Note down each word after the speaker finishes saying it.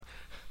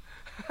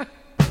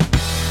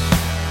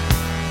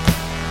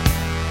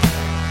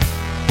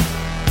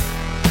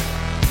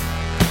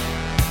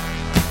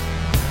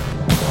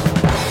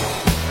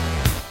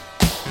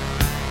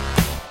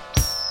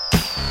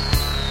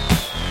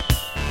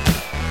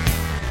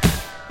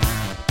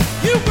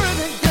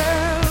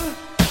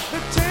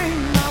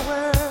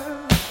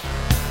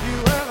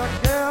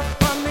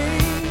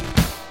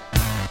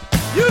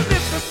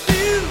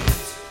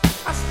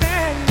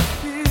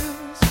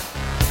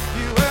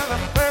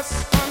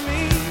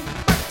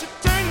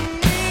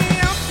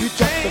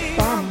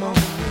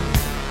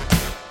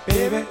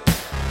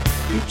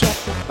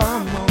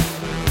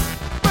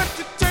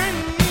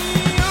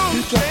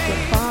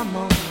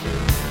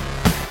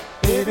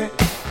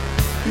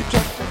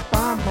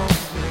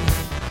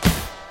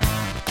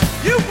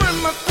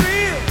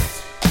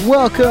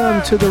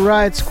Welcome to the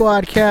Riot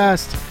Squad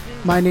cast.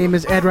 My name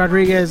is Ed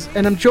Rodriguez,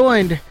 and I'm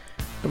joined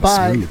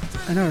by...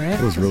 Smooth. I know, right?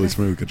 That was really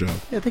smooth. Good job.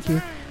 Yeah, thank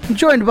you. I'm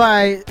joined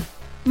by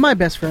my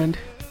best friend,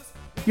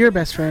 your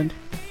best friend,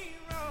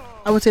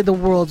 I would say the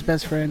world's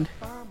best friend,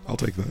 I'll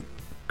take that.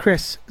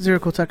 Chris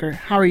Zirkle Tucker.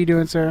 How are you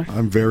doing, sir?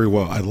 I'm very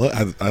well.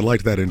 I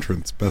liked that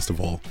entrance best of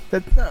all.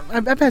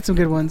 I've had some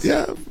good ones.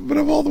 Yeah, but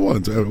of all the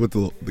ones with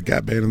the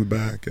Gap band in the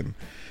back and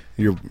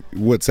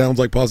what sounds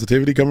like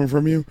positivity coming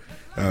from you,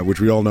 which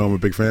we all know I'm a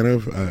big fan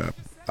of.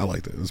 I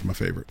liked it. It was my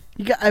favorite.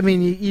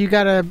 You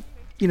gotta,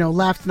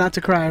 laugh not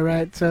to cry,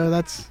 right? So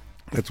that's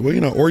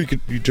well, or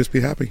you just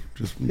be happy.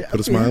 Just put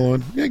a smile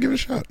on. Yeah, give it a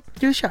shot.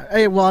 Give it a shot.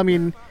 Hey, well,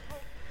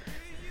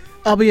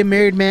 I'll be a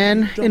married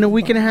man in a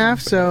week and a half,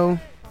 so...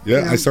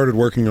 Yeah, I started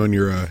working on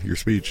your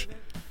speech.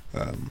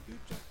 I'm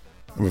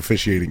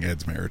officiating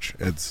Ed's marriage.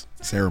 Ed's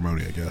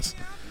ceremony, I guess.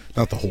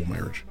 Not the whole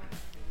marriage.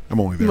 I'm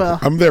only there.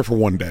 I'm there for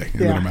one day,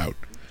 and then I'm out.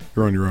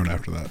 You're on your own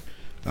after that.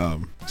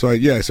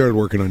 I started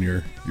working on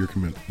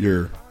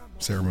your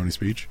ceremony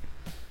speech.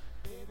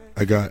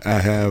 I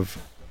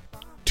have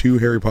 2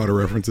 Harry Potter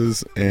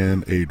references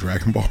and a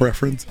Dragon Ball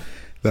reference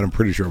that I'm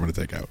pretty sure I'm going to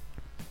take out.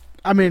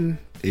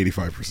 85%.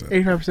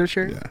 85%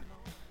 sure? Yeah.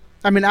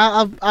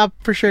 I'll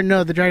for sure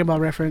know the Dragon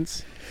Ball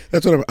reference.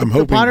 That's what I'm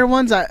hoping. The Potter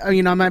ones, I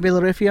might be a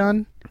little iffy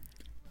on.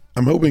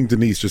 I'm hoping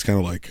Denise just kind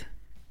of like...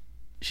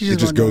 It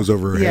just goes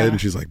over her head, and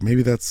she's like,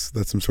 maybe that's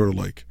some sort of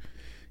like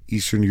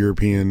Eastern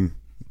European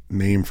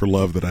name for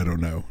love that I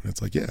don't know. And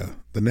it's like, yeah,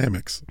 the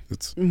Nameks.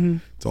 It's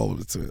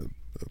a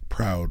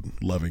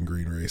proud, loving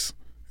green race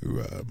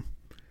who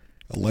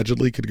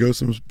allegedly could go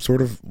some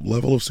sort of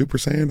level of Super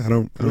Saiyan. I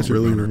don't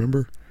really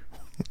remember.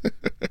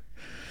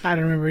 I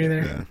don't remember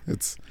either. Yeah,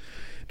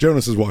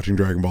 Jonas is watching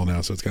Dragon Ball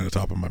now, so it's kind of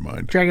top of my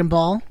mind. Dragon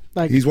Ball,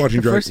 he's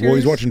watching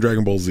he's watching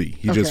Dragon Ball Z.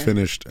 He just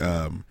finished.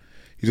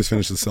 He just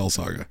finished the Cell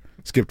Saga.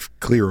 Skipped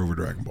clear over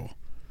Dragon Ball.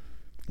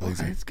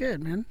 Lazy. Okay, it's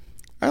good, man.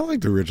 I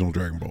like the original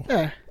Dragon Ball.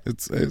 Yeah,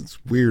 it's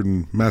weird,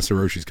 and Master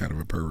Roshi's kind of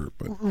a pervert,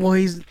 but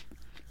he's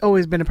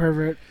always been a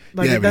pervert.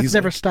 That's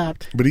never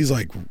stopped. But he's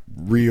like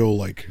real,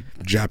 like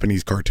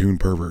Japanese cartoon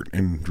pervert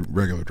in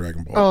regular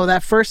Dragon Ball. Oh,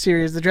 that first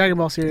series, the Dragon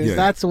Ball series.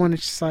 That's the one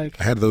that's just like...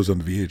 I had those on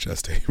the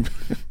VHS tape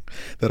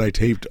that I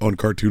taped on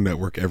Cartoon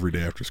Network every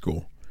day after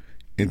school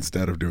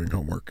instead of doing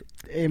homework.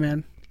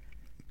 Amen.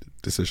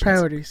 Decisions.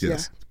 Priorities.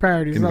 Yes. Yeah.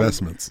 Priorities.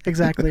 Investments.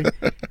 Exactly.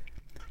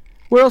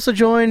 We're also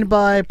joined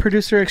by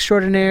producer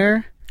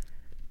extraordinaire,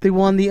 the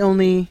one, the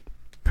only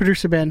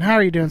producer Ben. How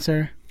are you doing,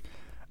 sir?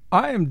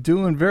 I am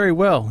doing very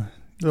well.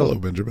 Hello,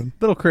 Benjamin.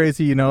 Little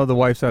crazy, the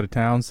wife's out of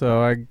town,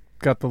 so I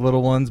got the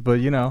little ones, but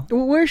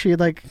Where is she?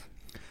 Like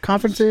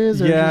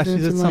conferences? Or yeah,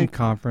 she's at some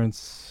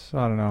conference.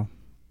 I don't know.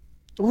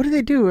 What do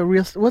they do?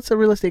 What's a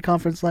real estate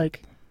conference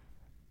like?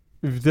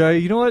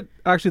 You know what?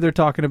 Actually, they're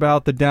talking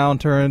about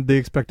the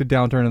expected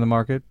downturn in the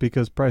market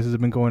because prices have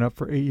been going up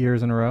for 8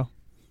 years in a row.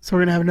 So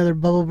we're gonna have another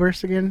bubble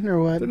burst again, or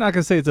what? They're not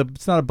gonna say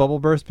it's not a bubble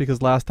burst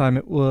because last time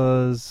it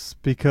was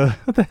because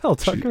what the hell,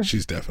 Tucker?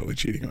 She's definitely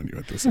cheating on you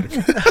at this point.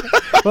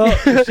 Well,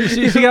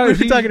 she got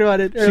talking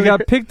about it. She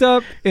got picked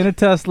up in a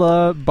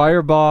Tesla by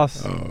her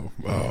boss. Oh,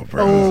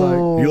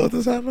 bro! You let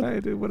this happen?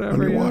 I did whatever.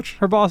 On your watch?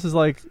 Her boss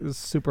is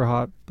super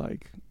hot,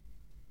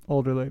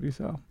 older lady.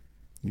 So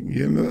you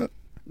get into that?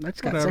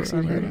 That's got sexy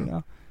in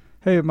here.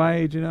 Hey, at my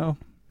age, it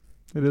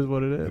is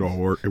what it is. It all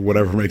work.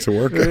 Whatever makes it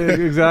work.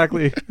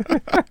 Exactly.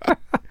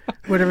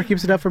 Whatever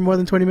keeps it up for more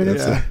than 20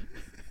 minutes. Yeah.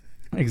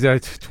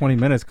 Exactly. 20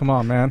 minutes. Come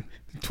on, man.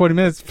 20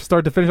 minutes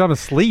start to finish. I'm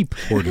asleep.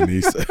 Poor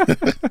Denise.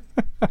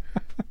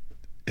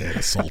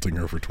 Assaulting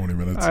her for 20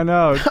 minutes. I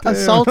know.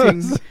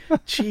 Assaulting.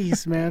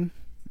 Jeez, man.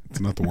 It's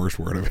not the worst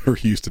word I've ever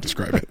used to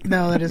describe it.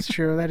 No, that is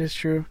true. That is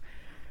true.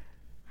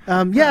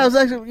 I was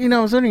actually, I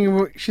was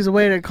wondering, she's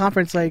away at a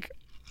conference,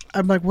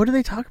 I'm like, what do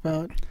they talk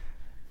about?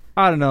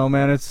 I don't know,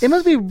 man. It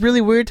must be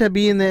really weird to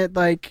be in that,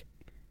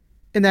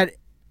 in that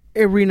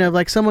arena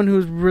of, someone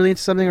who's really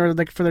into something or,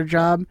 for their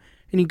job,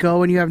 and you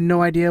go and you have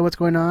no idea what's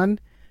going on,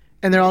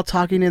 and they're all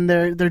talking in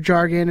their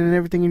jargon and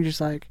everything, and you're just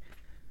like,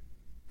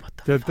 what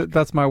the fuck?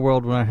 That's my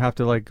world when I have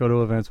to, go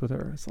to events with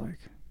her. It's like...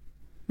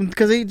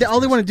 Because all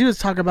they want to do is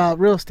talk about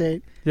real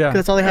estate. Yeah. Because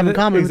that's all they have in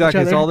common with each other.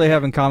 Exactly. It's all they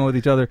have in common with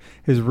each other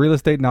is real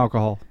estate and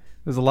alcohol.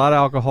 There's a lot of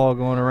alcohol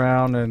going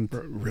around, and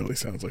it really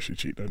sounds like she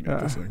cheated on you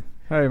with this thing.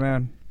 Hey,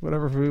 man,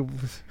 whatever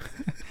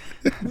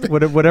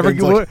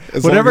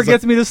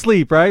gets me to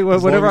sleep, right?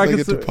 Whatever I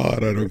get to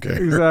pod, I don't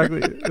care.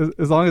 Exactly.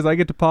 As long as I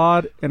get to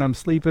pod and I'm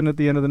sleeping at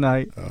the end of the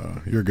night.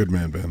 You're a good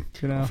man, Ben.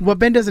 What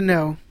Ben doesn't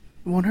know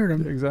won't hurt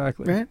him.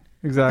 Exactly. Right?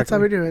 Exactly. That's how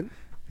we do it.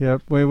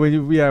 Yep.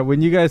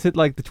 When you guys hit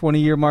the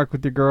 20-year mark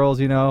with your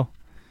girls, you're gonna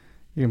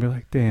be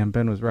like, damn,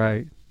 Ben was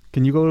right.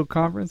 Can you go to a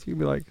conference? You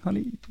can be like,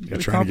 honey, you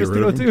got a conference to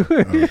go to.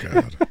 Oh,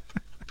 God.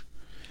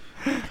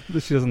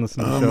 She doesn't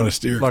listen to the show. I'm going to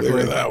steer clear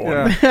of that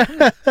one.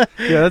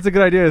 Yeah, that's a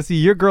good idea. See,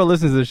 your girl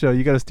listens to the show.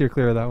 You got to steer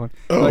clear of that one.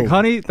 Oh.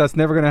 Honey, that's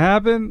never going to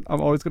happen.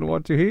 I'm always going to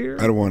want you here.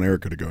 I don't want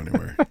Erica to go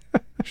anywhere.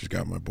 She's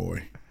got my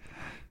boy.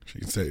 She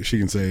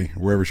can say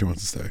wherever she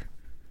wants to stay.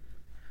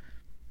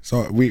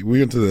 So we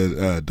went to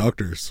the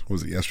doctor's.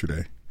 Was it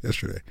yesterday?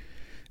 Yesterday,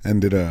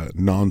 and did a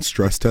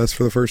non-stress test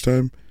for the first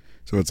time.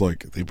 So it's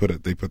like they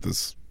put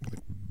this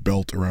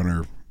belt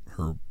around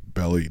her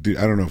belly. Dude,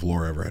 I don't know if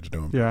Laura ever had to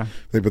do them. Yeah.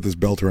 They put this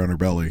belt around her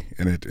belly,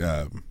 and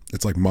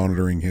it's like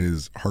monitoring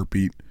his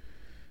heartbeat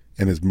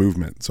and his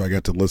movement. So I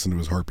got to listen to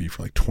his heartbeat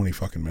for like 20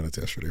 fucking minutes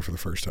yesterday for the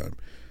first time.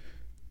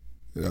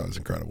 That was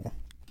incredible.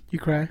 You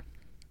cry?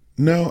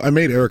 No, I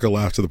made Erica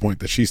laugh to the point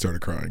that she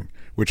started crying,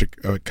 which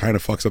kind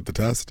of fucks up the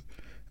test,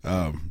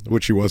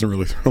 which she wasn't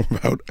really thrilled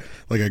about.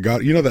 Like I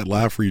got, that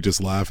laugh where you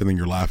just laugh and then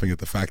you're laughing at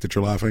the fact that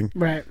you're laughing.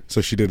 Right.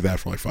 So she did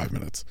that for like 5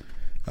 minutes,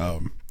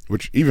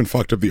 which even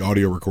fucked up the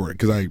audio recording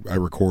because I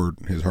record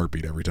his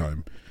heartbeat every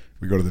time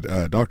we go to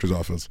the doctor's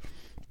office.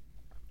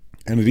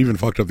 And it even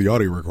fucked up the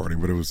audio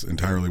recording, but it was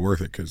entirely worth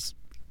it because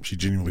she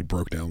genuinely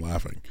broke down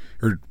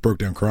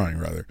crying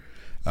rather,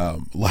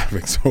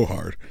 laughing so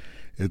hard.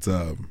 It's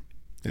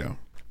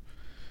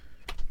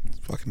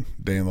fucking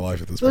day in the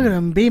life at this point. Look at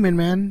him beaming,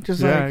 man.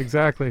 Just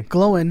exactly.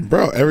 Glowing.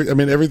 Bro,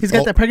 everything. He's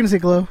got that pregnancy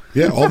glow.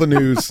 Yeah, all the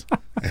news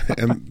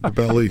and the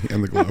belly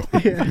and the glow.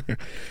 Yeah.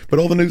 But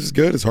all the news is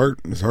good. His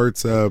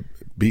heart's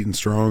beating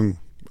strong.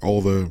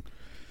 All the,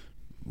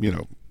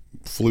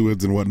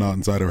 fluids and whatnot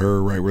inside of her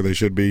are right where they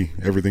should be.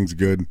 Everything's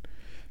good.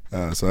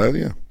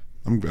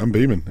 I'm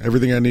beaming.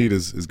 Everything I need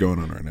is going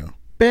on right now.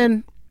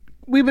 Ben,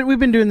 we've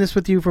been doing this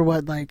with you for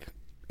what, like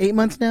 8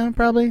 months now,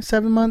 probably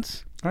 7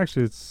 months.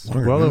 Actually, it's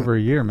Longer well than that. over a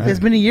year, man. It's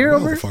been a year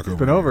over? It's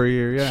been over a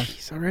year, yeah.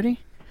 Jeez, already?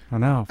 I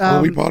know.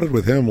 Well, we potted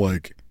with him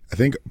like I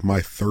think my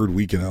third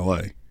week in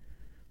LA,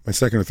 my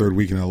second or third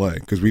week in LA,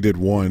 because we did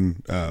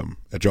one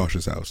at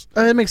Josh's house.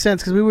 Oh, that makes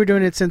sense because we were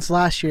doing it since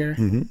last year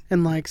Mm-hmm.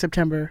 in like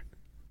September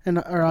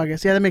or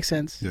August. Yeah, that makes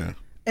sense. Yeah.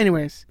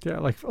 Anyways, Yeah,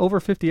 like over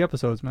 50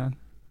 episodes, man.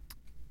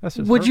 That's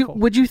just would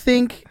hurtful. you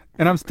think?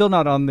 And I'm still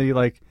not on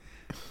the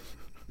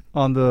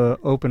on the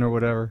open or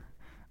whatever,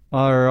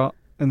 or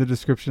in the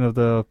description of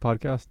the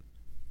podcast.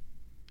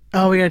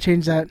 Oh, we gotta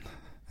change that.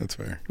 That's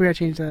fair. We gotta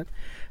change that.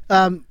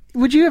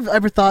 Would you have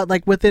ever thought,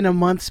 like within a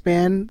month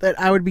span, that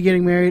I would be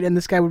getting married and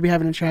this guy would be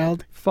having a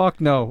child? Fuck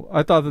no.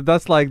 I thought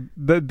that's like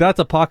that's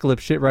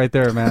apocalypse shit right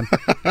there, man.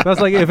 That's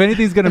like if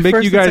anything's gonna make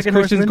First you and guys second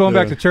Christians horseman? going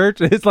back to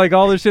church, it's like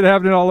all this shit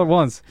happening all at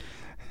once.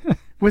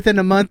 Within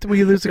a month,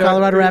 we lose to Yeah,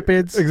 Colorado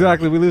Rapids.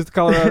 Exactly. We lose to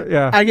Colorado.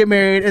 Yeah. I get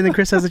married and then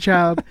Chris has a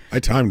child. I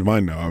timed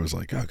mine now. I was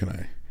like, how can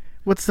I?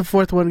 What's the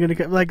fourth one gonna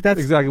come? Like that's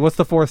Exactly. What's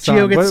the fourth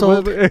Gio sign? gets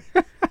sold.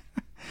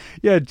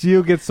 Yeah,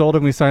 Gio gets sold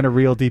and we sign a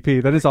real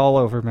DP. Then it's all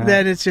over, man.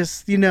 Then it's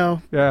just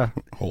Yeah,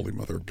 Holy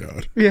Mother of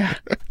God. yeah.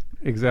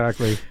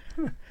 exactly.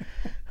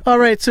 All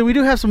right, so we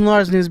do have some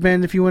Lars news,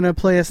 Ben. If you want to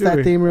play us Do that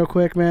we? theme real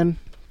quick, man.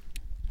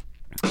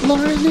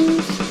 Lars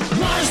news.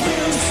 Mars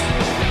News.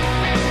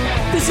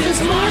 This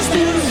is Mars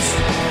News.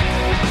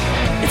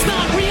 It's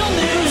not real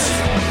news.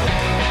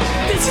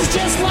 This is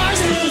just Mars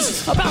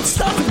News about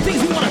stuff and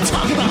things we want to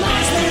talk about.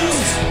 Mars News.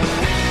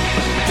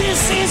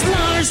 This is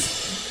Mars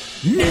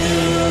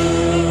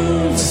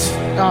News.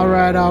 All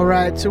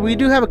right. So we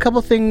do have a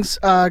couple things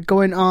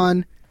going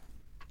on.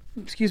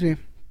 Excuse me.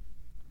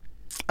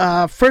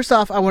 First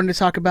off, I wanted to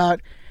talk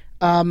about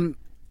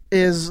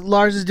is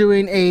Lars is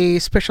doing a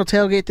special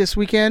tailgate this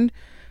weekend.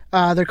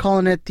 They're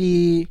calling it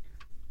the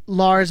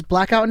Lars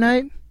Blackout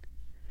Night.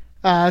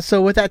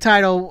 So with that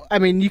title, I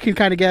mean, you can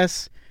kind of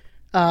guess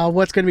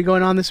what's going to be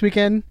going on this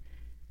weekend.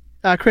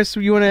 Chris,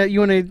 you want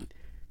to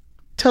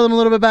tell them a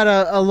little bit about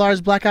a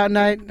Lars Blackout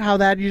Night, how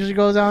that usually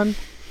goes on?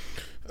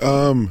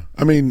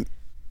 I mean,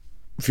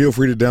 feel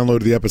free to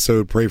download the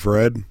episode Pray for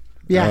Ed.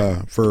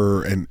 Yeah.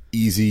 For an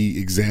easy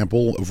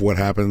example of what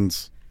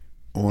happens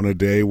on a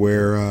day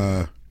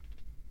where,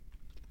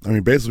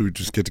 basically we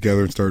just get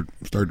together and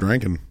start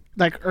drinking.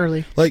 Like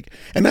early.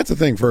 And that's the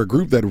thing for a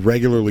group that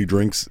regularly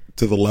drinks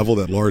to the level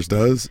that Lars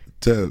does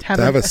to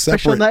have a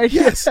special separate night.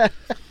 Yes,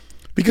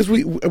 because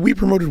we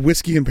promoted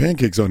whiskey and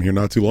pancakes on here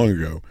not too long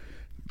ago.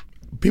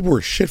 People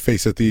were shit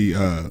faced at the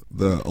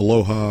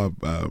Aloha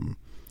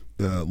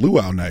the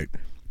luau night.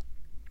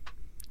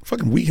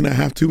 Fucking week and a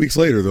half, 2 weeks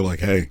later, they're like,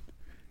 "Hey,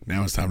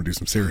 now it's time to do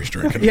some serious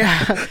drinking." Yeah.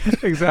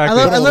 Exactly.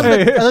 I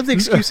love the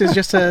excuses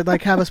just to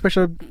like have a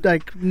special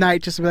like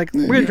night just to be like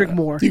we're gonna drink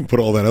more. You can put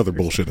all that other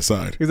bullshit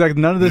aside.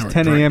 Exactly. None of this Now we're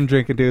 10 a.m.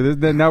 drinking,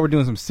 dude. Now we're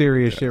doing some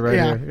serious shit right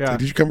Yeah. here. Yeah.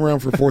 Did you come around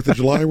for 4th of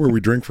July where we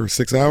drink for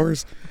 6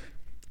 hours?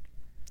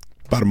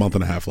 About a month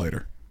and a half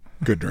later,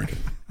 good drinking.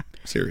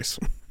 Serious.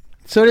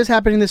 So it is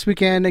happening this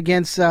weekend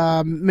against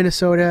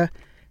Minnesota.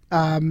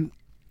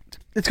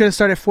 It's going to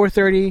start at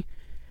 4:30.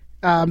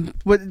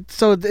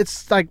 So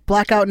it's like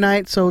blackout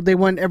night. So they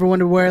want everyone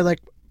to wear like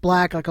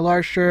black, like a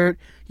Lars shirt.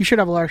 You should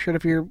have a Lars shirt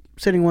if you're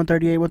sitting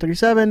 138,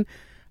 137.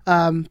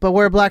 But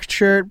wear a black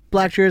shirt,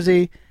 black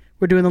jersey.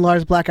 We're doing the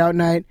Lars Blackout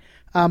Night.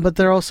 But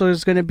there also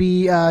is going to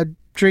be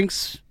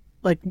drinks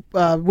like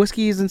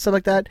whiskeys and stuff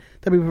like that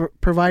we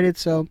provided.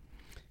 So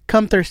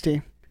come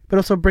thirsty, but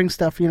also bring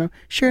stuff.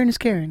 Sharing is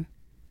caring.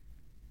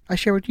 I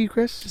share with you,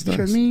 Chris. It's You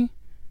share with nice. me.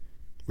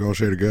 We all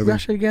share together. We all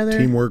share together.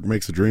 Teamwork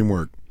makes the dream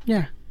work.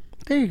 Yeah.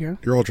 There you go.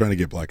 You're all trying to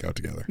get blackout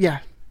together. Yeah.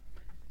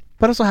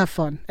 But also have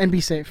fun and be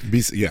safe.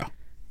 Be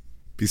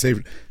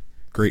safe.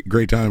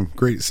 Great time.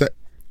 Great set.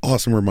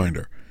 Awesome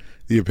reminder.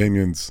 The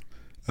opinions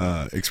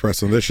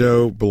expressed on this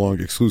show belong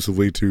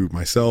exclusively to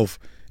myself,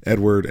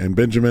 Edward, and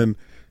Benjamin.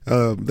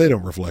 They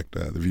don't reflect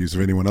the views of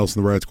anyone else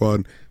in the Riot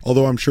Squad,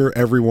 although I'm sure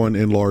everyone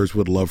in Lars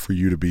would love for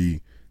you to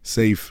be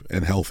safe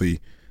and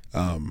healthy.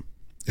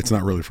 It's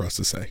not really for us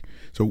to say.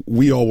 So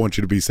we all want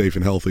you to be safe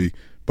and healthy,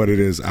 but it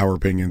is our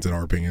opinions and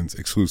our opinions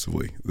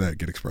exclusively that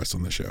get expressed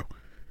on the show.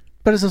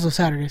 But it's also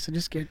Saturday, so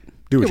just do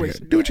what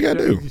you got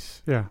to do.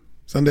 Yeah.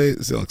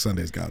 Sunday's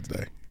God's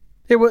day.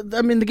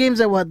 The game's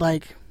at what,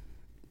 like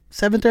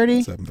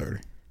 7:30?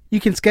 7:30.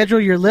 You can schedule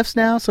your lifts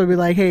now, so it'll be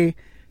like, hey,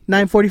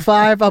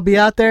 9:45, I'll be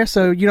out there,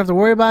 so you don't have to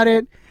worry about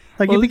it.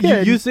 Like, you'll be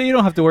good. You say you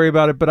don't have to worry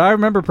about it, but I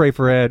remember Pray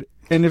for Ed,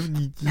 and if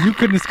you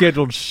couldn't have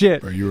scheduled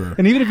shit,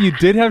 and even if you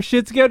did have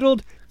shit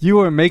scheduled, you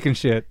weren't making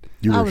shit.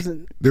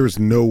 There was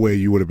no way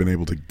you would have been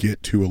able to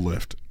get to a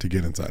lift to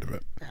get inside of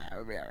it. That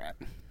would be all right.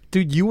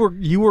 Dude, you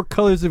were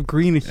colors of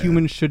green a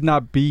human should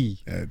not be.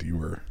 Ed, you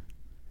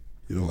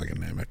look like a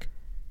Namek.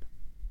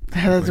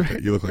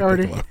 You look like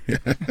Piccolo. Yeah.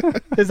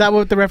 Is that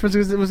what the reference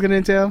was going to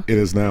entail? It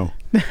is now.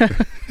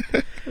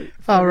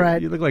 All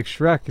right. You look like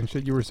Shrek and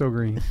shit. You were so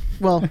green.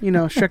 Well,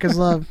 Shrek is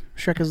love.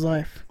 Shrek is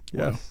life.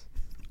 Yes.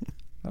 Wow.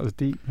 That was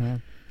deep,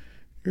 man.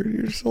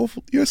 You're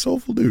soulful. You're a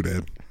soulful dude,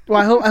 Ed.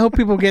 Well, I hope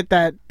people get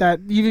that.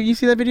 You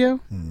see that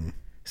video?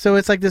 So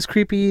it's like this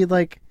creepy,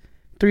 like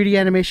 3D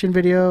animation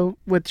video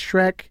with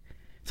Shrek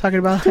talking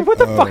about. What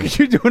the fuck are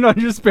you doing on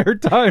your spare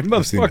time,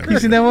 motherfucker? You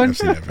seen that one? I've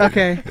seen that video.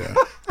 Okay. Yeah.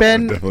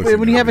 Ben,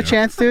 when you have a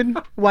chance, dude,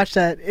 watch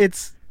that.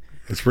 It's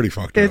pretty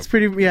fucked up. It's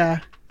pretty,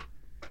 yeah.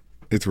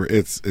 It's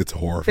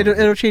horrifying.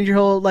 It'll change your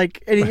whole,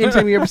 like,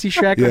 anytime you ever see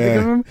Shrek or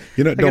think of him.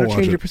 Don't watch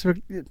change it. Your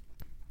perspective.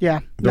 Yeah,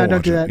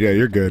 don't do that. Yeah,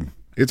 you're good.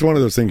 It's one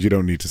of those things you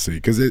don't need to see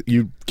because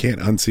you can't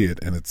unsee it,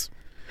 and it's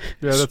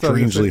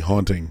strangely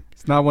haunting.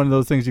 It's not one of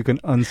those things you can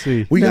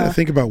unsee. We got to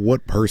think about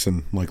what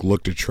person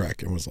looked at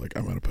Shrek and was like,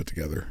 "I'm going to put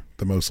together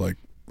the most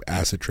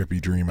acid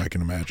trippy dream I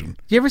can imagine."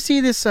 You ever see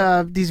these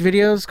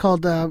videos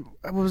called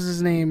what was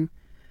his name?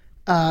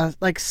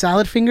 Like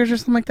Salad Fingers or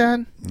something like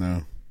that?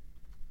 No.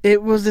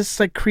 It was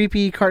this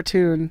creepy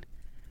cartoon.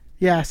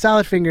 Yeah,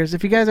 Salad Fingers.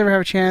 If you guys ever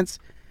have a chance,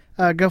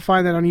 go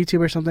find that on YouTube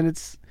or something.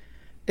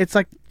 It's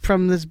like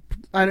from this.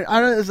 I don't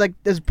know. It's like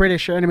this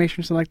British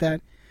animation or something like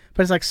that,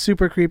 but it's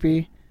super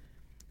creepy.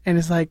 And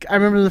it's I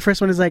remember the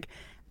first one is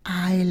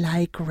I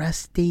like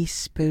rusty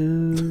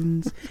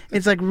spoons.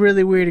 It's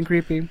really weird and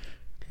creepy.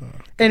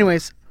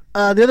 Anyways,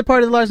 the other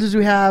part of the Lars news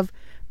we have,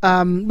 we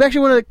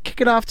actually want to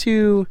kick it off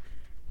to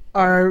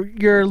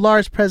your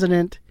Lars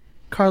president,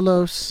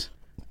 Carlos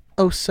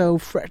So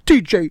Fresh.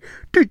 DJ.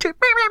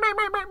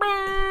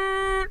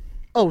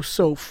 Oh,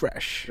 so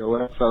fresh. Yo,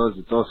 what up, fellas?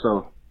 It's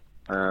also,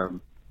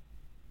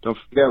 don't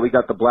forget, we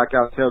got the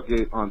Blackout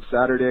Tailgate on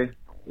Saturday.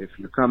 If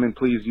you're coming,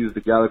 please use the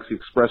Galaxy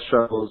Express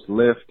shuttles,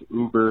 Lyft,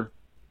 Uber,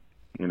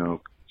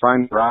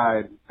 find a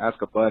ride,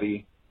 ask a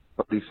buddy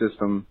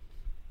system.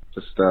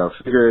 Just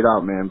figure it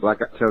out, man.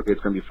 Blackout Tailgate's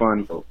going to be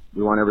fun, but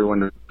we want everyone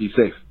to be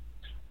safe.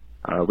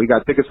 We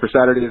got tickets for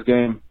Saturday's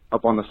game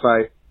up on the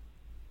site.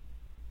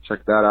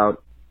 Check that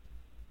out.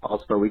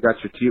 Also, we got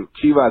your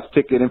Chivas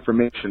ticket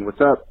information.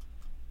 What's up?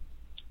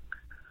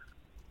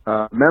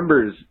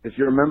 Members, if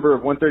you're a member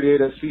of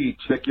 138SC,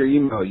 check your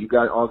email. You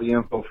got all the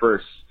info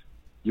first.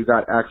 You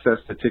got access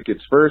to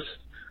tickets first.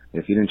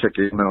 If you didn't check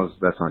your emails,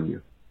 that's on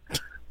you.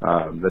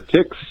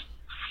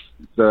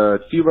 The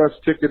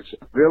Chivas tickets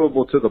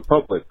available to the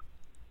public.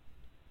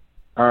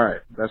 All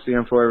right, that's the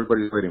info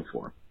everybody's waiting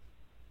for.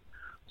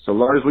 So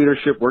Lars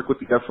leadership worked with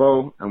the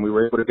FO, and we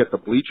were able to get the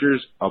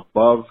bleachers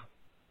above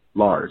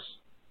Lars.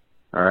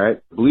 All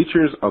right,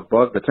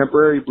 the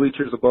temporary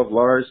bleachers above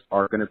Lars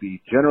are going to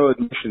be general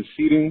admission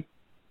seating,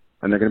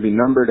 and they're going to be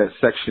numbered at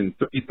section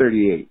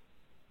 338.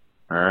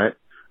 All right,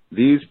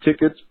 these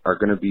tickets are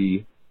going to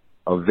be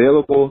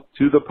available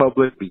to the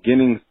public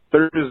beginning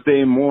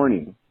Thursday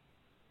morning.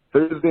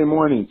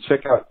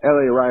 Check out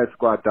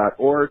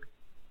LARiotSquad.org,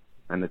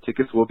 and the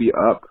tickets will be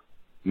up.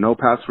 No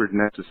password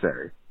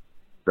necessary.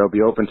 They'll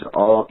be open to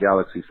all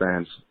Galaxy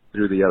fans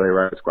through the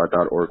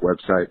LARiotSquad.org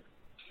website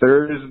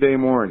Thursday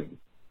morning.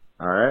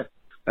 All right?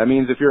 That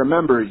means if you're a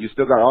member, you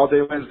still got all day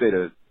Wednesday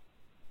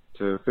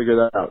to figure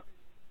that out.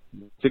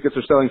 Tickets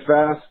are selling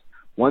fast.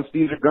 Once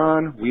these are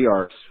gone, we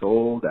are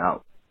sold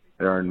out.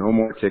 There are no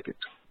more tickets.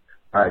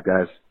 All right,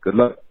 guys. Good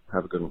luck.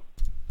 Have a good one.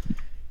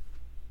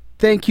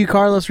 Thank you,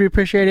 Carlos. We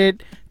appreciate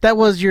it. That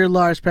was your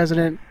Lars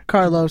president,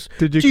 Carlos.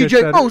 Did you DJ,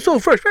 catch that? Oh, so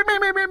fresh.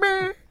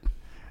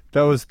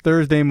 That was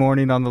Thursday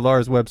morning on the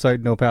Lars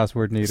website. No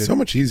password needed. So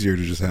much easier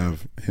to just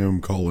have him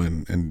call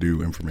in and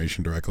do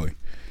information directly.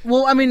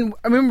 Well, I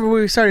remember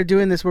when we started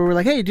doing this where we're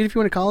like, hey, dude, if you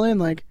want to call in,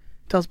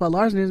 tell us about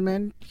Lars news,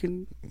 man.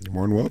 You're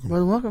more than welcome. More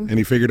than welcome. And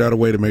he figured out a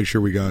way to make sure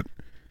we got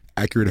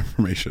accurate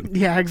information.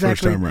 Yeah,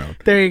 exactly. First time around.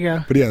 There you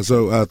go. But yeah,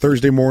 so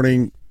Thursday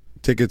morning,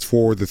 tickets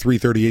for the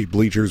 338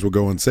 bleachers will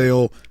go on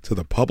sale to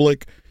the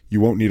public. You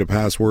won't need a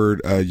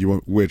password.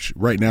 Which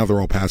right now they're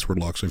all password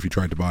locked. So if you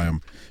tried to buy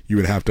them, you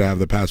would have to have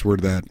the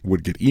password that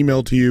would get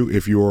emailed to you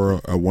if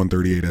you're a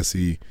 138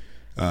 SE.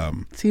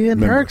 See them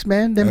perks,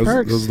 man.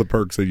 Perks. Those are the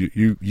perks that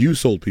you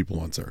sold people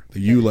on, sir.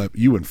 That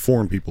you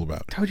inform people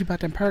about. Told you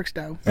about them perks,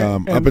 though.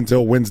 Up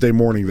until Wednesday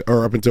morning,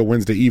 or up until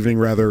Wednesday evening,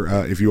 rather.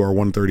 If you are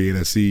 138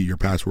 SE, your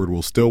password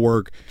will still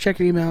work. Check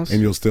your emails, and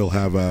you'll still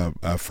have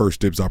a first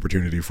dibs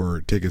opportunity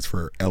for tickets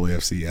for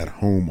LAFC at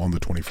home on the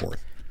 24th.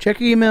 Check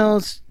your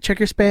emails. Check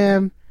your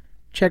spam.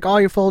 Check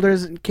all your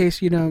folders in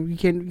case you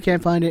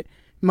can't find it.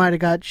 Might have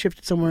got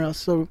shifted somewhere else.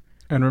 So.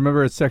 And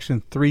remember, it's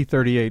section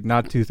 338,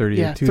 not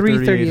 238. Yeah,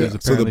 238 is apparently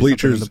so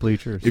the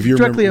bleachers. If you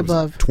directly remember,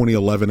 above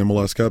 2011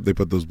 MLS Cup, they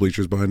put those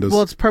bleachers behind us.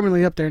 Well, it's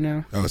permanently up there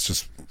now. Oh, it's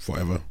just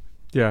forever.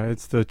 Yeah,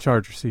 it's the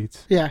Charger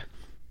seats. Yeah.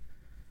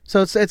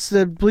 So it's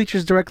the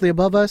bleachers directly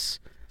above us.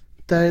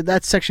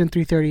 That's section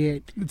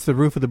 338. It's the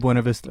roof of the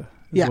Buena Vista.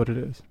 Is what it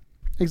is.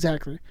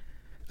 Exactly.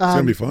 It's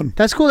gonna be fun.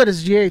 That's cool that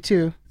it's GA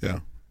too.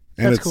 Yeah,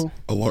 and that's cool.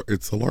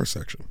 It's the Lars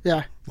section.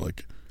 Yeah.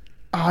 Like.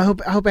 I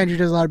hope Andrew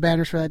does a lot of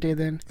banners for that day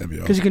then.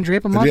 Because you can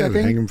drape them off. Yeah,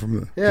 hang them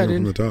from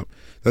the top.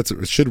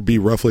 It should be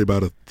roughly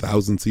about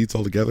 1,000 seats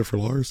altogether for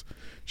Lars.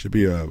 Should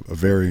be a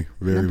very,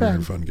 very,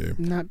 very fun game.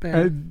 Not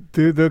bad.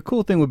 The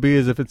cool thing would be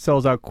is if it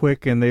sells out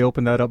quick and they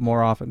open that up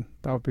more often.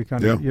 That would be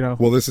kind of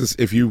Well, this is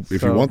if you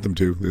want them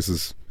to. This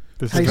is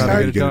how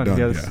you get it done.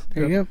 Yeah,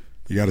 there you go.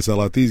 You got to sell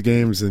out these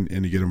games and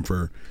you get them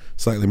for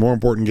slightly more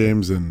important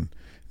games and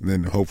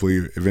then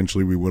hopefully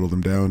eventually we whittle them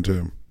down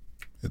to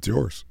it's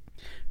yours.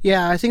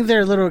 Yeah, I think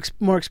they're a little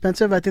more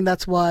expensive. I think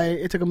that's why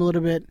it took them a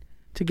little bit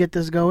to get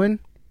this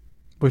going.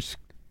 Which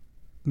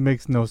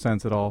makes no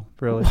sense at all,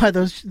 really. Why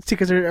those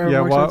tickets are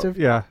more expensive?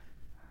 Yeah.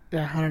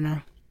 Yeah, I don't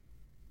know.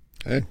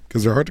 Hey,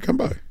 because they're hard to come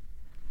by.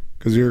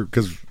 Because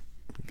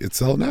it's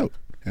selling out.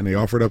 And they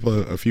offered up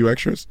a few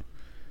extras.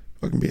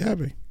 Fucking be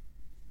happy.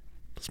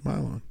 Put a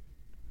smile on.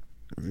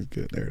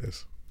 Good. There it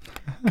is.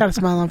 Got a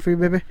smile on for you,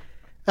 baby.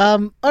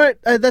 All right,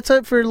 that's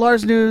it for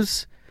Lars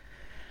News.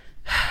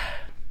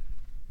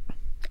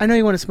 I know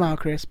you want to smile,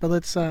 Chris, but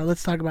let's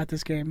talk about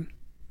this game.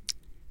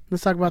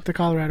 Let's talk about the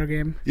Colorado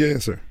game. Yeah,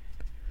 yes, sir.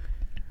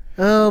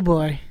 Oh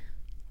boy.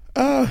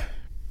 Yeah,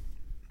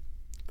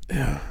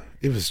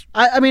 it was.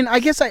 I mean, I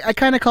guess I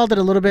kind of called it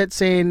a little bit,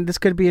 saying this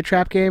could be a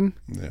trap game.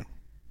 Yeah.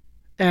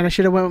 And I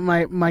should have went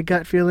with my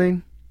gut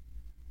feeling.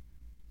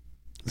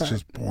 It's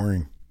just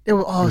boring. It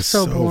was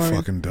so boring.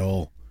 Fucking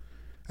dull.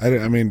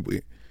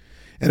 And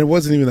it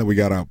wasn't even that we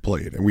got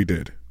outplayed, and we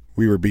did.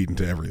 We were beaten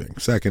to everything.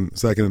 Second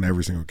in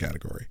every single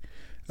category.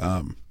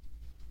 God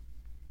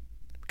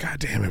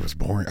damn, it was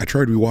boring. I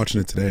tried rewatching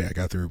it today. I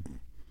got through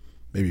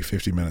maybe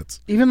 50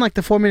 minutes. Even like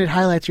the 4-minute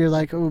highlights, you're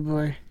like, oh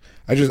boy.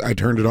 I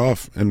turned it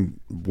off and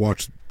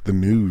watched the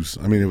news.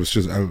 I mean, it was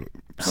just it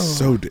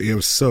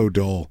was so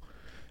dull.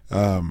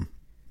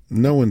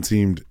 No one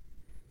seemed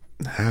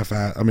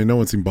no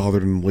one seemed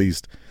bothered in the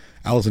least.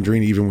 Allison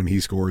Dreen, even when he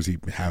scores, he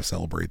half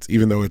celebrates,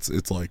 even though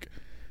it's like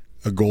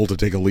a goal to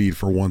take a lead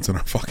for once in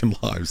our fucking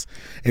lives,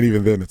 and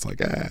even then it's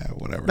like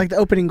whatever. Like the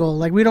opening goal,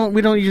 like we don't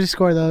usually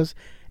score those,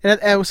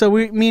 and so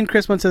me and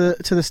Chris went to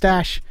the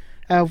stash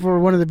for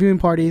one of the viewing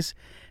parties,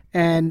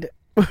 and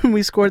when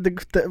we scored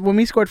when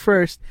we scored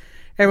first,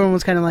 everyone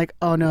was kind of like,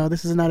 oh no,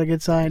 this is not a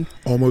good sign.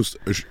 Almost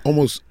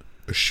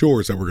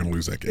assures that we're going to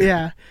lose that game.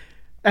 Yeah,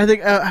 I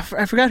think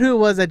I forgot who it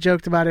was that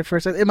joked about it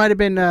first. It might have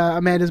been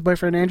Amanda's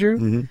boyfriend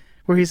Andrew,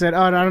 where he said,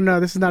 oh, I don't know,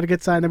 this is not a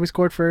good sign that we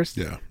scored first.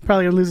 Yeah,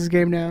 probably gonna lose this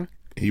game now.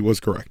 He was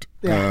correct.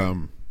 Yeah.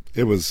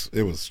 It was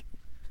just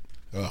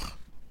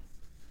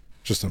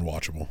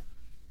unwatchable.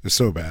 It's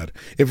so bad.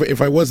 If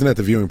I wasn't at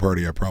the viewing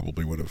party, I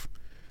probably would have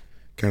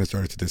kind of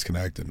started to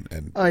disconnect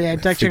and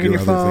like checking your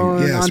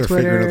phone, on start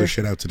Twitter. Figuring other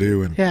shit out to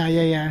do. And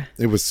yeah.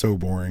 It was so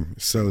boring,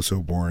 so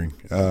boring.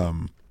 I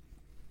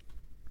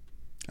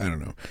don't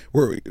know.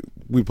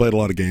 We played a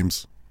lot of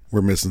games.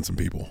 We're missing some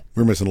people.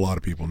 We're missing a lot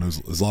of people. And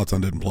Zlatan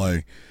didn't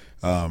play.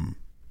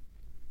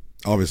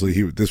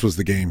 Obviously, this was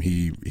the game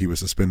he was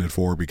suspended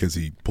for because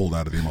he pulled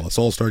out of the MLS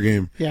All-Star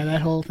game. Yeah,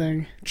 that whole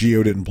thing.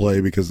 Gio didn't play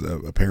because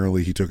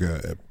apparently he took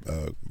a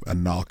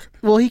knock.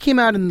 Well, he came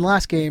out in the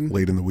last game.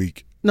 Late in the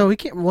week. No, he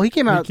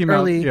came out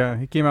early.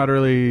 He came out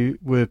early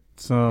with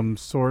some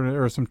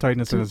some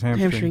tightness in his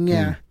hamstring.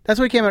 Yeah. That's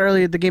why he came out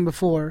early the game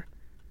before.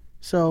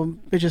 So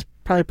it just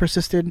probably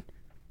persisted.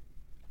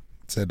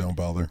 Said don't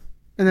bother.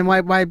 And then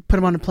why put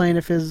him on a plane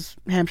if his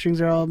hamstrings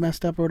are all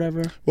messed up or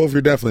whatever? Well, if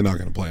you're definitely not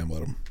going to play him,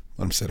 let him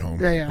sit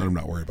home. Yeah. Let him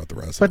not worry about the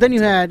rest. But then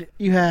you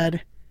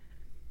had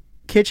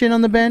Kitchen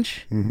on the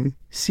bench,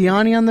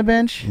 Siani on the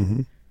bench.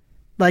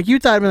 Like you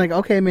thought, I'd be like,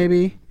 okay,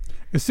 maybe.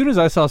 As soon as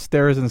I saw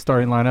Steres in the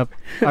starting lineup,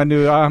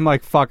 I'm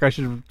like, fuck, I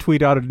should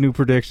tweet out a new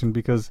prediction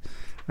because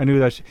I knew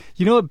that.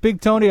 You know what, Big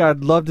Tony,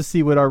 I'd love to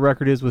see what our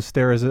record is with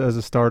Steres as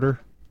a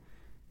starter.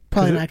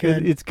 Probably not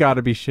good. It's got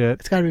to be shit.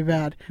 It's got to be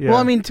bad. Yeah. Well,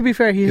 I mean, to be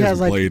fair, he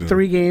has like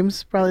 3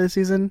 games probably this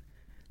season,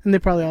 and they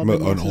probably all.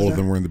 And all of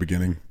them were in the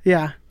beginning.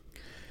 Yeah,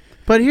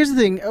 but here's the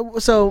thing.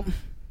 So,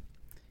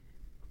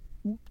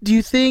 do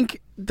you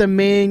think the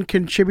main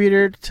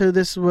contributor to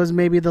this was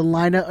maybe the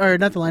lineup, or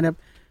not the lineup,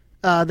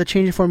 the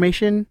change in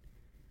formation.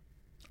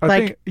 I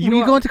think, when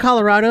you go into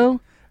Colorado,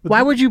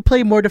 why would you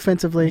play more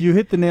defensively? You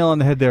hit the nail on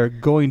the head there.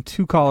 Going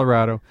to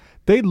Colorado,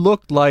 they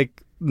looked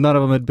like none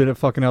of them had been at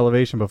fucking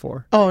elevation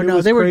before. Oh, it no,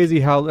 was they were crazy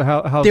how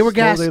they were slow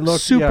gassed they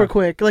looked. super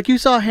quick. Like you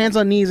saw hands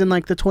on knees in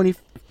like the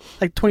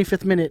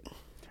 25th minute.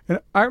 And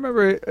I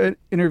remember an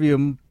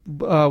interview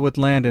with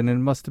Landon, and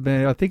it must have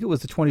been, I think it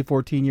was the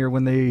 2014 year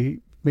when they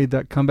made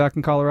that comeback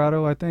in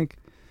Colorado, I think.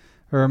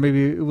 Or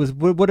maybe it was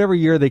whatever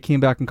year they came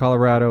back in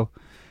Colorado.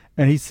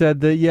 And he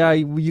said that, yeah,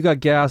 you got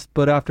gassed,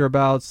 but after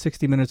about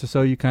 60 minutes or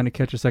so, you kind of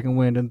catch a second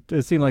wind. And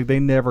it seemed like they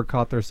never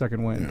caught their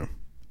second wind.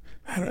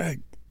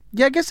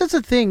 Yeah, I guess that's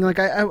the thing. Like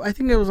I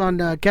think it was on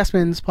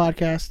Guessman's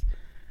podcast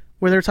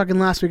where they were talking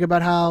last week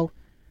about how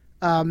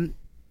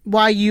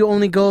why you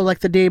only go like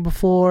the day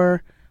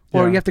before,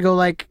 or you have to go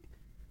like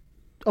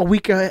a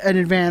week in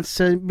advance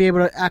to be able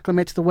to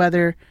acclimate to the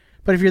weather.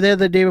 But if you're there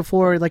the day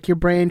before, like your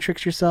brain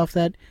tricks yourself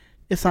that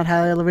it's not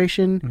high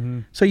elevation, Mm-hmm.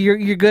 so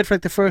you're good for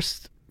like the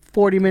first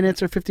 40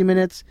 minutes or 50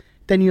 minutes.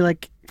 Then you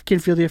like can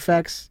feel the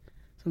effects.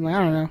 So I'm like, I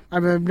don't know.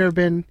 I've never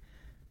been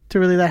to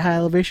really that high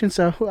elevation,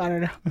 so I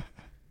don't know.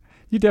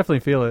 You definitely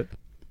feel it.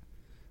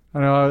 I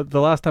know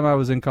the last time I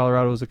was in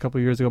Colorado was a couple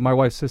of years ago. My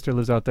wife's sister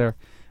lives out there.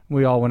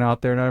 We all went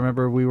out there, and I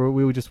remember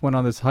we just went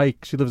on this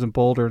hike. She lives in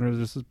Boulder, and it was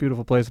just this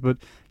beautiful place. But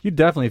you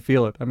definitely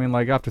feel it. I mean,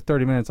 like after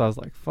 30 minutes, I was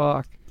like,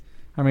 "Fuck."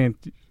 I mean,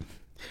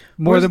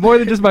 more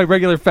than just my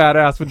regular fat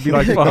ass would be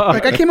like, "Fuck."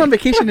 Like I came on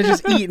vacation to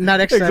just eat and not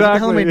exercise. What the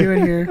hell am I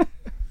doing here?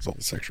 There's all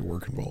the sexual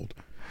work involved.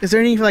 Is there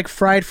any like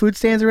fried food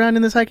stands around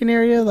in this hiking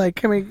area? Like,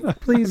 can we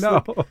please?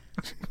 No.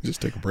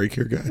 Just take a break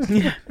here, guys.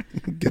 Yeah.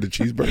 Get a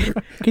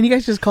cheeseburger. Can you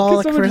guys just call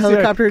like for a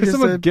helicopter? Can Just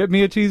someone get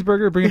me a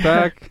cheeseburger? Bring it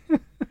back.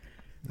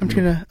 I'm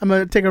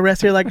gonna take a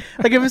rest here. Like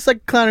if it's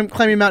like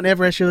climbing Mount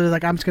Everest, you're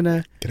like, I'm just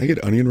gonna. Can I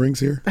get onion rings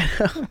here?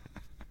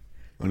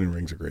 Onion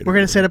rings are great. We're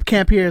gonna set up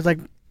camp here. It's like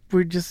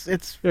it's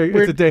it's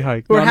a day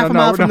hike. We're half a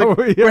mile from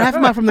we're half a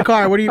mile from the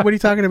car. What are you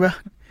talking about?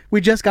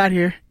 We just got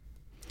here.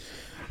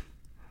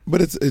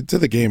 But it's to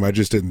the game. I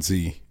just didn't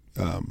see.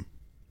 I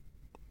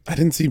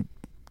didn't see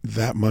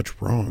that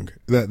much wrong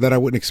that I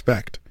wouldn't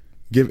expect.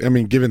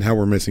 Given how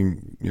we're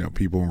missing,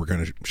 people, and we're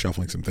kind of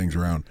shuffling some things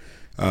around.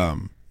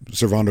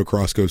 Servando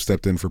Carrasco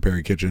stepped in for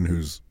Perry Kitchen,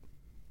 it's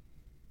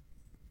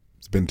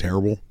been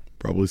terrible,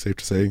 probably safe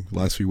to say,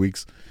 last few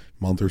weeks,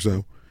 month or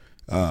so.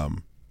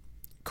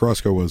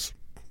 Carrasco was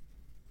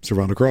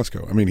Servando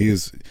Carrasco. I mean, he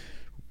is,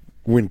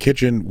 when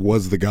Kitchen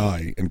was the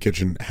guy, and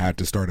Kitchen had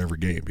to start every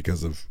game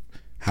because of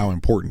how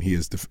important he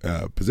is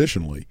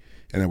positionally,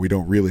 and that we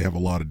don't really have a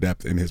lot of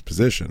depth in his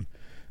position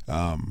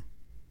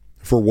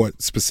for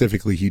what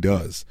specifically he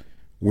does.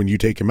 When you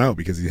take him out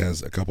because he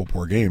has a couple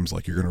poor games,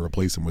 like, you're going to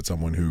replace him with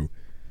someone who,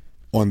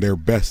 on their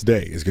best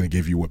day, is going to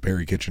give you what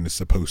Perry Kitchen is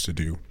supposed to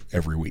do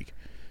every week.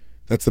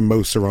 That's the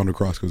most Servando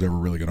Carrasco's ever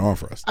really going to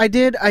offer us.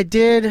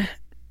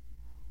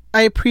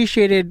 I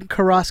appreciated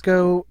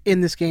Carrasco in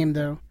this game,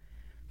 though,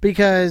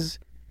 because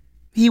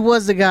he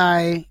was the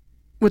guy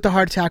with the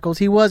hard tackles.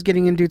 He was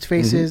getting in dudes'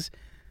 faces. Mm-hmm.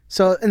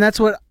 So, and that's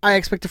what I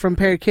expected from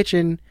Perry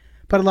Kitchen,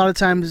 but a lot of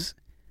times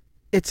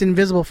it's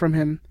invisible from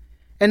him.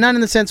 And not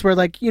in the sense where,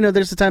 like,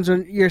 there's the times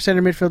when you're a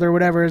center midfielder or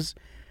whatever,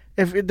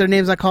 if their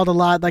name's not called a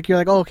lot, like, you're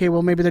like, oh, okay,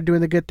 well, maybe they're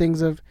doing the good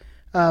things of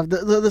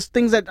the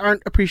things that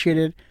aren't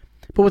appreciated.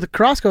 But with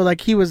Carrasco,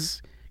 like, he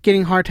was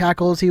getting hard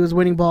tackles, he was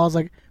winning balls,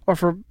 like, or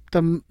for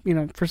them,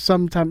 for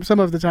some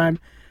of the time.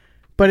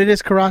 But it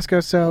is Carrasco,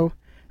 so,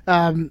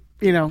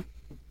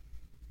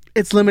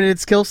 it's limited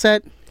skill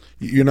set.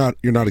 You're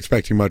not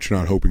expecting much, you're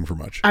not hoping for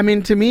much. I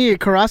mean, to me,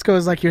 Carrasco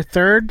is like your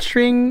third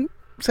string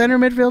center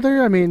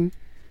midfielder.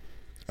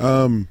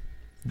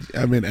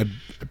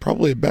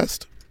 Probably at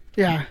best.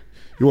 Yeah.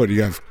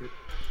 You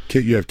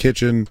have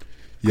Kitchen,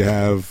 you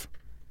have.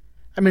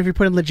 I mean, if you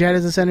put in Leggett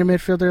as a center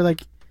midfielder,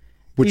 like,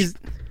 he's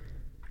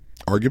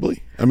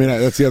arguably. I mean,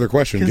 that's the other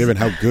question. Given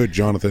how good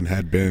Jonathan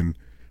had been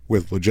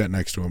with Leggett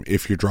next to him,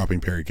 if you're dropping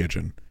Perry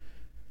Kitchen,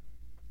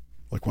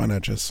 like, why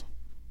not just?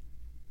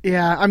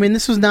 Yeah, I mean,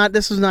 this was not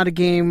a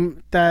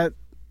game that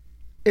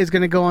is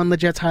going to go on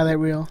Leggett's highlight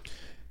reel.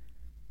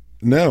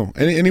 No,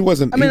 and he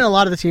wasn't. I mean, a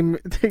lot of the team,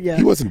 yeah.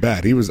 He wasn't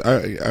bad. He was.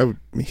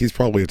 He's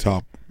probably a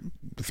top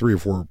 3 or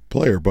 4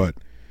 player, but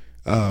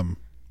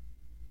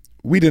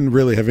we didn't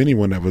really have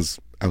anyone that was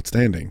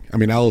outstanding. I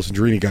mean,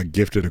 Alessandrini got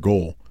gifted a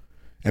goal,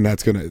 and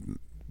that's going to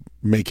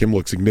make him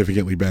look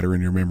significantly better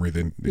in your memory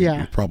than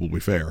probably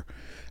fair.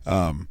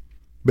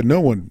 But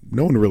no one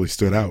really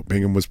stood out.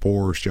 Bingham was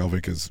poor.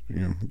 Shelvik is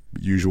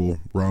usual.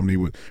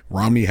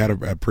 Romney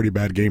had a pretty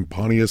bad game.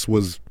 Pontius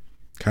was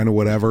kind of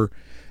whatever.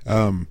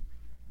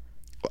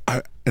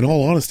 In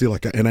all honesty,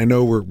 and I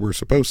know we're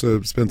supposed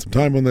to spend some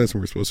time on this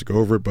and we're supposed to go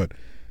over it, but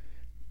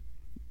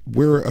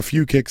we're a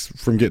few kicks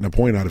from getting a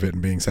point out of it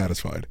and being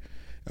satisfied.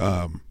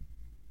 To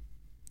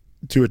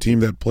a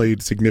team that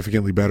played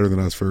significantly better than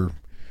us for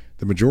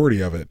the majority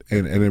of it,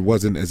 and it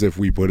wasn't as if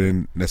we put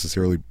in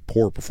necessarily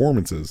poor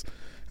performances.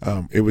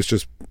 It was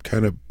just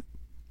kind of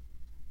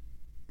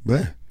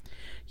bleh.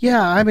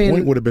 Yeah, I mean,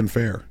 point would have been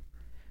fair.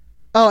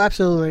 Oh,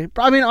 absolutely.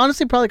 I mean,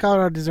 honestly, probably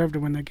Colorado deserved to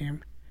win that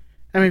game.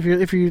 I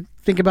mean, if you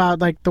think about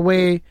like the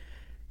way,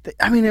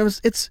 I mean,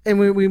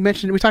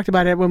 and we talked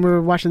about it when we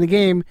were watching the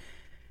game.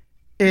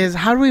 Is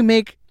how do we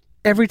make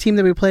every team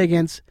that we play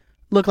against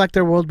look like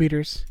they're world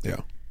beaters?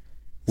 Yeah.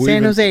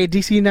 San Jose,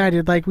 DC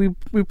United, like we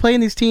play in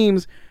these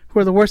teams who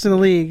are the worst in the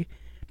league,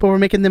 but we're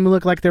making them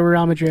look like they were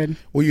Real Madrid.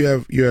 Well, you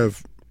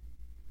have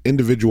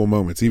individual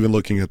moments. Even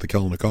looking at the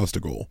Kellen Acosta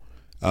goal,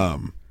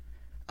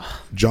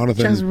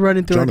 Jonathan just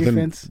running through our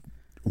defense.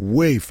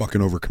 Way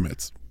fucking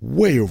overcommits.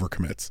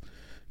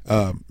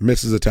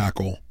 Misses a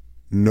tackle.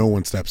 No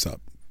one steps up.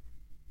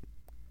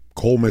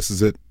 Cole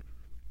misses it.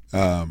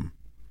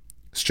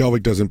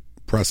 Skjelvik doesn't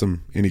press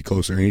him any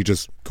closer, and he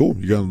just, cool,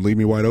 you're going to leave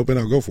me wide open,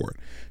 I'll go for it.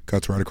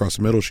 Cuts right across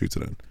the middle, shoots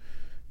it in.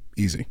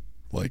 Easy.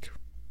 Like,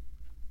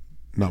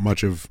 not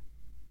much of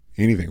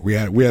anything. We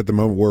had the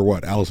moment where,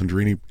 Allison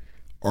Drini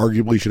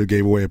arguably should have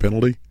gave away a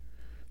penalty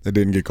that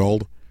didn't get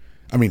called.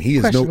 I mean,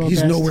 he's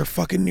nowhere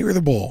fucking near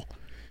the ball.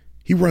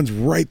 He runs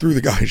right through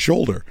the guy's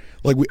shoulder.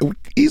 Like, we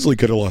easily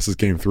could have lost this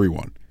game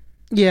 3-1.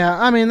 Yeah,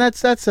 I mean I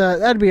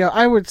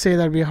would say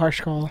that'd be a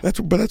harsh call. That's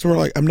where,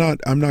 like, I'm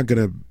not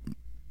gonna.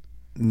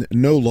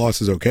 No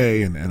loss is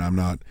okay, and I'm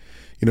not.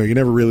 You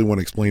never really want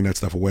to explain that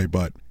stuff away,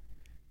 but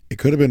it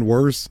could have been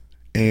worse,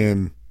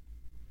 and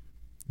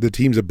the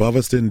teams above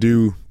us didn't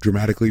do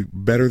dramatically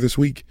better this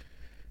week.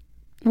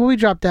 Well, we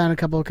dropped down a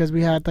couple because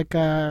we had like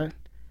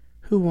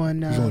who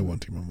won? There's only one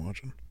team I'm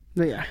watching.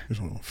 Yeah, there's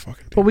only one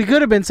fucking team. But we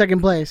could have been second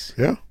place.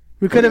 Yeah,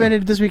 we could have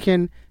ended this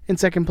weekend in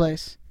second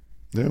place.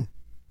 Yeah,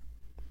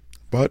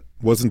 but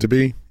wasn't to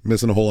be.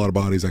 Missing a whole lot of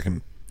bodies. I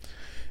can.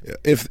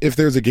 If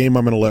there's a game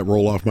I'm going to let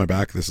roll off my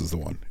back, this is the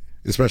one.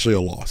 Especially a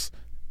loss.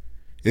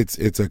 It's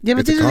a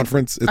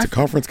conference. It's a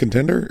conference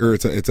contender, or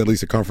it's at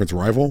least a conference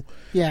rival.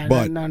 Yeah,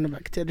 but not a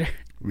contender.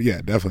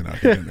 Yeah, definitely not a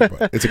contender.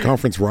 But it's a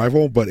conference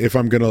rival. But if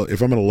I'm gonna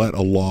let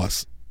a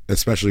loss,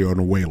 especially an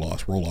away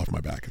loss, roll off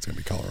my back, it's gonna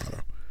be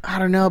Colorado. I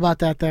don't know about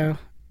that though.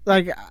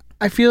 Like,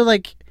 I feel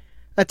like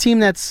a team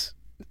that's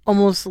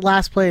almost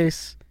last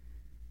place,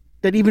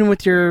 that even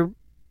with your,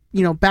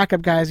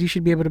 backup guys, you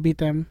should be able to beat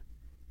them.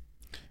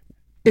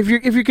 If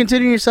you're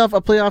considering yourself a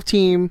playoff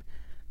team,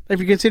 if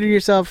you consider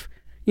yourself,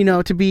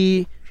 to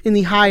be in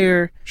the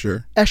higher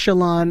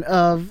echelon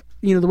of,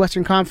 the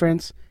Western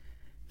Conference,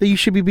 that you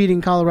should be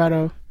beating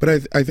Colorado.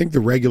 But I think the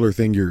regular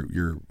thing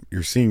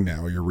you're seeing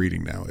now, you're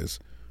reading now, is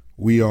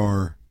we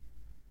are.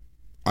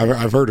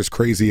 I've heard as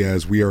crazy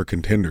as we are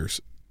contenders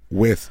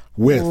with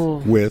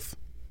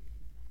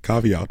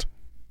caveat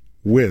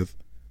with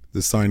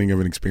the signing of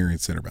an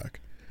experienced center back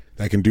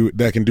that can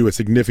do a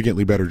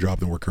significantly better job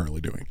than we're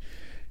currently doing.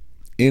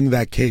 In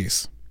that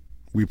case,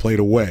 we played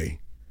away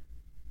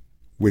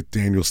with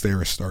Daniel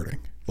Steres starting.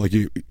 Like,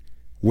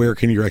 where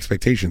can your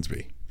expectations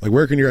be? Like,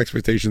 where can your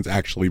expectations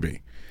actually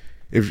be?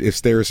 If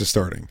Steres is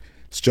starting,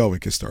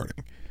 Skjelvik is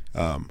starting,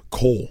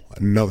 Cole,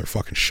 another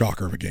fucking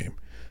shocker of a game.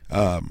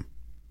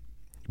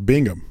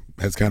 Bingham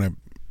has kind of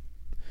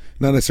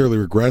not necessarily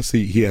regressed.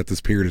 He had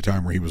this period of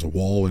time where he was a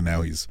wall, and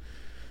now he's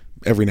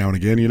every now and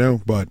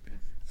again, but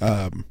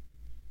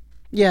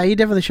yeah, he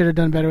definitely should have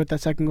done better with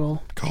that second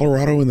goal.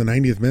 Colorado in the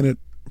 90th minute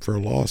for a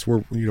loss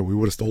where we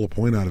would have stole a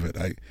point out of it.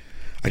 I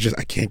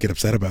can't get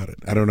upset about it.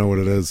 I don't know what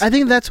it is. I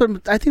think that's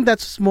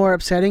what's more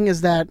upsetting, is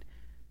that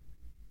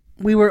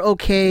we were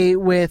okay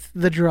with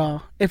the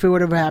draw if it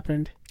would have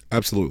happened.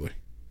 Absolutely.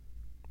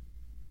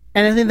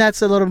 And I think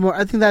that's a little more.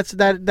 I think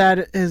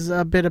that is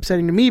a bit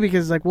upsetting to me,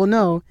 because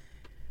no,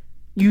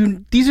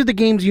 these are the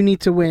games you need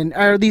to win,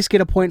 or at least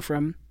get a point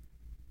from.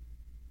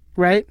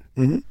 Right?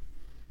 Mm-hmm.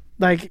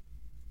 Like,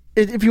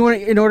 if you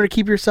want, in order to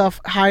keep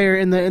yourself higher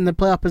in the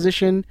playoff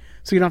position,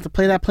 so you don't have to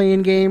play that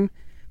play-in game.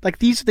 Like,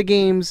 these are the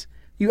games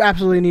you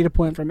absolutely need a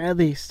point from, at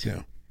least.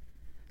 Yeah.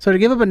 So to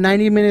give up a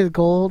 90-minute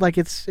goal, like,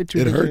 it's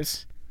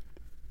ridiculous.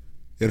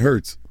 It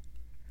hurts.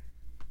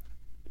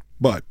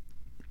 But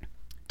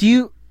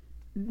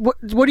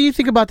what do you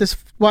think about this?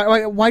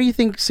 Why do you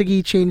think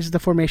Sigi changed the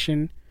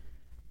formation?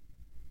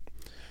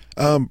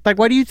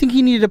 Why do you think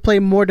he needed to play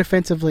more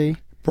defensively?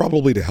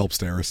 Probably to help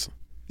Steres.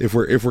 If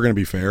we're going to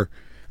be fair,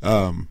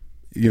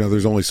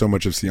 there's only so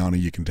much of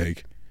Siani you can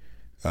take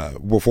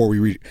before we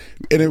reach.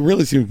 And it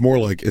really seems more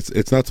like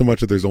it's not so much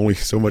that there's only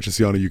so much of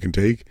Siani you can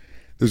take.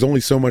 There's only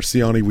so much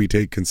Siani we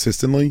take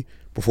consistently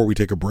before we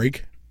take a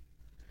break.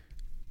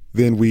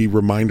 Then we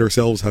remind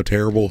ourselves how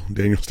terrible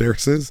Daniel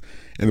Steres is,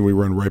 and then we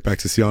run right back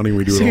to Siani and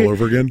we do it all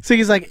over again. So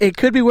he's like, it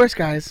could be worse,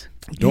 guys.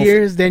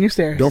 Here's Daniel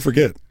Steres. Don't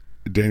forget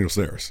Daniel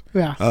Steres.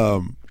 Yeah.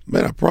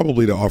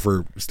 Probably to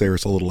offer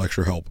Steres a little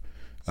extra help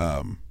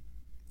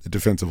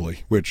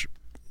defensively, which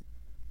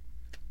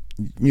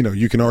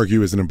you can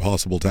argue is an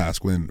impossible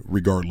task when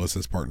regardless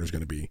his partner is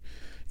going to be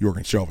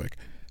Jorgen Skjelvik.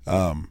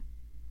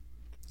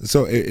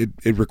 So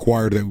it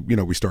required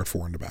that we start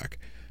four in the back.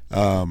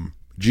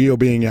 Gio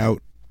being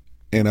out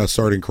and us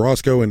starting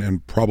Carrasco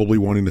and probably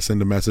wanting to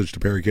send a message to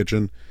Perry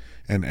Kitchen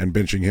and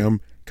benching him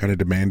kind of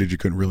demanded you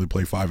couldn't really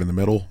play five in the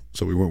middle.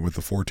 So we went with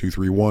the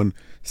 4-2-3-1.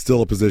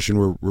 Still a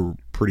position we're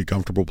pretty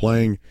comfortable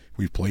playing.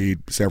 We've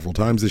played several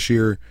times this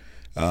year,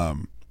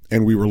 and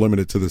we were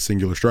limited to the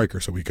singular striker,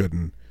 so we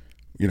couldn't.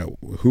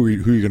 Who are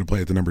you going to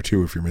play at the number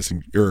 2 if you're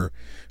missing, or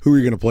who are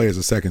you going to play as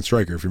a second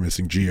striker if you're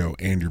missing Gio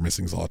and you're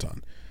missing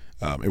Zlatan?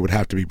 It would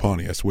have to be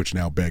Pontius, which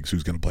now begs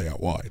who's going to play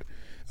out wide.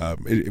 A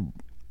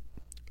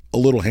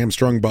little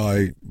hamstrung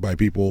by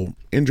people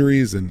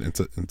injuries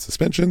and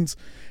suspensions,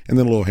 and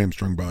then a little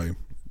hamstrung by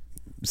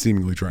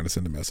seemingly trying to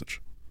send a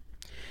message.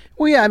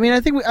 Well, yeah, I mean, I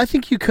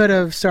think you could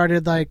have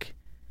started like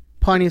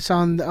Pontius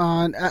on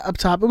up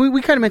top.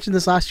 We kind of mentioned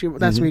this last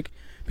week,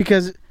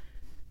 because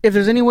if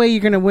there's any way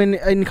you're going to win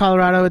in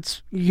Colorado,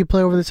 it's you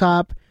play over the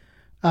top.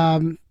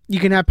 You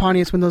can have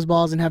Pontius win those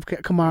balls and have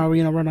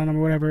Kamara, run on him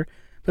or whatever.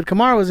 But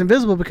Kamara was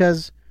invisible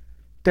because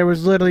there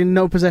was literally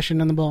no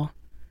possession on the ball.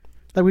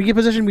 Like, we get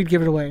possession, we'd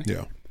give it away.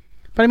 Yeah.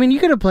 But I mean, you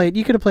could have played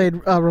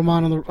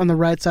Roman on the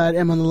right side,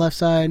 M on the left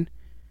side.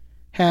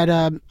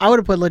 I would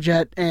have put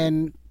Lletget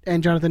and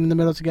Jonathan in the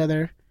middle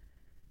together.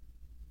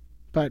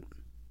 But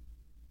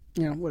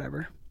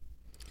whatever.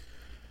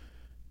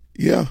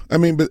 Yeah, I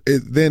mean, but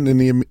then in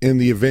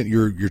the event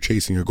you're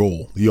chasing a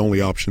goal, the only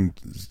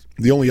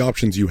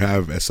options you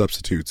have as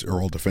substitutes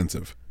are all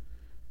defensive.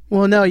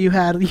 Well, no, you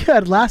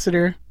had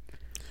Lassiter,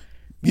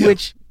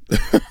 which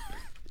that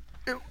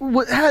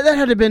had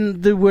to have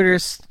been the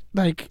weirdest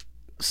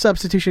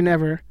substitution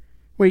ever,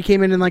 where he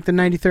came in like the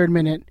 93rd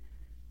minute.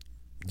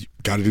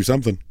 Got to do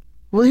something.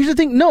 Well, here's the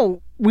thing.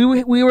 No, we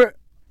were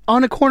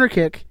on a corner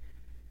kick,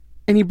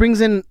 and he brings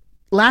in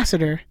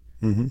Lassiter.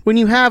 Mm-hmm. When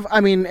you have,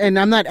 and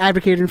I'm not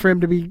advocating for him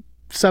to be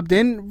subbed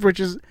in,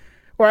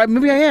 or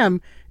maybe I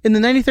am. In the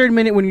 93rd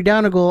minute, when you're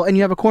down a goal and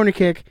you have a corner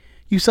kick,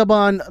 you sub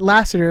on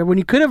Lassiter when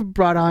you could have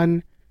brought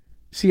on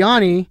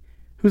Siani,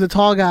 who's a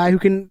tall guy who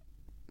can,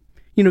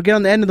 get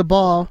on the end of the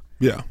ball.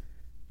 Yeah.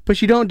 But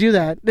you don't do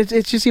that.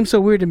 It just seems so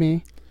weird to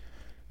me.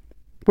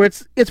 Where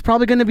it's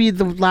probably going to be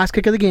the last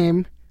kick of the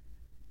game,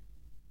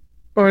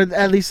 or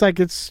at least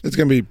it's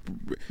going to be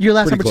your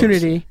last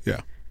opportunity. Close.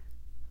 Yeah.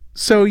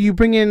 So you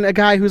bring in a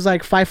guy who's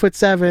like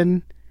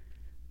 5'7",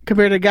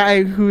 compared to a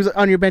guy who's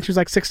on your bench who's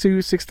like 6'2",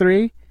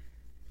 6'3".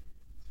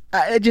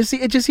 It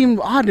just seemed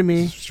odd to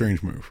me.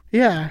 Strange move.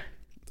 Yeah.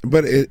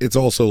 But it's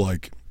also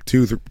like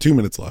 2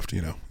 minutes left.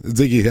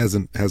 Ziggy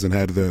hasn't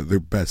had the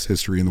best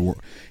history in the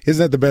world.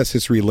 Isn't that the best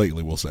history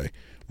lately? We'll say,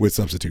 with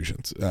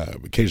substitutions,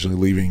 occasionally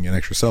leaving an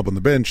extra sub on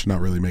the bench, not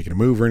really making a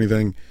move or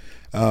anything.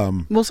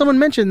 Well, someone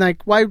mentioned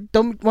why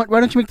don't you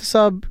make the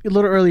sub a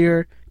little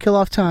earlier, kill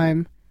off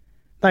time,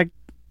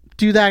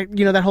 do that,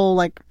 that whole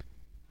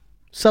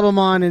sub them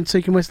on, and so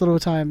you can waste a little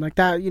time like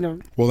that,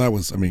 Well, that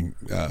was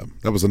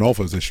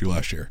Anolfo's issue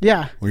last year.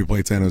 Yeah. When we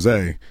played San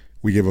Jose,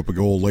 we gave up a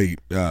goal late.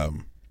 I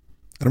don't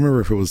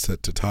remember if it was to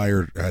tie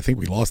or I think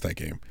we lost that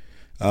game.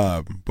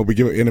 But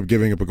we end up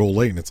giving up a goal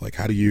late, and it's like,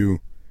 how do you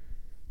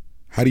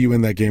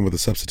end that game with a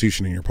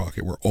substitution in your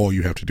pocket where all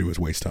you have to do is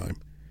waste time?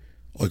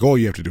 All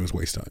you have to do is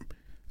waste time.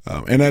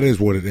 And that is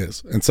what it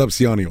is. And sub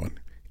Siani on,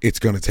 it's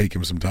going to take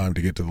him some time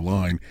to get to the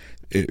line.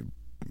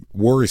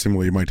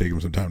 Worrisomely, it might take him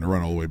some time to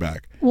run all the way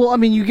back. Well,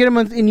 you get him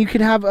and you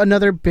could have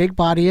another big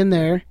body in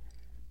there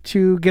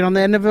to get on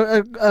the end of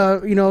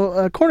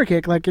a corner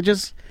kick. It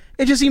just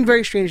seemed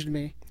very strange to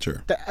me.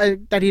 Sure.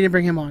 That he didn't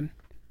bring him on.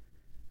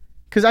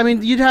 Because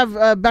you'd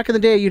have back in the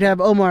day, you'd have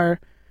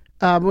Omar.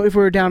 If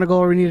we were down a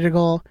goal or we needed a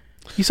goal,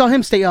 you saw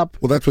him stay up.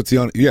 Well, that's what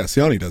Siani. Yeah,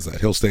 Siani does that.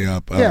 He'll stay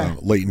up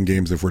late in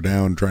games if we're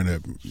down, trying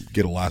to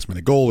get a last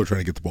minute goal or trying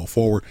to get the ball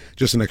forward.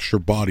 Just an extra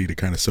body to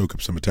kind of soak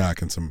up some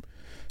attack and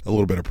a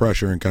little bit of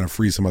pressure and kind of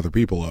free some other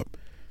people up.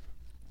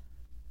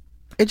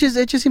 It just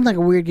seemed like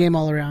a weird game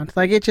all around.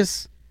 I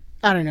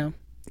don't know.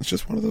 It's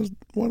just one of those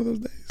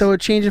days. The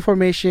change in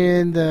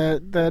formation,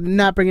 the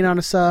not bringing on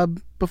a sub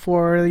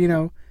before the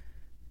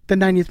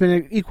 90th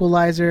minute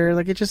equalizer.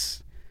 It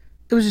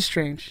was just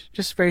strange,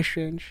 just very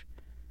strange.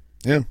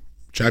 Yeah,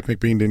 Jack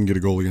McBean didn't get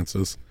a goal against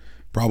us.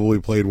 Probably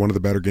played one of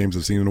the better games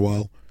I've seen in a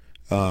while.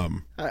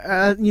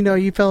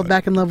 You fell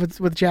back in love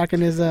with Jack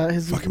and his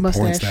fucking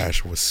mustache. Porn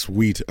stash was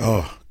sweet.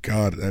 Oh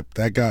God,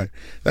 that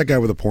guy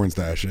with a porn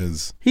stash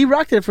is. He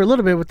rocked it for a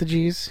little bit with the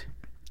G's.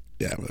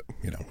 Yeah, but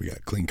we got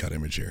a clean cut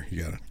image here.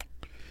 You gotta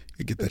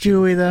get that.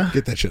 Do we though?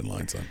 Get that shit in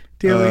line, son.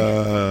 Do we?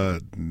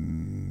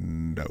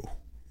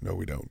 No,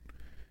 we don't.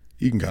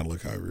 You can kind of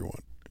look however you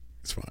want.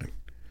 It's fine.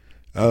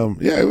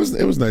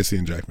 It was nice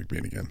seeing Jack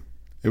McBean again.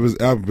 I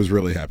was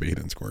really happy he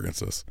didn't score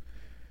against us.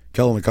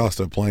 Kellen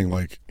Acosta playing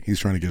like he's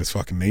trying to get his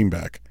fucking name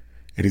back,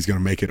 and he's going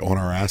to make it on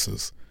our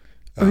asses.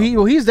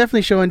 He's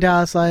definitely showing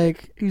Dallas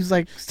he's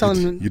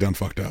telling them you done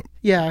fucked up.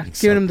 Yeah,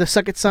 giving him the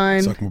suck it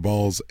sign. Suck my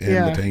balls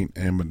and the taint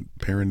and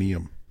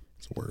perineum.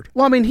 It's a word.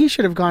 Well, he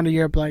should have gone to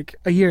Europe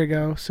a year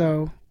ago.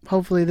 So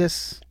hopefully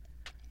this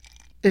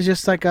is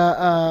just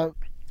a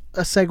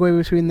segue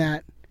between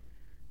that,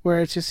 where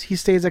it's just he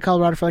stays at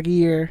Colorado for a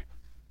year,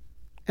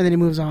 and then he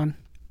moves on.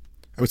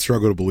 I would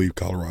struggle to believe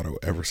Colorado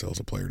ever sells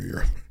a player to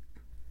Europe.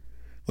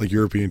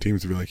 European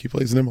teams would be like, he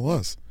plays in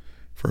MLS.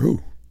 For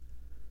who?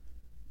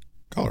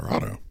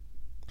 Colorado.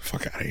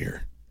 Fuck out of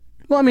here.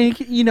 Well, I mean,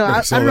 you know, I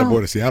Sell don't that know.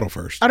 boy to Seattle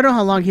first. I don't know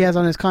how long he has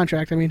on his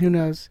contract. I mean, who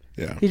knows?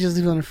 Yeah, He just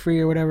leaves on a free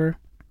or whatever.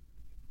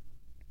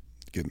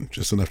 getting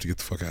just enough to get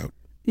the fuck out.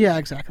 Yeah,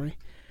 exactly.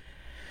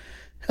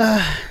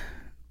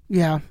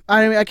 Yeah,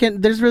 I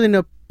can't. There's really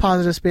no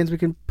positive spins we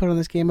can put on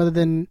this game other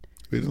than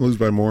We didn't lose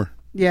by more.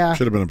 yeah.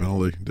 Should have been a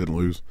penalty. Didn't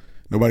lose.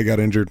 Nobody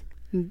got injured.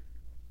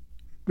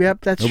 Yep,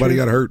 that's Nobody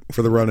true. got hurt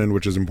for the run-in,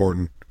 which is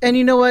important. And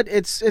you know what?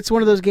 It's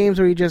one of those games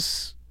where you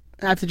just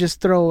have to just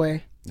throw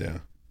away. Yeah.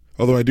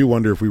 Although I do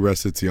wonder if we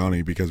rested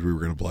Siani because we were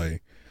going to play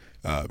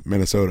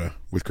Minnesota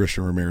with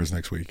Christian Ramirez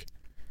next week.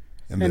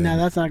 And now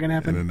that's not going to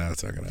And happen. then now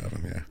it's not going to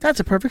happen, yeah. That's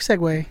a perfect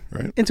segue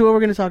Right? into what we're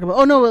going to talk about.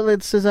 Oh no,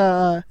 let's We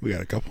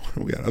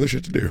got other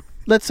shit to do.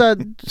 let's so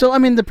I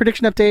mean the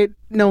prediction update,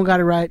 no one got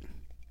it right.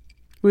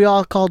 We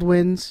all called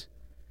wins,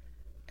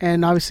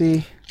 and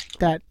obviously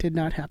that did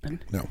not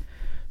happen. No.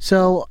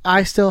 So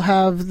I still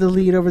have the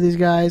lead over these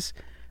guys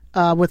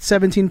with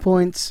 17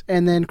 points,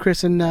 and then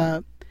Chris and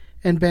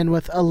Ben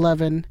with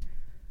 11.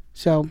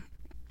 So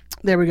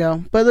there we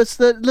go. But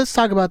let's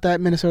talk about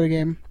that Minnesota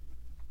game.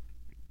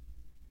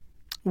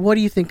 What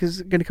do you think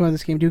is going to come out of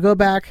this game? Do you go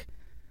back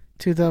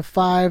to the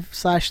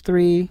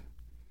 5/3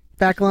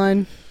 back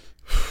line?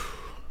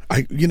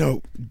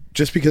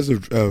 Just because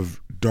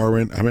of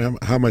Darwin, I mean,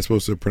 how am I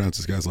supposed to pronounce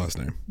this guy's last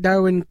name?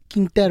 Darwin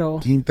Quintero.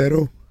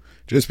 Quintero?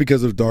 Just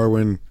because of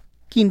Darwin.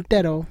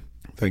 Quintero.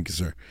 Thank you,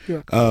 sir.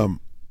 You're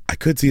I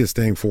could see us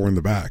staying 4 in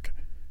the back.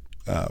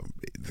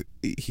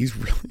 He's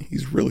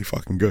really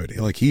fucking good.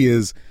 Like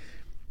he's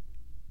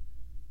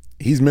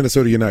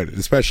Minnesota United,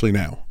 especially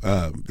now.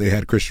 They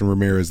had Christian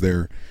Ramirez,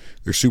 their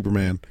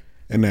Superman,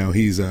 and now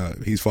he's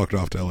fucked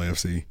off to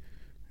LAFC.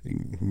 He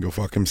can go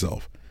fuck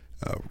himself,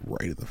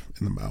 right in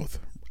the mouth,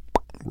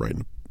 right in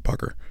the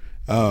pucker.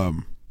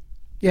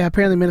 Yeah,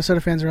 apparently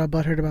Minnesota fans are all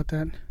butthurt about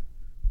that.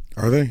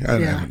 Are they? I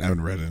Yeah.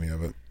 haven't read any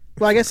of it.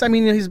 Well, I guess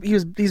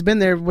he's been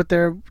there with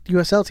their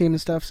USL team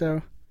and stuff.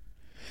 So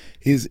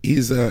He's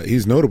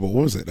notable.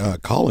 What was it?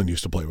 Colin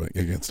used to play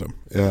against him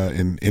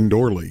in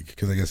indoor league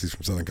because I guess he's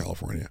from Southern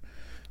California.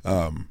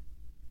 And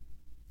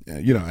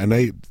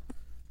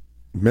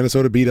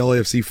Minnesota beat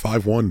LAFC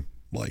 5-1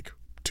 like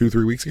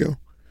 2-3 weeks ago,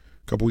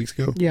 a couple weeks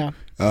ago. yeah,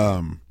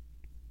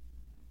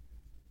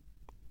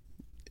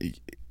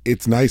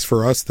 It's nice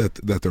for us that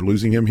they're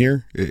losing him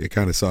here. It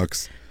kind of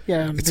sucks.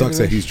 yeah. It sucks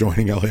that he's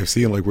joining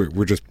LAFC and like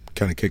we're just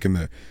kind of kicking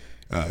the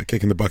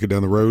bucket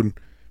down the road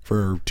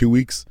for 2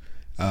 weeks.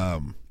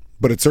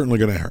 But it's certainly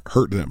going to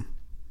hurt them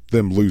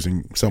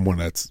losing someone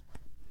that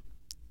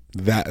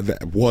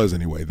was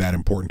anyway that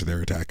important to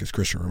their attack as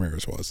Christian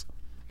Ramirez was.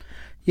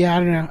 Yeah, I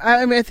don't know.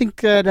 I mean, I think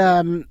that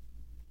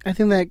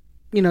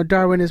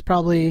Darwin is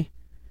probably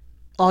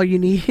all you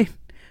need.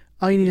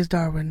 All you need is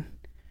Darwin.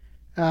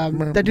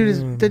 That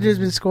dude's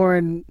been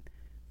scoring,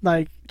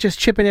 like just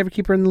chipping every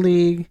keeper in the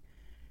league.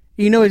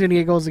 You know he's gonna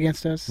get goals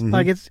against us. Mm-hmm.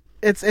 Like it's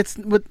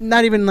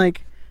not even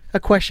like a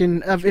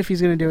question of if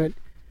he's gonna do it.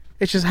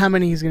 It's just how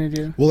many he's gonna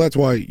do. Well, that's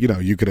why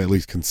you could at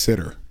least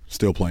consider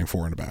still playing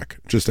 4 in the back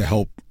just to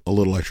help a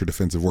little extra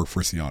defensive work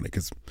for Siani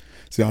because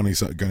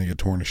Siani's going to get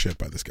torn to shit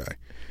by this guy.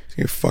 He's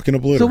going to fucking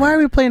obliterate. So why are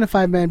we playing a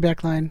 5-man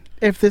back line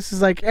if this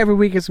is like every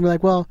week it's gonna be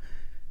like, well,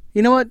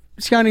 you know what,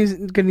 Siani's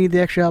gonna need the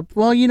extra help.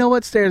 Well, you know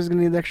what, Stairs is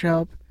gonna need the extra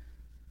help.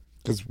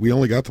 Because we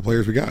only got the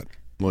players we got.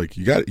 Like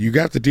you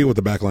got to deal with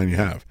the back line you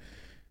have.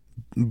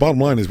 Bottom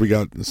line is we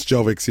got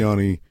Sjelvik,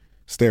 Siani,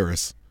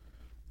 Steris,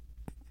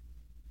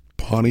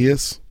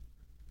 Pontius,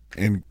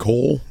 and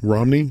Cole,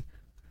 Romney,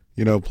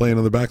 playing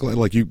on the back line.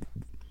 Like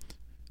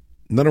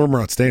none of them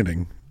are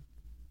outstanding.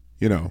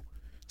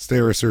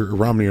 Steris or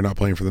Romney are not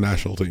playing for the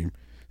national team.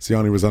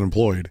 Siani was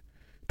unemployed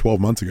 12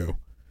 months ago.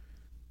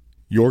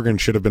 Jorgen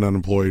should have been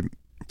unemployed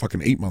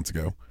fucking 8 months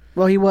ago.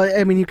 Well, he was.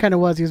 I mean, he kind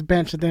of was. He was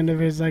benched at the end of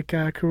his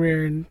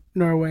career in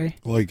Norway.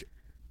 Like,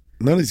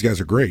 none of these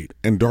guys are great.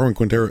 And Darwin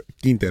Quintero,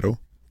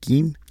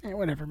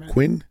 Whatever, man.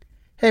 Quinn.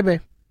 Hey, babe,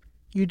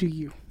 you do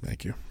you.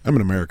 Thank you. I'm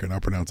an American. I'll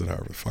pronounce it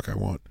however the fuck I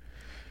want.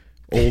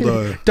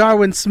 Old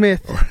Darwin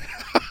Smith.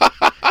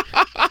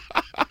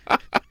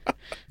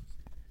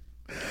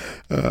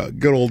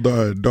 good old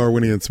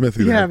Darwinian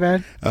Smithy. Yeah,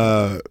 there.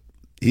 man.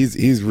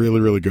 He's really,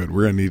 really good.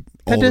 We're gonna need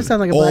all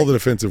the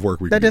defensive work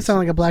we can. That does sound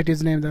like a black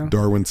dude's name, though.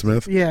 Darwin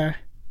Smith. Yeah.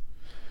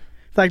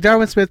 Like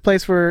Darwin Smith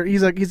plays for.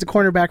 He's a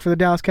cornerback for the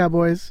Dallas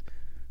Cowboys.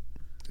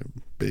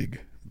 Big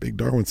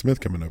Darwin Smith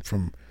coming up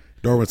from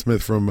Darwin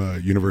Smith from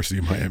University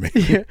of Miami.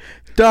 Yeah.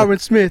 Darwin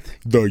Smith.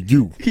 The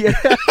U. Yeah.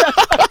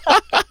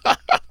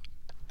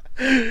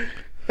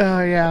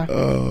 Oh yeah.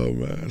 Oh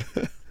man.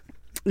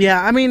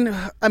 Yeah, I mean,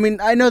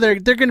 I know they're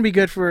going to be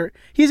good for.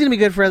 He's going to be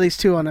good for at least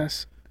 2 on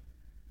us.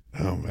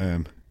 Oh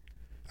man,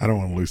 I don't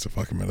want to lose to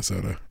fucking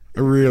Minnesota.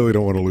 I really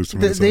don't want to lose to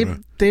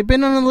Minnesota. They've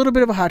been on a little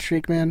bit of a hot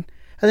streak, man.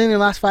 I think in their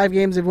last 5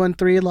 games they've won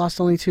 3, lost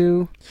only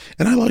 2.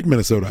 And I like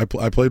Minnesota.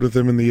 I played with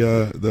them in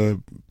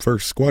the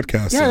first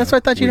Squadcast. Yeah, that's why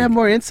I thought you'd have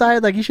more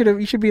insight. Like you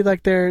should be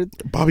like their.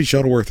 Bobby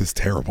Shuttleworth is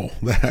terrible.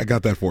 I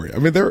got that for you. I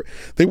mean,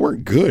 they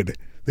weren't good.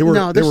 They were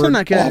still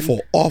not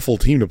good. Awful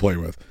team to play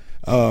with.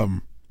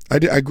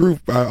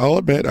 I'll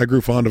admit, I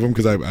grew fond of him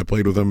because I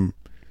played with him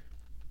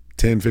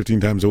 10, 15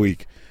 times a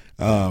week.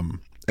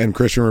 And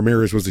Christian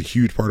Ramirez was a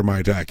huge part of my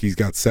attack. He's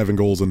got 7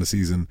 goals in the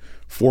season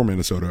for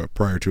Minnesota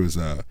prior to his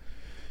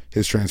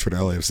transfer to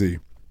LAFC.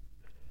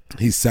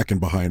 He's second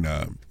behind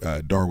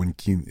Darwin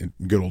Keane,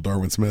 good old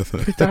Darwin Smith.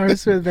 Darwin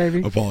Smith,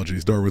 baby.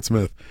 Apologies, Darwin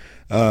Smith.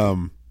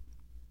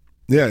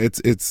 Yeah,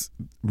 it's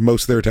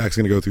most of their attack's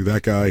going to go through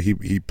that guy.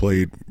 He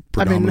played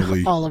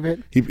predominantly all of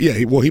it. He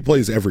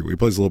plays everywhere. He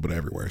plays a little bit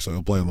everywhere. So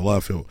he'll play on the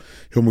left.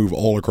 He'll move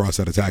all across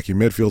that attacking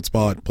midfield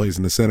spot. Plays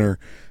in the center.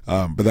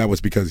 But that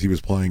was because he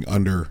was playing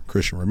under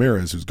Christian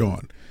Ramirez, who's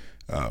gone.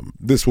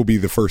 This will be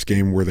the first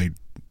game where they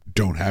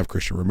don't have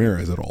Christian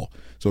Ramirez at all.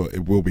 So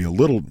it will be a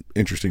little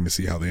interesting to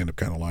see how they end up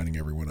kind of lining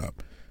everyone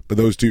up. But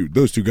those two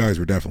guys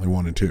were definitely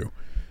 1 and 2.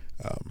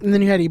 And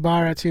then you had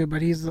Ibarra too,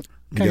 but he's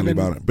kind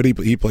of but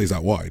he plays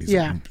out wide. He's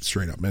a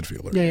straight up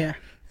midfielder. Yeah.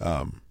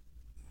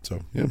 So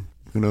yeah,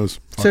 who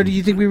knows? So do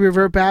you think we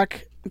revert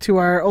back to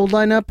our old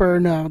lineup or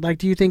no? Like,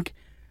 do you think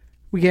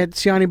we get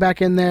Siani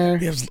back in there?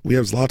 We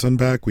have Zlatan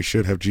back. We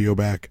should have Gio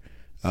back.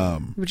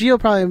 Gio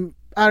probably.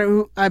 I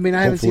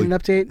haven't seen an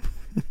update,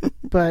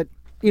 but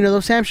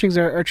those hamstrings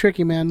are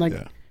tricky, man. Like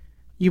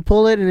you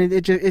pull it and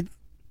it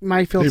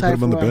might feel tight. Put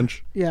him on the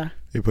bench. Yeah.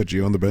 You put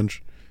Gio on the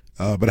bench.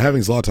 But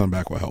having Zlatan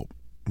back will help.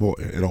 Well,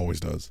 it always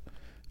does.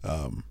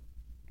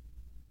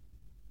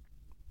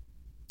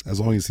 As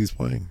long as he's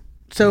playing.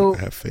 So I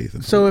have faith in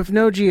him. So if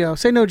no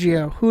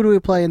Gio, who do we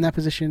play in that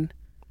position?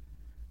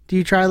 Do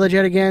you try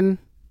Lletget again?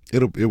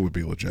 It would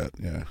be Lletget,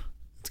 yeah.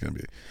 It's gonna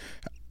be.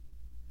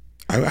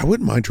 I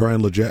wouldn't mind trying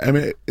Lletget. I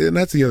mean, and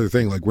that's the other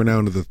thing. Like we're now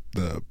into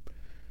the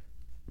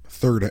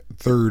third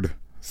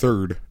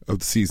of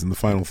the season, the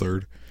final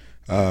third.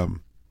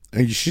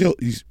 And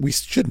we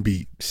shouldn't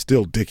be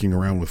still dicking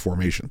around with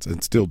formations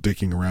and still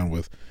dicking around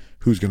with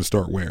who's going to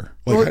start where.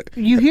 Like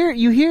you hear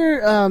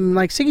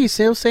like Siggy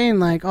still saying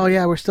like, oh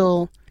yeah, we're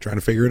still trying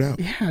to figure it out.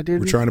 Yeah, dude,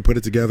 we're trying to put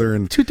it together.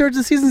 And 2/3 of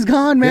the season's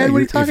gone, man. What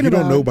are you talking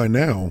about? If you don't know by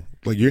now,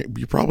 like you're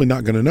probably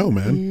not going to know,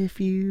 man. If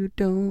you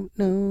don't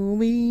know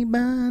me by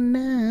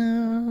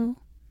now,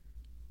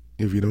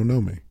 if you don't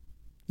know me,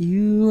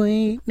 you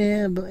ain't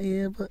never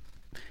ever.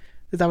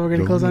 Is that what we're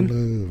going to close on?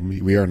 Love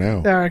me. We are now.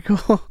 All right,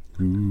 cool.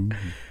 Ooh.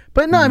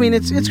 But no, I mean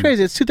it's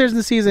crazy. It's 2/3 of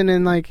the season,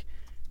 and like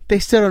they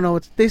still don't know.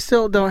 They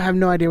still don't have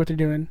no idea what they're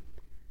doing.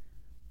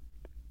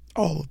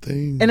 All the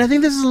things. And I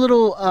think this is a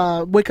little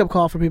wake up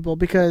call for people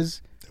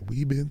because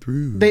we've been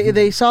through.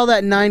 They saw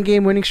that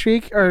 9-game winning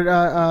streak or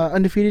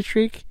undefeated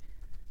streak,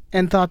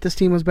 and thought this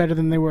team was better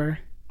than they were.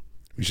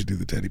 We should do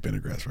the Teddy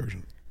Pendergrass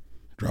version.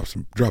 Drop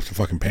some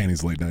fucking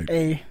panties late night.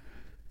 Hey.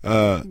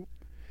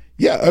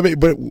 Yeah, I mean,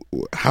 but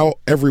how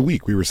every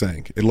week we were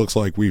saying it looks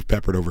like we've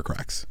peppered over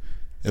cracks.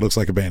 It looks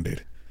like a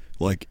Band-Aid.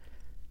 Like,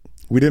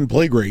 we didn't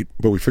play great,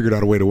 but we figured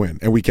out a way to win.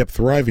 And we kept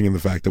thriving in the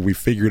fact that we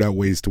figured out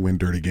ways to win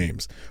dirty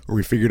games. Or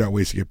we figured out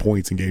ways to get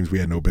points in games we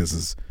had no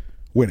business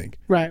winning.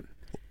 Right.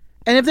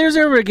 And if there's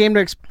ever a game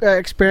to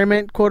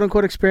experiment,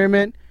 quote-unquote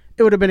experiment,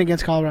 it would have been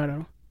against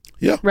Colorado.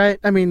 Yeah. Right?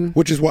 I mean...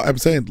 Which is why I'm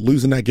saying,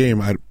 losing that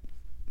game,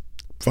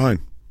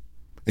 fine.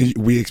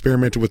 We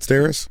experimented with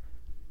Steris.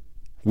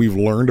 We've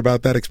learned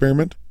about that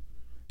experiment.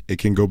 It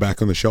can go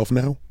back on the shelf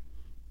now.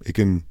 It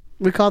can...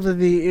 We called it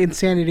the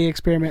insanity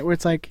experiment, where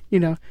it's like,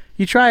 you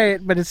try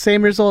it, but it's the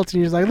same results, and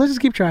you're just like, let's just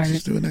keep trying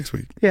Let's do it next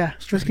week. Yeah,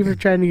 let's keep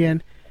trying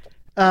again.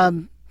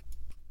 You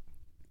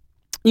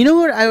know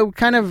what I would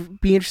kind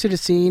of be interested in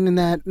seeing in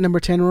that number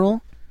 10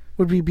 role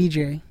would be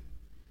BJ.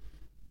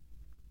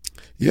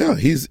 Yeah,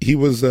 he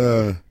was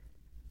at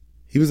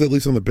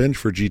least on the bench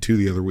for G2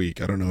 the other week.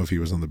 I don't know if he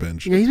was on the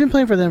bench. Yeah, he's been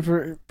playing for them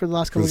for the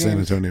last couple of games. For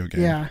the San Antonio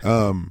game. Yeah.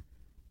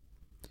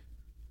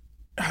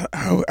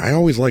 I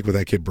always like what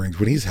that kid brings.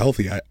 When he's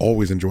healthy, I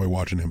always enjoy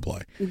watching him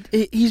play.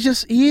 He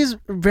is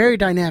very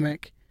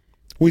dynamic.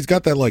 Well, he's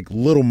got that like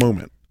little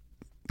moment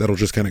that'll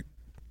just kind of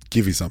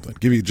give you something,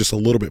 give you just a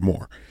little bit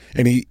more.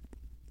 And he,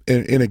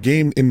 in a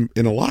game, in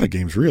a lot of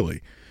games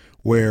really,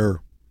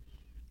 where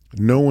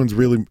no one's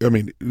really, I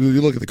mean,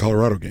 you look at the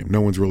Colorado game,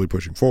 no one's really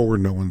pushing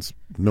forward, no one's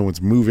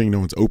moving, no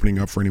one's opening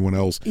up for anyone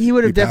else. He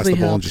would have definitely pass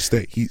the ball helped. And just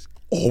stay. He's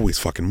always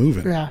fucking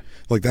moving. Yeah.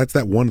 Like that's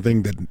that one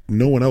thing that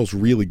no one else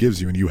really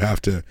gives you, and you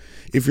have to,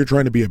 if you're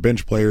trying to be a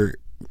bench player,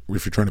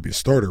 if you're trying to be a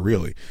starter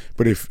really,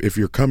 but if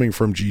you're coming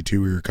from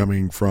G2 or you're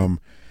coming from,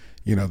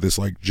 this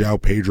like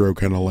João Pedro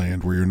kind of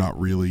land where you're not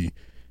really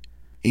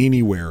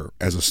anywhere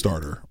as a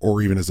starter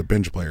or even as a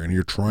bench player and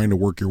you're trying to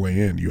work your way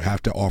in, you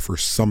have to offer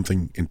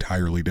something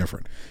entirely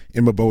different.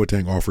 Emma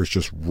Boateng offers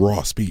just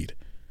raw speed.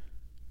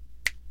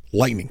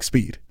 Lightning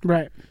speed.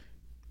 Right.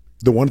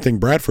 The one thing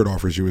Bradford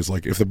offers you is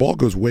like if the ball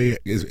goes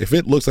if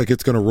it looks like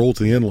it's going to roll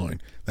to the end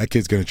line, that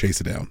kid's going to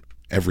chase it down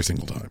every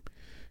single time.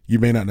 You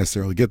may not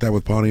necessarily get that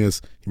with Pontius.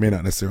 You may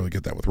not necessarily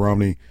get that with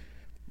Romney.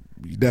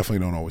 You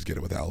definitely don't always get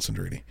it with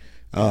Alessandrini.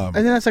 I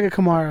think that's like a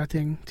Kamara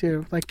thing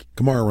too. Like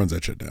Kamara runs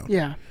that shit down.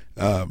 Yeah.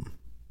 But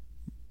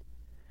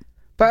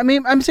I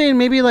mean, I'm saying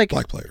maybe like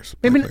black players.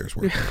 Black players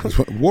work.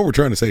 What we're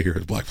trying to say here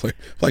is black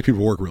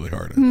people work really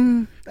hard. I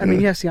mean,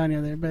 you have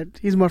Siania there, but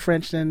he's more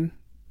French than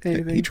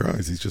anything. He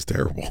tries. He's just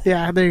terrible.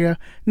 Yeah, there you go.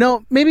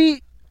 No,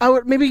 maybe I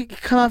would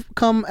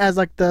come as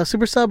like the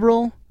super sub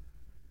role,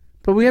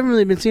 but we haven't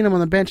really been seeing him on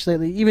the bench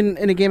lately. Even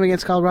in a game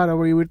against Colorado,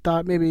 where you would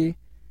thought maybe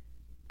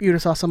you would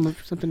have saw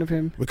something of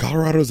him. But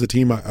Colorado is a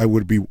team I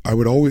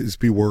would always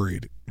be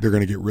worried they're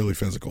going to get really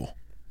physical,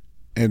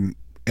 and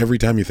every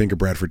time you think of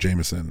Bradford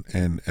Jamison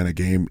and a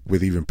game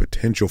with even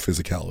potential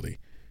physicality,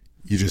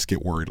 you just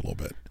get worried a little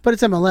bit. But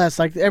it's MLS.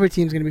 Like every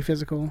team's going to be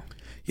physical.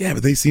 Yeah,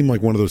 but they seem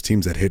like one of those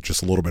teams that hit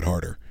just a little bit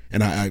harder.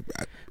 And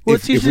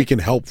if we can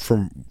help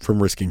from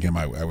risking him,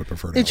 I would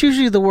prefer to. It's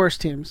usually the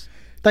worst teams.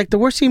 Like the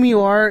worst team you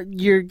are,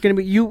 you're going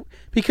to be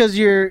because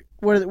you're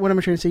what am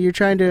I trying to say? You're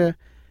trying to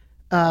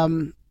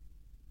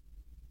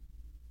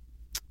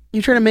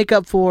make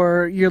up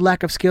for your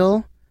lack of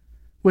skill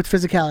with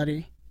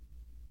physicality.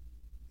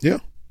 Yeah.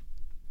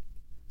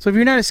 So if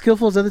you're not as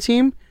skillful as the other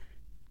team,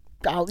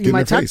 you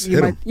might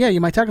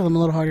tackle them a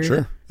little harder.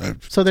 Sure.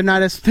 So they're not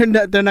going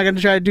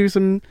to try to do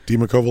some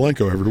Dima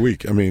Kovalenko every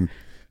week. I mean,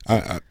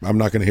 I'm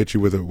not going to hit you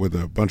with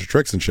a bunch of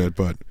tricks and shit,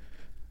 but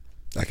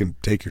I can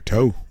take your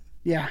toe.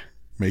 Yeah.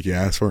 Make you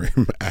ask for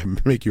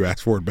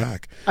it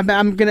back.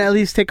 I'm going to at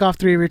least take off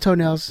 3 of your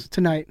toenails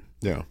tonight.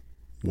 Yeah.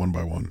 One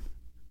by one.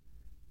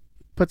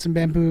 Put some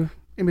bamboo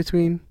in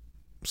between.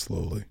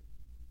 Slowly.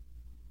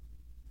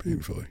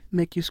 Painfully.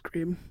 Make you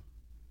scream.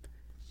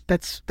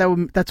 That's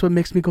what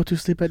makes me go to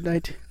sleep at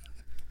night.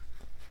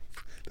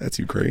 That's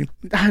Ukraine.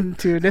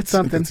 Dude, that's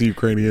something. That's a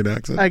Ukrainian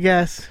accent. I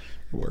guess.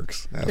 It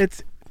works.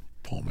 It's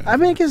Paul Mann. I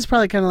mean, I guess it's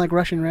probably kind of like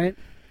Russian, right?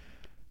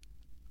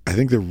 I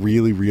think they're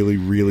really, really,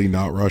 really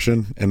not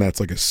Russian, and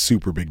that's like a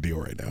super big deal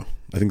right now.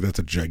 I think that's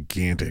a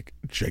gigantic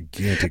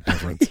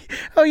difference.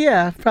 Oh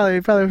yeah,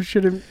 probably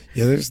should have.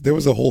 Yeah, there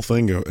was a whole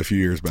thing a few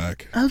years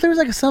back. Oh, there was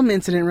like some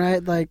incident,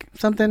 right? Like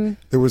something.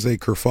 There was a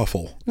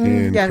kerfuffle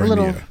in Crimea, a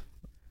little.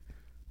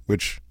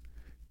 Which,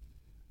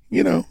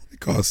 it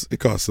caused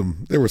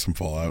some. There was some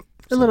fallout.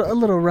 A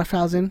little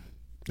roughhousing.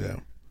 Yeah,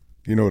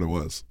 you know what it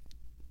was.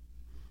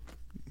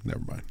 Never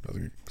mind. I was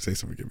going to say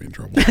something to get me in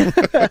trouble.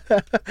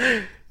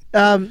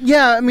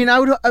 Yeah, I mean, I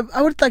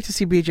would like to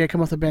see BJ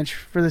come off the bench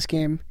for this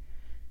game,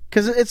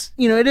 because it's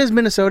it is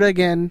Minnesota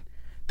again.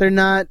 They're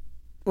not,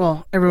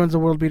 well, everyone's a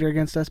world beater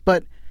against us,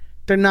 but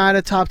they're not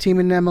a top team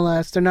in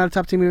MLS. They're not a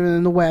top team even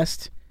in the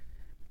West.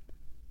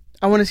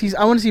 I want to see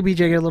BJ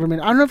get a little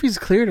minute. I don't know if he's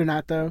cleared or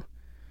not though.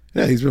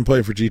 Yeah, he's been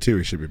playing for G2.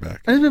 He should be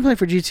back. He's been playing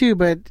for G2,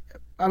 but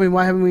I mean,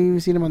 why haven't we even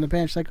seen him on the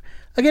bench? Like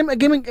a game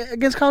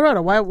against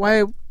Colorado,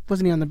 why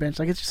wasn't he on the bench?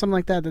 Like it's just something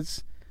like that.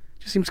 Just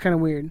seems kind of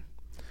weird.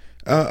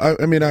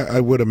 I mean, I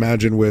would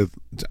imagine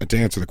to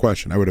answer the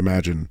question, I would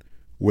imagine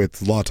with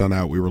Zlatan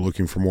out, we were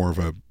looking for more of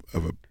a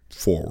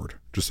forward,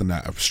 just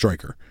a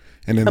striker,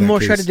 and in a that more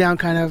case, shut it down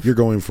kind of. You're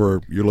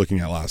looking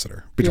at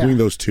Lassiter. Between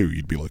those two,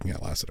 you'd be looking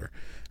at Lassiter.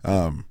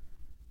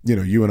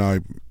 You and I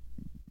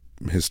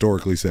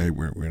historically say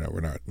we're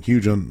not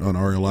huge on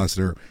Ariel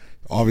Lassiter.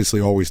 Obviously,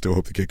 always still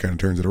hope the kid kind of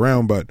turns it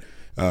around, but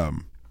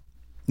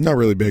not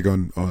really big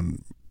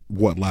on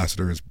what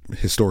Lassiter has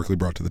historically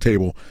brought to the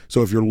table.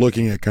 So if you're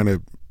looking at kind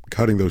of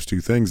cutting those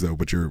two things, though,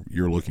 but you're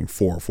looking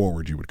for a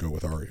forward, you would go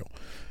with Ariel.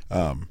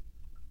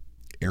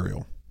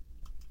 Ariel.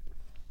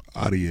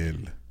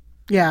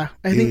 Yeah,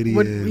 I think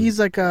he's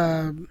like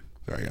a.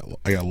 Sorry,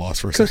 I got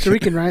lost for a Costa second.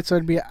 Rican, right? So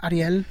it'd be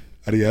Ariel.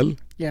 Ariel.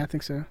 Yeah, I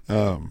think so.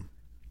 Yeah,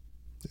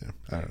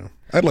 I don't know.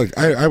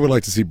 I would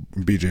like to see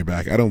BJ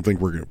back. I don't think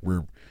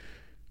we're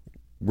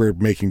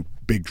making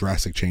big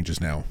drastic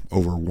changes now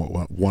over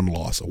one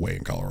loss away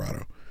in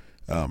Colorado.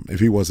 If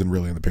he wasn't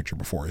really in the picture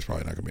before, he's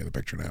probably not going to be in the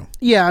picture now.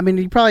 Yeah, I mean,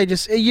 you're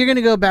going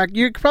to go back.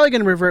 You're probably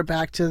going to revert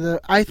back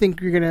to I think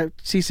you're going to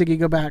see Siggy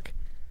go back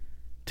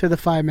to the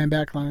 5-man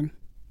back line.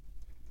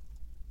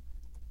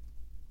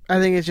 I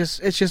think it's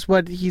just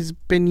what he's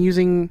been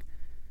using,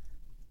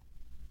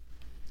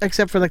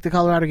 except for like the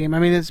Colorado game. I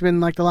mean, it's been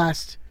like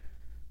most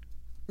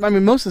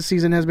of the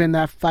season has been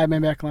that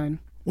 5-man back line.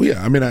 Well,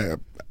 yeah, I mean,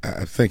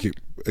 I think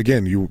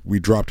we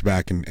dropped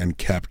back and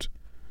kept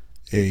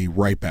a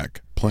right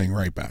back playing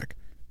right back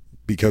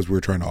because we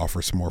were trying to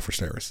offer some more for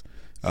Steris.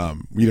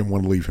 We didn't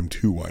want to leave him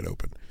too wide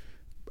open.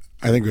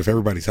 I think if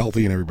everybody's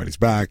healthy and everybody's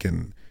back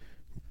and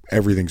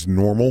everything's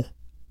normal,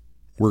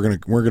 we're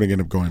gonna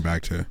end up going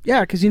back to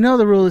because the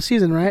rule of the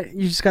season, right?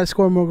 You just got to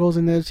score more goals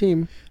than the other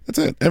team. That's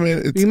it. I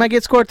mean, you might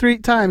get scored 3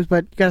 times,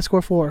 but you got to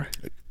score 4.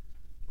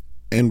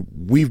 And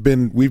we've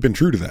been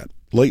true to that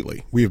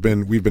lately. We've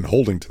been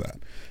holding to that.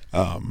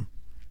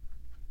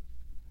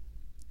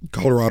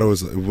 Colorado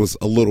was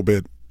a little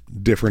bit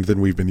different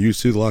than we've been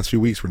used to the last few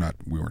weeks. We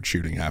weren't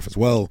shooting half as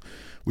well.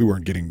 We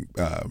weren't getting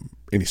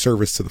any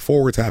service to the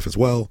forwards half as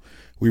well.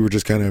 We were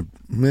just kind of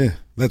meh.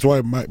 That's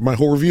why my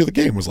whole review of the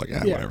game was like,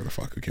 whatever the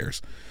fuck, who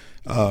cares?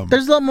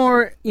 There's a lot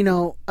more,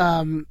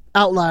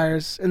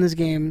 outliers in this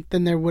game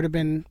than there would have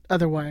been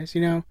otherwise.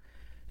 You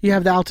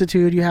have the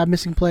altitude, you have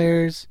missing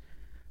players,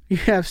 you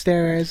have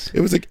Steris.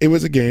 It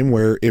was a game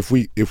where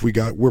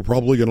we're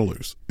probably going to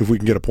lose. If we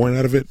can get a point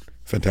out of it,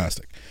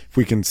 fantastic. If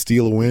we can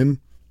steal a win,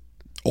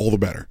 all the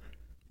better.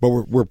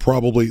 But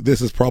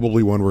this is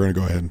probably one we're going to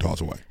go ahead and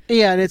toss away.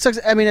 Yeah, and it sucks.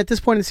 I mean, at this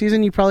point in the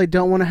season, you probably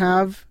don't want to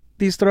have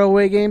these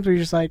throwaway games where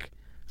you're just like,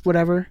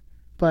 whatever.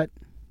 But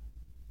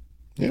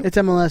it's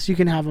MLS. You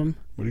can have them.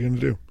 What are you going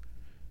to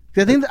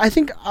do? I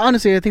think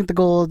honestly, I think the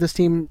goal of this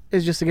team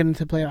is just to get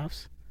into the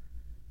playoffs,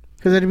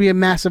 because it'd be a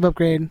massive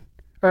upgrade.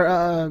 Or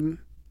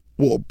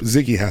well,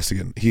 Ziggy has to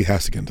get. He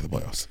has to get into the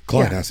playoffs.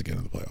 Clyde has to get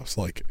into the playoffs.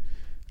 Like,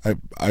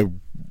 I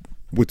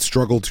would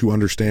struggle to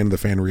understand the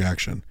fan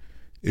reaction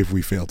if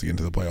we fail to get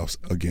into the playoffs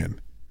again,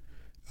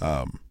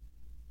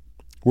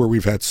 where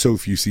we've had so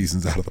few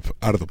seasons out of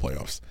the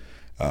playoffs.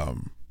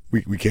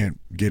 We can't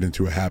get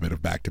into a habit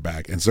of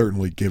back-to-back, and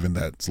certainly given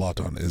that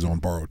Zlatan is on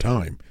borrowed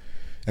time,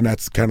 and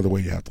that's kind of the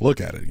way you have to look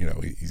at it. You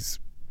know, he's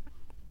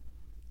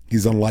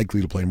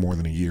unlikely to play more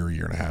than a year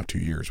and a half, 2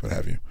 years, what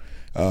have you.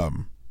 I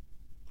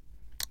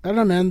don't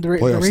know, man. The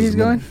rate he's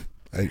going,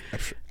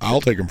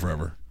 I'll take him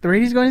forever. The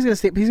rate he's going,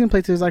 he's gonna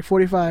play till he's like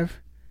 45.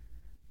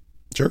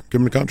 Sure,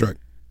 give him the contract.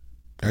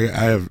 I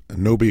have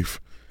no beef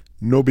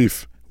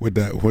with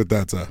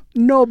that.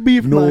 No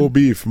beef, man. No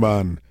beef,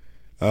 man.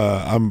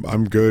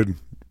 I'm good.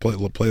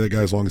 Play that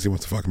guy as long as he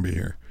wants to fucking be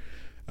here.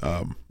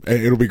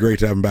 It'll be great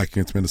to have him back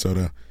against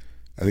Minnesota.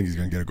 I think he's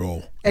gonna get a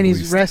goal. And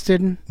he's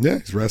rested. Yeah,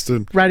 he's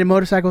rested. Riding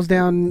motorcycles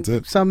down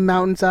some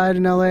mountainside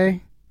in LA.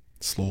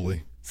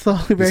 Slowly,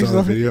 very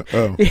slowly. Video?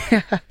 Oh,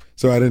 yeah.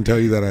 So I didn't tell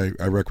you that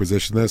I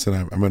requisitioned this, and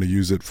I'm going to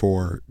use it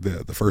for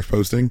the first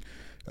posting.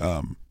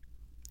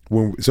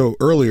 So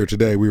earlier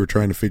today, we were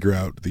trying to figure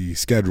out the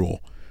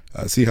schedule.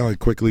 See how I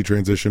quickly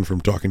transitioned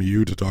from talking to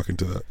you to talking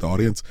to the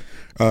audience?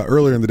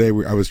 Earlier in the day,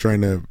 I was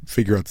trying to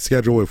figure out the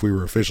schedule, if we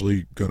were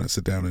officially going to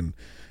sit down and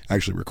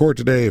actually record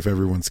today, if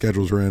everyone's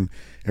schedules were in,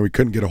 and we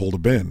couldn't get a hold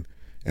of Ben.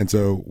 And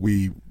so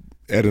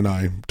Ed and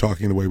I,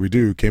 talking the way we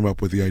do, came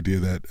up with the idea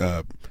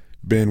that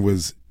Ben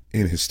was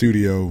in his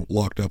studio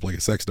locked up like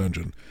a sex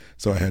dungeon.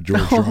 So I had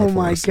George draw it for us. Oh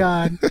my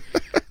God.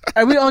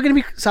 Are we all going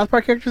to be South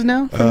Park characters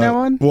now from now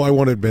on? Well, I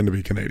wanted Ben to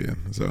be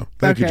Canadian. So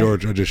thank you,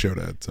 George. I just showed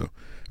Ed, so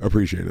I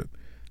appreciate it.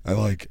 I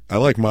like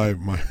my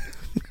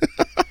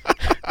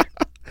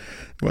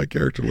my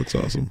character looks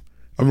awesome.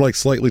 I'm like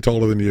slightly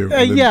taller than you.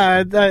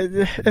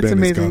 That's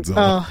amazing.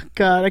 Oh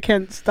God, I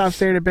can't stop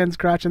staring at Ben's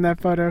crotch in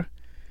that photo.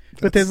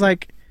 With his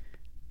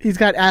he's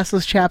got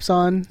assless chaps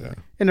on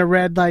in a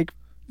red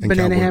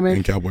banana hammock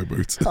and cowboy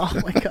boots. Oh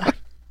my God,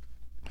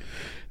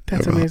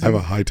 that's amazing. I have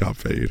a high top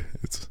fade.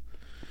 It's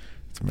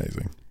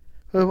amazing.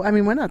 Well, I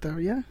mean, why not though?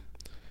 Yeah.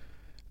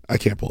 I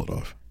can't pull it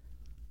off.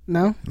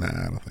 No. Nah,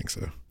 I don't think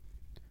so.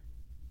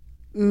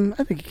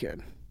 I think you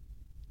could.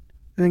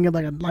 I think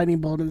get a lightning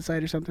bolt in the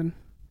side or something.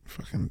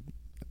 Fucking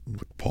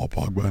Paul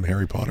Pogba and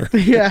Harry Potter.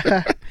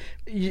 Yeah.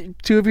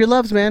 Two of your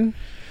loves, man.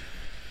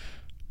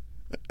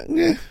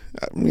 Yeah.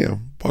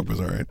 Pogba's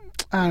all right.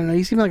 I don't know.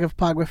 You seem like a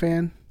Pogba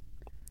fan.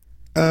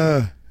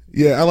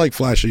 Yeah, I like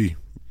flashy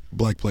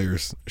black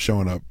players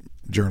showing up,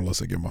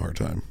 journalists that give them a hard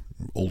time.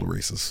 Old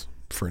racist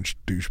French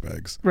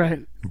douchebags.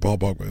 Right. And Paul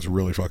Pogba is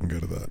really fucking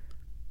good at that.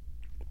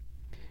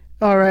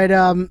 All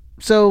right.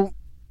 So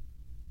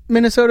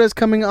Minnesota is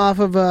coming off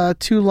of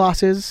 2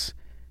 losses.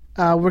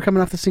 We're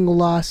coming off the single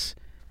loss.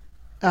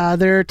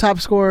 Their top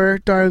scorer,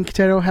 Darwin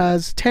Quintero,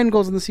 has 10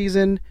 goals in the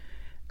season.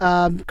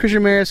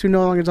 Christian Maris, who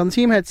no longer is on the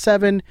team, had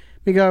 7.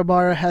 Miguel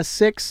Ibarra has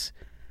 6.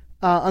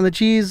 On the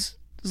G's,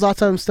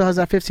 Zlatan still has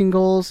 15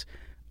 goals.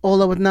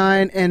 Ola with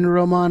 9 and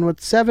Roman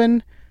with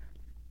 7.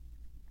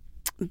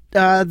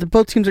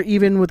 Both teams are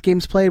even with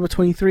games played with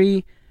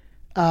 23.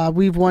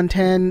 We've won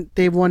 10.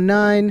 They've won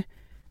 9.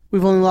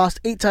 We've only lost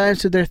 8 times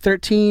to their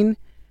 13.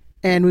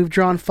 And we've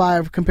drawn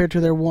 5 compared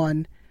to their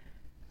 1.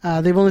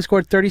 They've only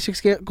scored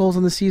 36 goals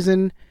in the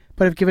season,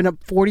 but have given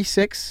up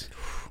 46.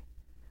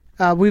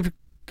 We've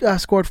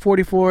scored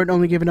 44 and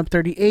only given up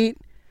 38.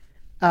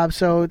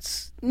 So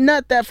it's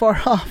not that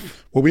far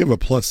off. Well, we have a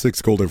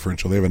 +6 goal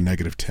differential. They have a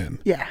 -10.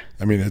 Yeah.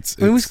 I mean,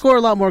 we score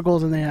a lot more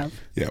goals than they have.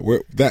 Yeah,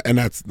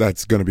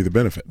 that's going to be the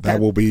benefit.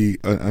 That will be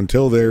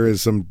until there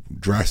is some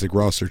drastic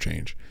roster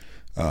change.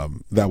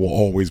 That will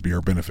always be our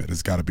benefit.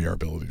 It's got to be our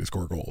ability to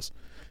score goals.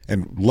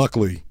 And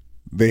luckily,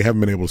 they haven't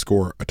been able to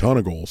score a ton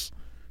of goals.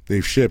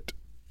 They've shipped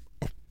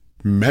a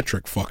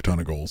metric fuck ton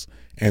of goals,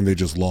 and they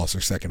just lost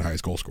their second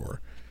highest goal scorer.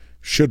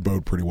 Should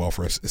bode pretty well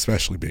for us,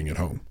 especially being at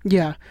home.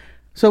 Yeah.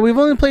 So we've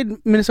only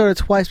played Minnesota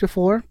twice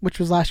before, which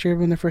was last year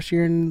when their first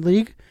year in the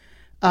league.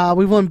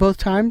 We've won both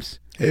times.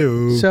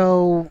 Hey-o.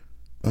 So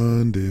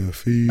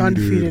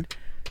undefeated.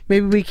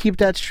 Maybe we keep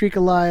that streak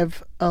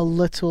alive a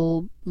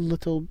little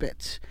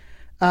bit.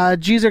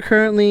 G's are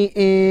currently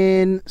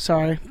in.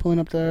 Sorry, pulling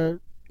up the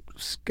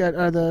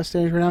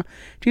standings right now.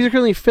 G's are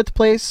currently 5th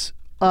place,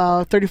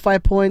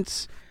 35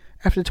 points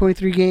after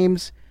 23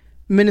 games.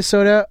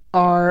 Minnesota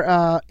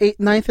are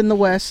 9th in the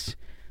West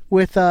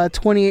with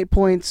 28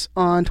 points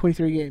on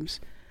 23 games.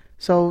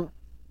 So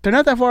they're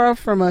not that far off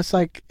from us.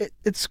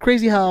 It's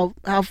crazy how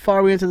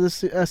far we into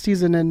this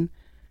season, and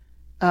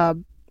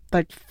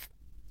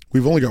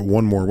we've only got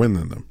one more win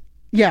than them.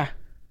 Yeah.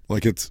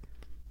 It's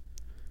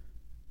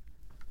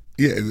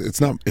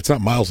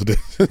not miles of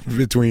distance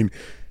between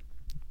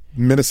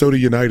Minnesota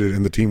United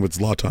and the team with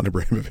Zlatan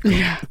Ibrahimovic.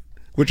 Yeah.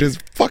 Which is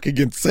fucking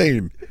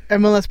insane.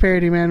 MLS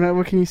parody, man.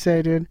 What can you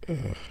say, dude?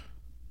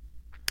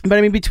 But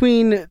I mean,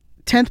 between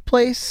 10th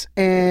place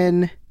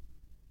and...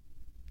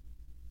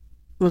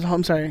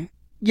 I'm sorry.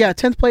 Yeah,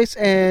 10th place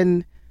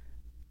and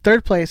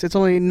 3rd place, it's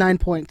only 9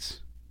 points.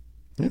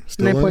 Yeah,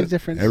 still 9 in points it.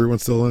 difference.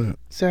 Everyone's still in it.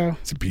 So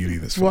It's a beauty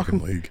of this welcome,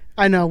 fucking league.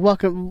 I know.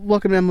 Welcome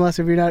to MLS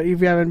if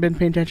you haven't been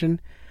paying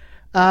attention.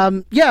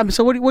 Yeah.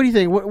 So what do you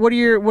think? What are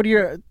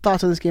your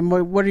thoughts on this game?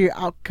 What are your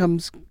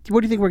outcomes?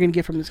 What do you think we're going to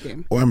get from this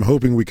game? Well, I'm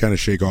hoping we kind of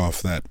shake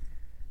off that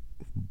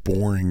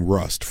boring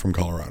rust from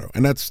Colorado,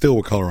 and that's still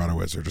what Colorado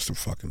is. They're just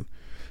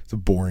it's a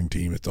boring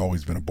team. It's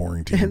always been a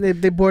boring team.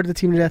 they bored the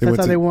team to death. That's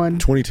how they won.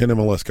 2010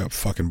 MLS Cup,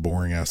 fucking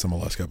boring ass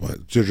MLS Cup.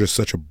 They're just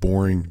such a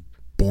boring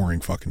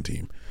fucking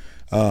team.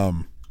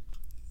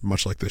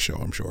 Much like this show,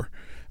 I'm sure.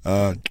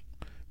 I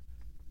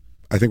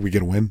think we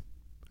get a win.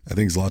 I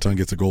think Zlatan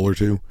gets a goal or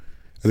two.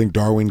 I think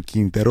Darwin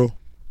Quintero,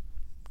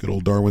 good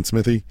old Darwin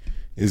Smithy,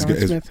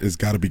 is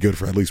got to be good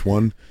for at least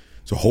one.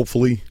 So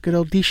hopefully, good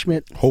old D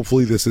Schmidt.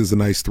 Hopefully, this is a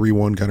nice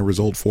 3-1 kind of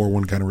result,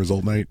 4-1 kind of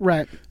result night.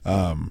 Right.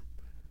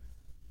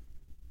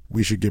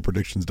 We should get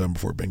predictions done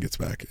before Ben gets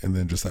back, and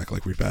then just act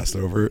like we passed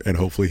over, and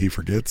hopefully he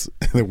forgets,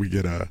 and then we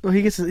get a. Well,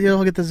 he'll get the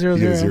 0-0.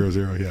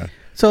 0-0, yeah.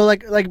 So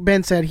like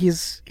Ben said, he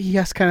has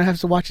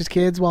to watch his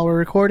kids while we're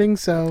recording.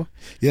 So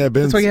yeah,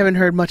 that's why you haven't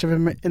heard much of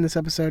him in this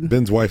episode.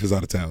 Ben's wife is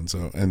out of town,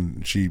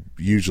 and she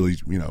usually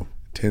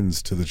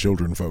tends to the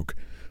children folk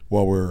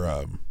while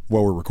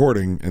we're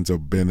recording, and so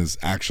Ben is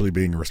actually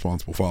being a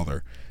responsible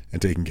father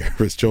and taking care of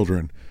his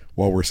children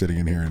while we're sitting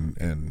in here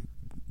and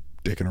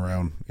dicking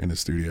around in his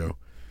studio,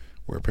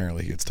 where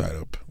apparently he gets tied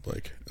up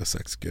like a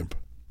sex gimp.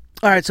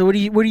 All right, so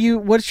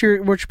what's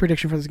your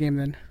prediction for this game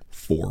then?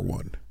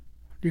 4-1.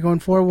 You're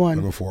going 4-1.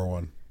 I'll go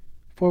 4-1.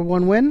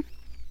 4-1 win?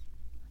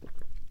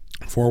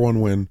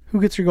 4-1 win. Who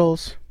gets your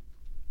goals?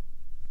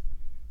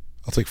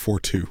 I'll take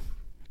 4-2.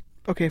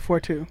 Okay,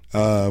 4-2.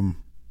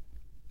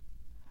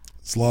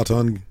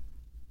 Zlatan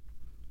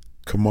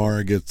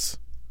Kamara gets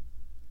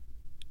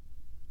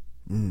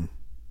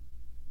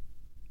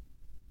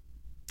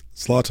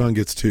Zlatan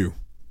gets 2.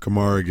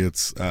 Kamara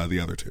gets the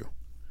other 2.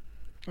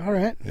 All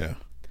right. Yeah.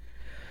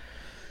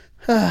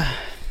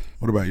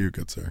 What about you,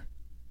 good sir?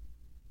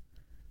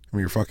 I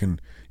mean,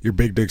 you're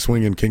big dick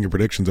swinging king of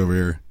predictions over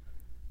here.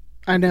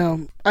 I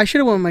know. I should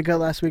have won my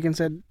gut last week and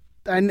said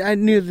I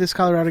knew this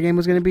Colorado game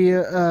was going to be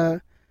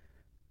a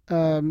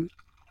kind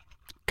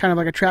of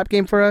like a trap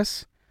game for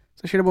us.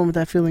 So I should have won with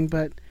that feeling,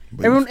 but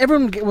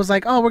everyone was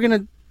like, "Oh, we're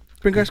going to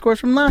bring our scores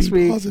from last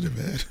week."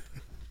 Positive, Ed.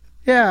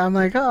 Yeah, I'm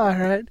like, "Oh, all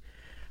right."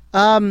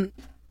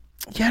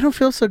 Yeah, I don't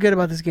feel so good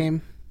about this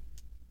game.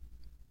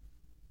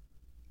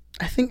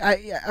 I think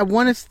I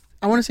want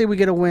to say we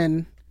get a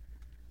win.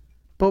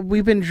 But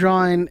we've been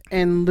drawing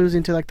and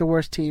losing to like the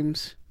worst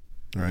teams.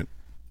 All right.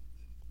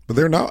 But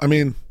they're not, I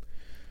mean,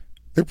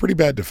 they're pretty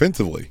bad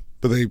defensively,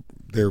 but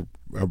they're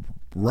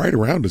right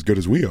around as good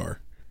as we are.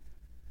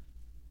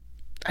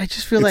 I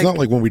just feel it's not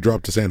like when we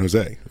dropped to San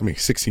Jose. I mean,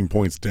 16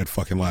 points, dead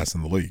fucking last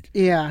in the league.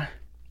 Yeah.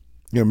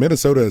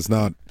 Minnesota is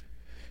not,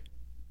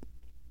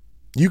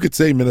 you could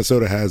say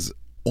Minnesota has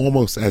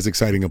almost as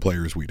exciting a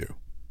player as we do.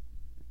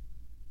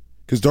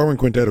 Because Darwin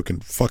Quintero can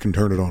fucking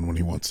turn it on when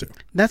he wants to.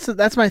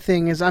 That's my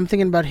thing, is I'm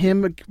thinking about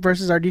him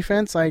versus our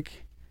defense.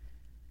 Like,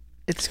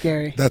 it's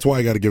scary. That's why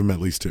I got to give him at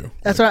least 2.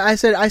 That's why I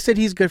said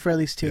he's good for at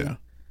least 2. Yeah.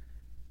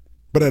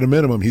 But at a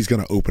minimum, he's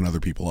going to open other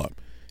people up.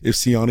 If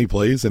Siani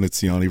plays and it's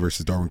Siani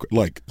versus Darwin,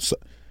 like,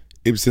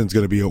 Ibsen's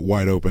going to be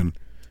wide open.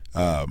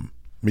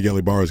 Miguel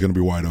Ibarra is going to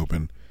be wide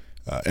open.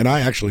 And I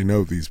actually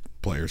know these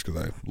players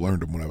because I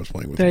learned them when I was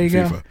playing with them in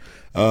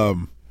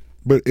FIFA.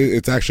 But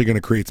it's actually going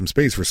to create some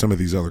space for some of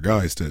these other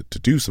guys to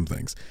do some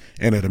things.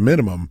 And at a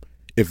minimum,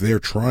 if they're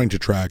trying to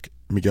track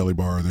Miguel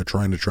Ibarra, they're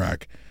trying to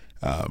track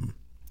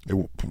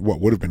what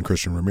would have been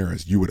Christian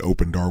Ramirez, you would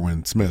open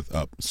Darwin Smith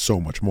up so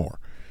much more.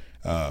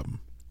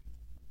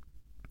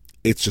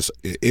 It's just,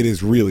 it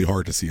is really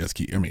hard to see us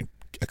keep. I mean,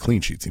 a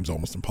clean sheet seems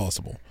almost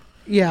impossible.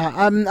 Yeah,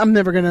 I'm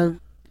never going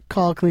to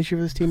call a clean sheet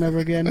for this team ever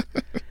again.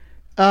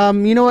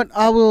 You know what?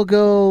 I'm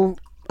going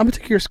to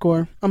take your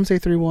score. I'm going to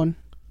say 3-1.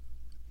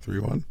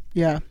 3-1?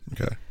 Yeah.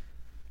 Okay.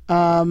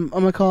 I'm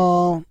going to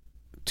call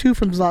 2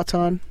 from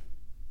Zlatan.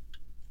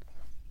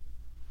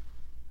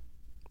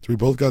 So we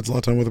both got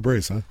Zlatan with a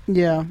brace, huh?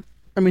 Yeah.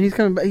 I mean, he's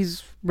coming back.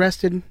 He's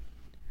rested.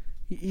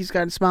 He's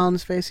got a smile on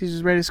his face. He's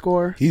just ready to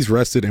score. He's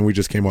rested, and we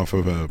just came off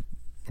of a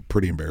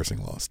pretty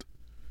embarrassing loss.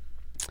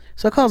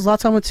 So I call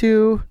Zlatan with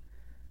 2.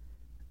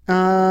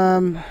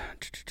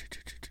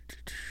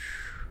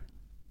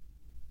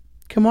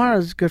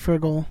 Kamara's good for a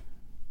goal.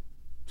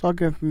 So I'll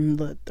give him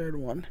the 3rd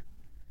one.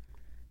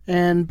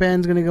 And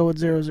Ben's going to go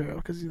with 0-0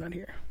 because he's not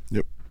here.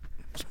 Yep.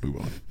 Let's move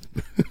on.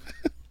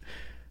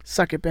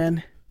 Suck it,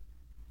 Ben.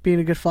 Being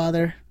a good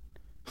father.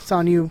 It's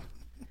on you.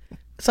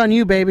 It's on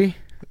you, baby.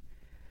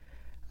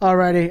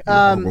 Alrighty. You're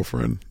a horrible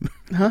friend.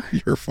 Huh?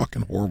 You're a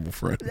fucking horrible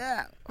friend.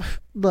 Yeah.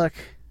 Look.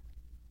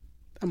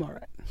 I'm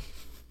alright.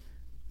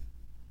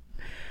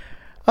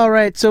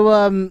 Alright,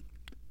 so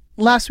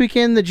last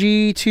weekend, the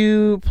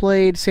G2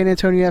 played San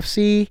Antonio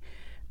FC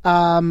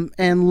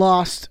and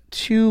lost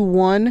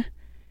 2-1.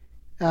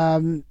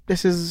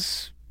 This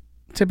is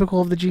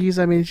typical of the G's.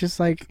 I mean, it's just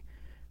like,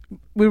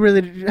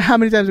 how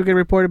many times we get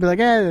reported, be like,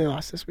 they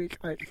lost this week.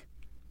 Like,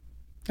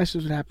 that's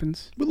just what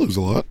happens. We lose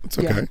a lot. It's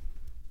okay. Yeah.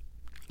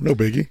 No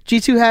biggie.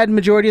 G2 had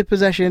majority of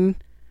possession,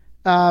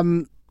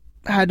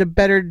 had a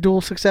better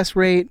dual success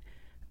rate.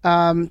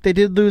 They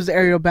did lose the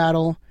aerial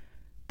battle.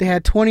 They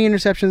had 20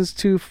 interceptions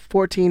to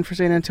 14 for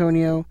San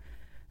Antonio,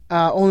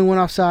 only 1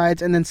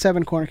 offsides, and then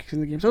 7 corner kicks in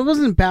the game. So it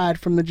wasn't bad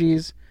from the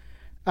G's.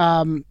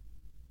 So,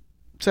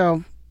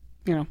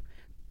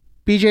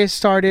 BJ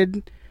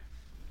started.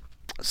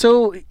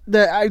 So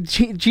the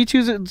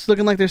G2's it's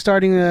looking like they're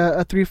starting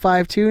a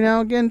 3-5-2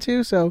 now again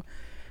too. So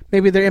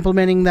maybe they're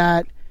implementing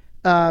that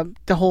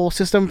the whole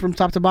system from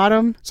top to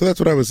bottom. So that's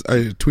what I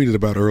tweeted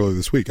about earlier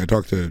this week. I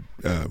talked to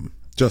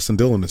Justin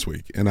Dillon this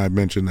week, and I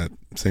mentioned that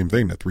same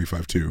thing, that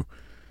 3-5-2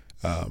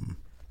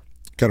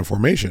 kind of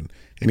formation,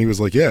 and he was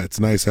like, "Yeah, it's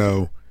nice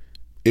how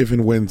if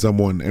and when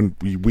someone," and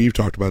we've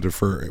talked about it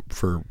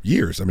for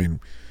years. I mean,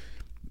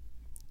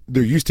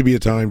 there used to be a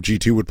time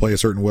G2 would play a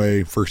certain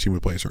way, first team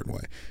would play a certain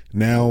way.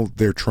 Now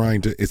they're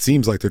trying to. It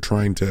seems like they're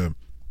trying to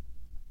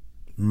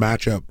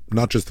match up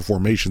not just the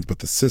formations but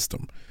the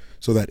system,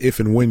 so that if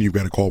and when you've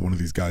got to call one of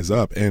these guys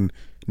up, and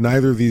no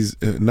one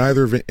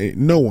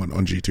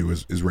on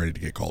G2 is ready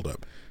to get called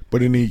up.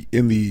 But in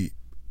the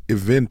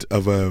event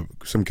of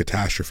some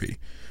catastrophe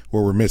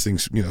where we're missing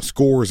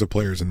scores of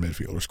players in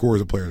midfield or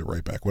scores of players at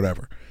right back,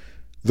 whatever,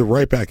 the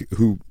right back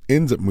who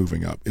ends up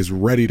moving up is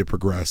ready to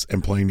progress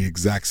and playing the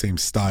exact same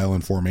style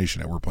and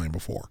formation that we're playing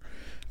before.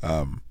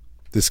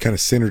 This kind of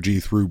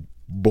synergy through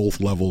both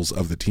levels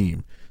of the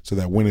team, so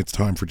that when it's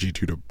time for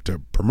G2 to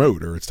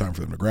promote or it's time for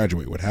them to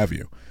graduate, what have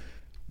you,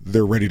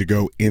 they're ready to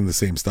go in the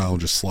same style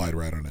and just slide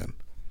right on in.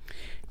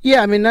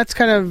 Yeah, I mean, that's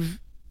kind of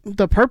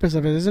the purpose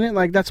of it, isn't it?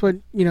 Like, that's what,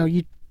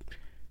 you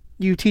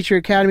teach your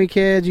academy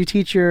kids, you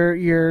teach your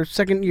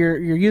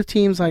youth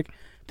teams, like,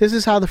 this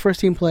is how the first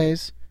team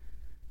plays.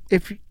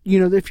 If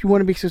you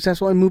want to be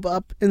successful and move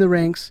up in the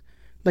ranks,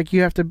 like,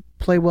 you have to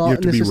play well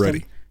in the system. You have to be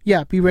ready.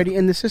 Yeah, be ready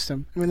in the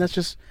system. I mean, that's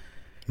just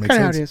kind of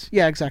how it is.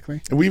 Yeah,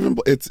 exactly. And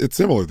it's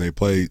similar. They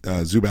play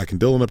Zubac and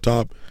Dillon up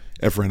top,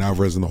 Efrain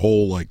Alvarez in the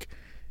hole, like,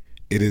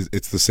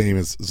 it's the same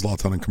as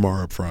Zlatan and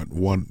Kamara up front.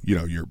 One,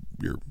 your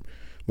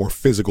more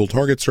physical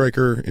target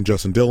striker in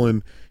Justin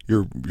Dillon,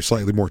 you're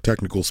slightly more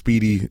technical,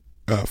 speedy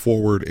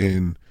forward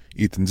in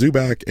Ethan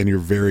Zubac, and you're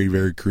very,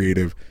 very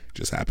creative,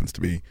 just happens to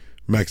be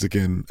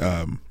Mexican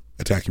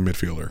attacking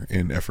midfielder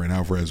in Efrain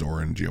Alvarez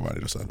or in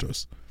Giovanni Dos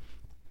Santos.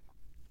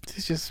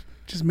 It's just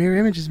mirror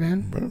images,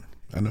 man. But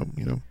I know,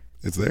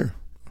 it's there.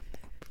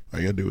 All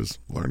you gotta do is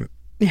learn it.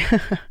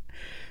 Yeah.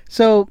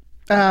 So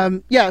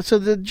the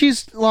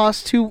G2's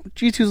lost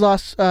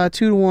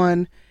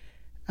 2-1.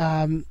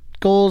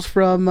 Goals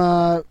from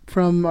our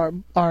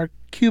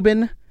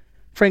Cuban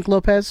Frank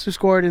Lopez, who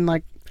scored in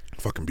like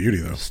fucking beauty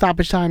though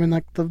stoppage time in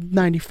like the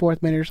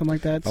 94th minute or something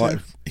like that. So.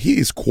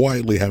 He's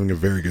quietly having a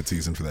very good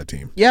season for that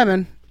team. Yeah,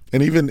 man.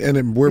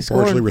 And we're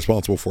partially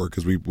responsible for it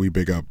because we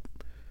big up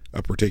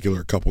a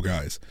particular couple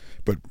guys,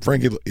 but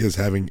Frankie is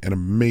having an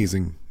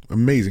amazing,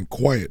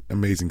 quiet,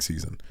 amazing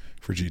season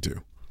for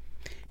G2.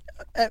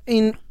 I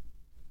mean,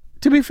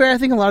 to be fair, I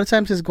think a lot of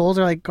times his goals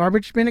are like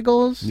garbage minute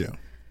goals. Yeah.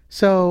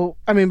 So,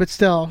 I mean, but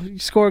still, you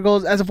score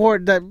goals as a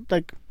forward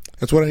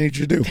that's what I need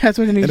you to do. That's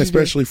what I need you to do. And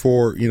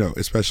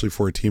especially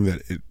for a team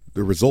that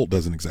the result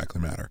doesn't exactly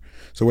matter.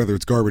 So whether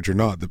it's garbage or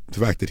not, the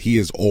fact that he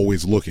is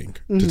always looking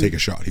to take a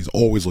shot, he's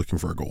always looking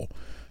for a goal.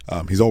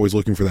 He's always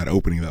looking for that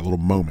opening, that little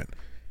moment.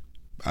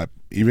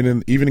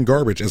 Even in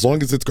garbage, as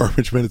long as it's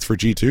garbage minutes for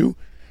G2,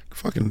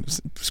 fucking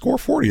score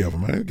 40 of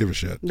them. I don't give a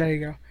shit. There you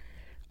go.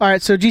 All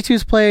right, so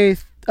G2's play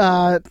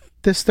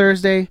this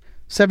Thursday,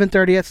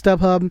 7:30 at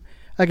StubHub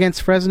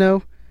against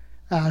Fresno.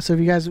 So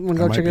if you guys want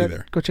to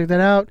go check that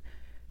out.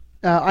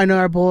 I know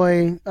our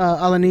boy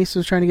Alanis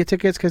was trying to get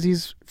tickets because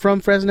he's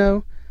from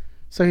Fresno,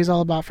 so he's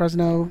all about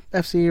Fresno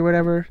FC or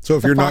whatever. So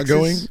if you're not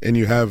going and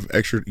you have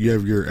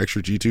your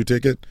extra G2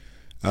 ticket,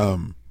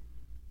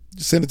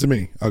 just send it to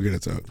me. I'll get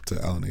it to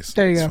Alanis.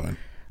 There you go.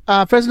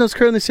 Fine. Fresno's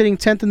currently sitting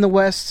 10th in the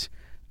West.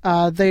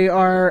 They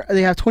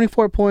have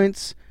 24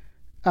 points,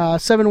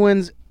 7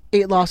 wins,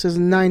 8 losses,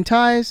 and 9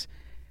 ties.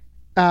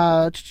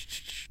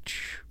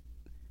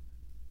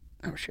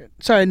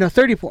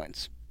 30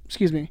 points.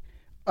 Excuse me.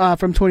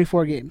 From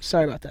 24 games.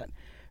 Sorry about that.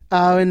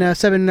 And a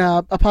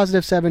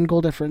positive 7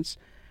 goal difference.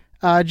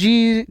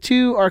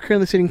 G2 are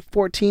currently sitting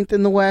 14th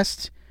in the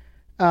West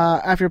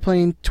after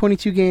playing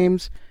 22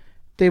 games.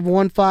 They've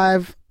won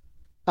 5,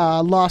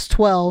 lost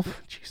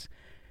 12,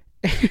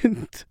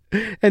 and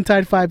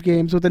tied 5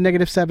 games with a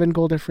negative 7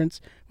 goal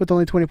difference with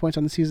only 20 points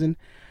on the season.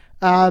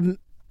 So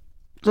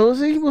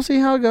we'll see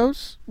how it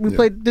goes.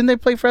 Didn't they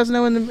play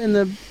Fresno in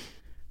the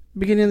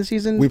beginning of the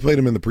season? We played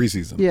them in the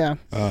preseason. Yeah.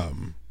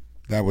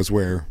 That was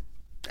where...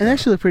 And they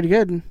actually looked pretty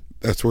good.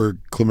 that's where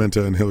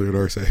Clementa and Hilliard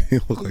Arce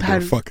look like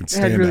they're fucking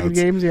had really good standouts.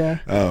 games, yeah.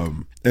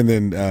 And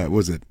then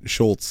was it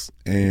Schultz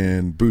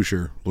and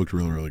Boucher looked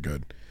really, really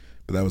good.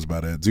 But that was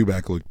about it.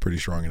 Zubac looked pretty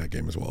strong in that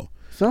game as well.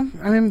 So,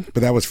 I mean...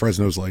 But that was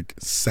Fresno's, like,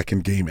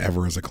 second game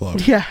ever as a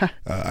club. Yeah.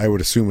 I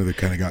would assume they've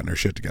kind of gotten their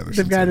shit together.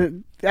 They've got it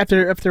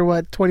after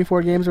what,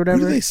 24 games or whatever?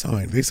 Who did they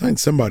sign? They signed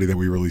somebody that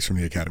we released from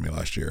the academy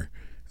last year.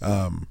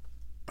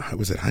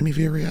 Was it Jaime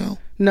Villarreal?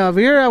 No,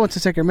 Villarreal went to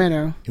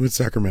Sacramento. He went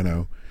to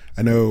Sacramento.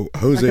 I know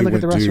Jose I can look went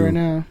at the roster to... right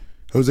now.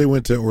 Jose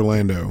went to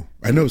Orlando.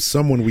 I know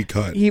someone we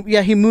cut.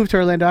 He moved to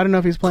Orlando. I don't know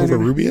if he's playing.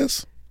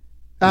 Covarrubias?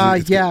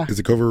 Yeah. Is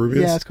it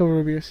Covarrubias? Yeah, it's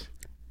Covarrubias.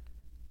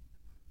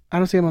 I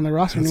don't see him on the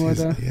roster anymore,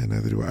 though. Yeah,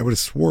 neither do I. I would have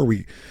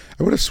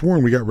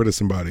sworn we got rid of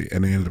somebody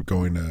and they ended up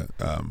going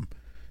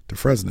to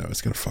Fresno.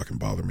 It's gonna fucking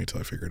bother me till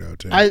I figure it out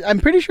too.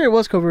 I'm pretty sure it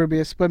was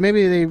Covarrubias, but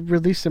maybe they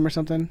released him or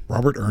something.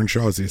 Robert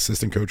Earnshaw is the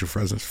assistant coach of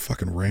Fresno. It's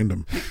fucking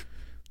random.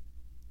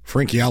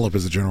 Frank Yallop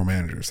is the general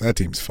manager, so that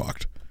team's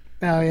fucked.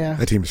 Oh yeah,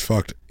 that team's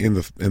fucked in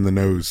the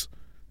nose.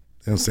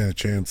 They don't stand a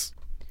chance.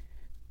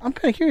 I'm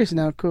kind of curious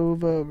now,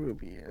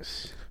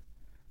 Covarrubias.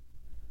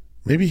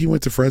 Maybe he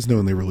went to Fresno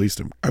and they released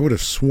him. I would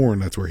have sworn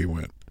that's where he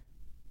went.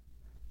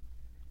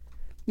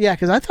 Yeah,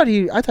 because I thought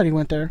he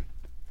went there.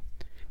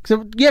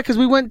 Because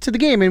we went to the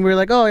game and we were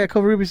like, oh yeah,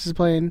 Covarrubias is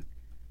playing.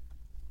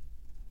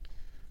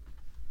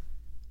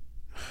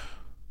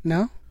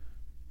 No?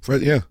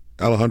 Yeah,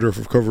 Alejandro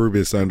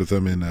Covarrubias signed with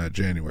them in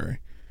January,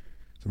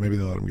 so maybe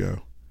they let him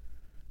go.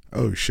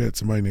 Oh shit!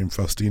 Somebody named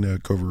Faustina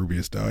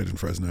Covarrubias died in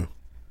Fresno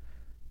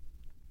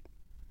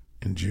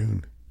in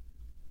June.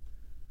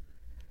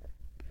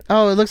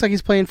 Oh, it looks like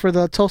he's playing for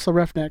the Tulsa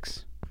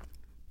Roughnecks.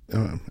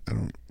 I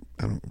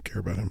don't care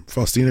about him.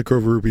 Faustina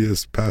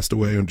Covarrubias passed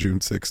away on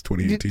June 6,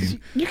 2018.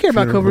 You care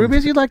about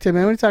Covarrubias? You liked him,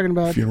 man. What are you talking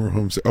about? Funeral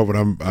homes. Oh, but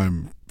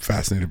I'm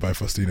fascinated by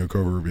Faustino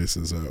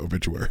Covarrubias'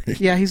 obituary.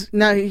 Yeah,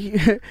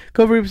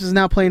 Covarrubias is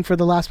now playing for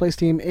the last place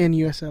team in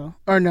USL,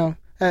 or no,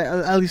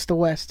 at least the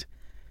West,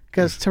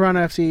 because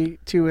Toronto FC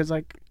 2 is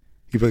like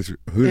he plays.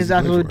 Who is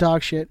absolute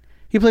dog shit.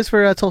 He plays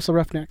for Tulsa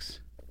Roughnecks.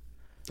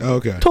 Oh,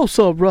 okay.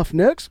 Tulsa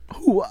Roughnecks.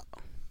 Hoo-ah.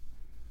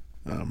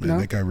 Oh man,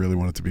 that guy really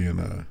wanted to be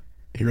in.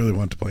 He really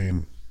wanted to play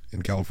in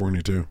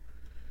California too.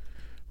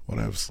 What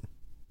else?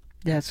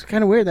 Yeah, it's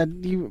kind of weird that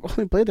you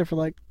only played there for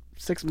like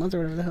 6 months or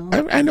whatever the hell.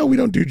 I know we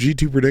don't do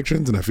G2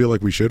 predictions, and I feel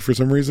like we should for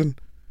some reason.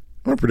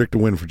 I'm gonna predict a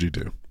win for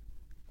G2.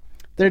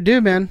 They're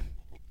due, man.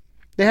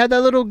 They had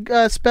that little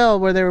spell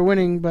where they were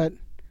winning, but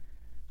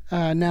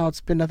now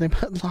it's been nothing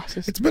but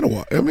losses. It's been a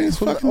while. I mean, it's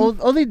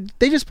fucking...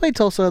 They just played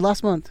Tulsa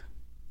last month.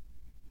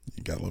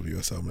 You gotta love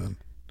USL, man.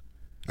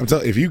 I'm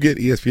telling you, if you get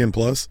ESPN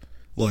Plus,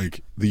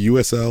 like the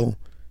USL,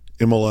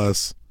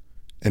 MLS,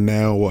 and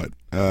now what?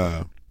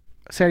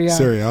 Serie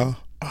A.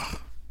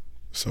 Oh,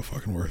 so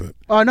fucking worth it.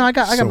 Oh no, I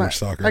got so mine. Much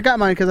soccer. I got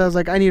mine because I was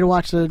like, I need to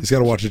watch the. He's got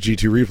to watch the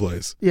G2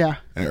 replays. Yeah.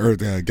 Or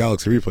the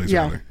Galaxy replays.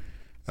 Yeah.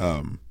 Rather.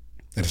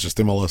 And it's just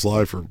MLS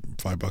Live for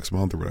 $5 a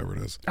month or whatever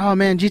it is. Oh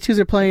man, G2s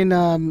are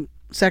playing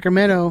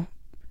Sacramento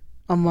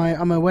on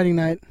my wedding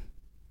night.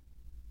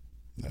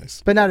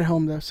 Nice. But not at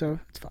home though, so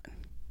it's fine.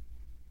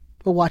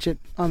 We'll watch it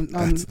on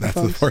That's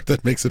the part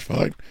that makes it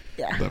fine.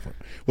 Yeah.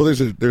 Definitely. Well,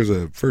 there's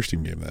a first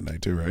team game that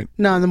night too, right?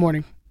 No, in the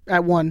morning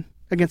at 1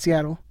 against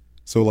Seattle.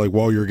 So like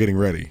while you're getting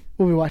ready,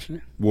 we'll be watching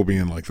it. We'll be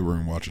in like the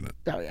room watching it.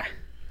 Oh yeah.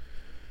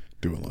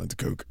 Doing lines of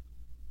coke.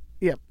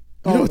 Yep.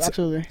 Oh,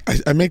 absolutely.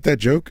 I make that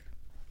joke.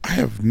 I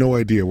have no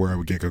idea where I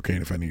would get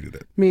cocaine if I needed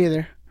it. Me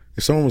either.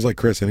 If someone was like,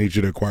 Chris, I need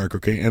you to acquire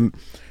cocaine, and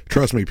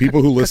trust me,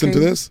 people who listen to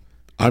this,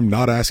 I'm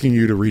not asking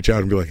you to reach out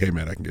and be like, hey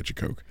man, I can get you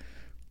coke.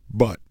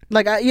 But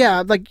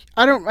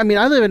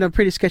I live in a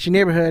pretty sketchy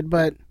neighborhood,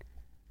 but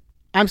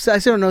I still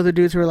don't know the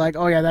dudes who are like,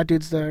 oh yeah, that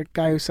dude's the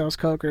guy who sells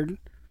coke, or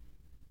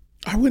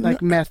I wouldn't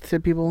like meth to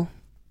people.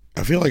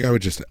 I feel like I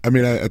would just,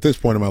 at this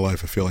point in my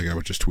life, I feel like I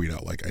would just tweet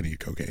out like, I need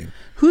cocaine.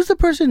 Who's the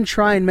person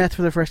trying meth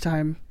for the first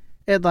time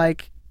at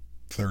like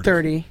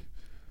 30?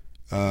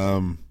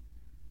 Like,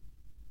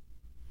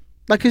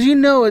 cause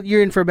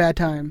you're in for a bad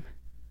time.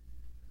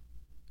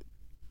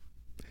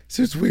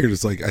 So it's weird.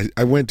 It's like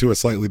I went to a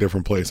slightly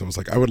different place. I was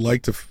like, I would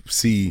like to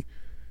see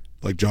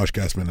like Josh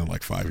Gassman in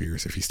like 5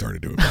 years if he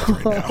started doing meth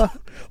right now.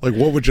 Like,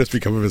 what would just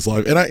become of his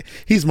life? And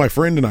he's my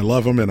friend and I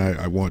love him and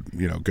I want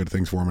good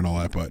things for him and all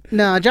that. But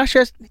no, Josh,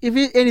 if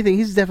anything,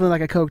 he's definitely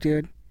like a coke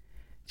dude.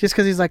 Just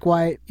because he's like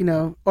white,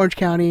 Orange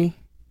County.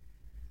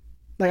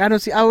 Like I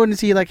wouldn't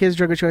see like his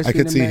drug of choice. I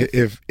could see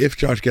if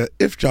Josh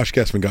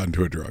Gassman got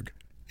into a drug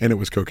and it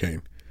was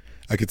cocaine,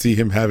 I could see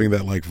him having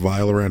that like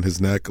vial around his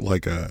neck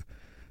like a.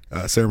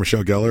 Sarah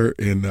Michelle Gellar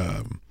in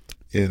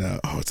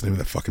what's the name of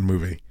that fucking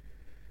movie?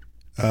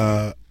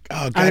 God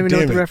I don't even know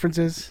what the reference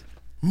is.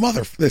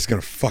 That's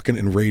gonna fucking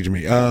enrage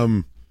me.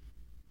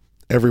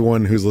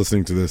 Everyone who's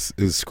listening to this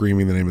is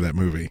screaming the name of that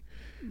movie,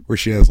 where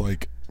she has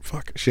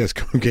she has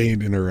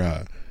cocaine in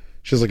her.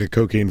 She has like a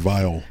cocaine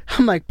vial.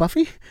 I'm like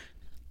Buffy.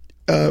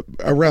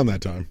 Around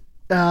that time.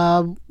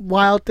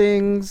 Wild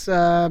Things.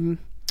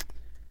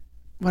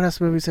 What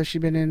else movies has she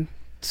been in?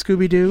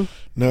 Scooby Doo.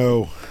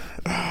 No.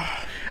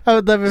 I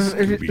would love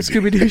if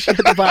Scooby-Doo she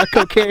had to buy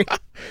cocaine.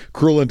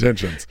 Cruel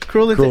Intentions.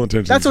 Cruel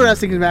Intentions. That's what I was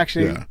thinking of,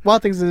 actually. Yeah.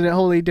 Wild Things is a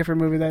wholly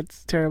different movie.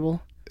 That's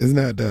terrible. Isn't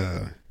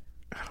that,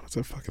 what's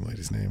that fucking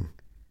lady's name?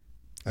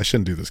 I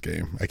shouldn't do this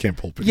game. I can't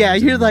pull. Yeah,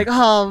 you're like,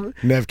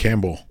 Nev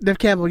Campbell. Nev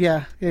Campbell,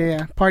 yeah.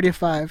 Party of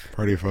Five.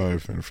 Party of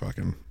Five, and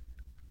fucking,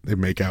 they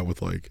make out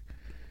with like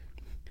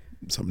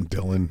something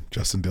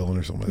Justin Dillon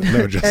or something.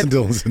 No, Justin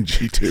Dillon's in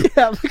G2.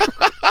 Yeah.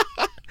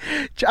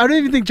 I don't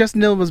even think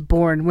Justin Dillon was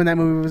born when that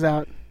movie was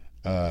out.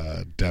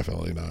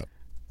 Definitely not.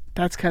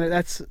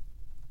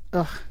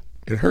 Ugh.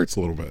 It hurts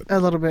a little bit. A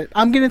little bit.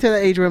 I'm getting to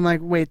that age where I'm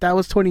like, wait, that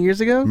was 20 years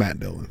ago? Matt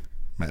Dillon's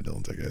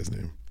that guy's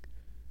name.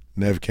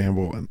 Nev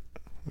Campbell, and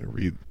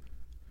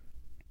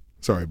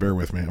sorry, bear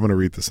with me. I'm going to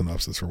read the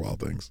synopsis for Wild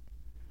Things.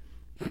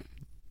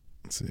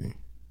 Let's see.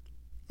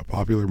 A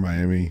popular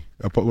Miami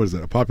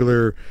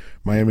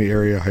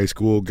area high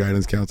school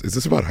guidance counselor. Is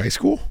this about high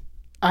school?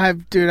 I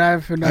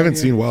haven't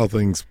seen Wild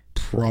Things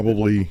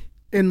probably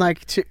in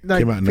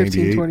came out in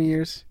 15, 20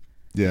 years.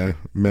 Yeah,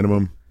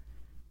 minimum.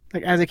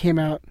 Like as it came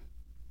out.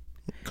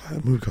 God,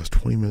 that movie cost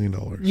 $20 million.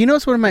 You know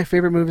what's one of my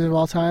favorite movies of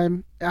all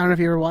time? I don't know if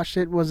you ever watched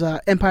it. Was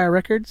Empire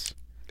Records.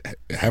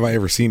 Have I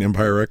ever seen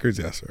Empire Records?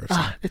 Yes, sir.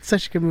 It's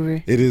such a good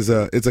movie. It is.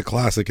 It's a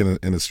classic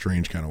in a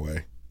strange kind of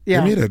way.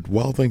 Yeah, they made a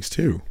Wild Things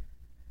 2.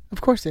 Of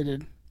course they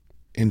did.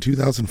 In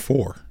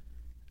 2004.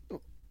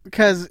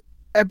 Because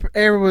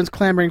everyone's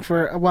clamoring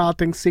for a Wild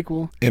Things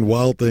sequel. And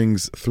Wild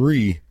Things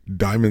 3,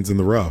 Diamonds in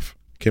the Rough,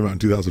 came out in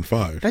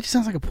 2005. That just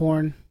sounds like a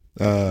porn.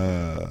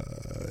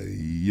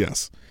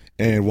 Yes.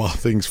 And Wild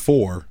Things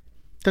 4.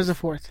 There's a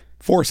fourth.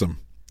 Foursome.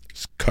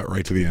 Just cut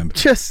right to the end.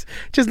 Just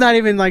not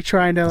even like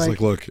trying to it's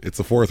like look, it's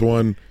the fourth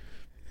one.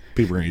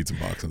 People are gonna eat some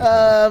boxing.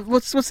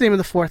 What's the name of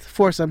the fourth?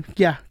 Foursome.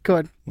 Yeah, go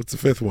ahead. What's the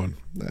fifth one?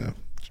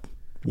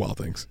 Wild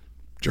Things.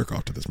 Jerk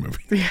off to this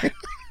movie. Yeah.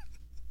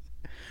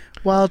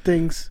 Wild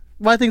Things.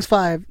 Wild Things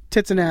 5.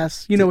 Tits and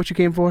ass. You know what you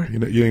came for. You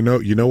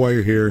know why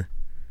you're here.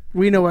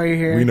 We know why you're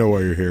here. We know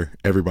why you're here.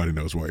 Everybody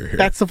knows why you're here.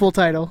 That's the full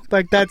title.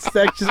 Like that's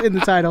just in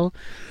the title.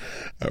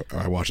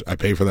 I watched. I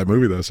paid for that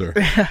movie though, sir.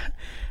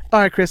 All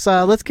right, Chris.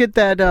 Let's get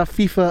that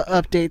FIFA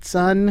update,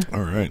 son.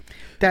 All right.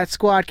 That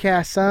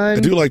Squadcast, son.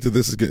 I do like that.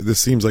 This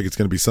seems like it's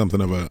going to be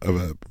something of a.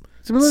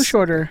 It's a little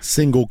shorter.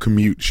 Single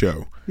commute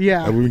show.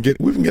 Yeah. We've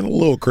been getting a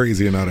little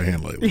crazy and out of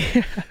hand lately.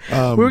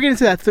 Yeah. We're getting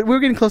to that. We're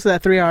getting close to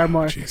that 3-hour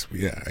mark. Jeez,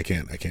 yeah. I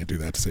can't do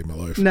that to save my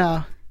life.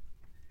 No.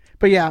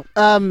 But yeah.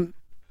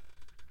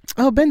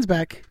 Oh, Ben's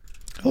back.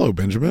 Hello,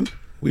 Benjamin.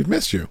 We've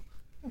missed you.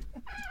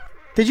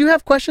 Did you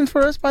have questions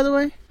for us, by the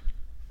way?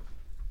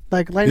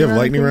 Like lightning you have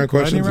lightning round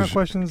questions? Lightning round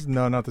questions?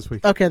 No, not this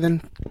week. Okay,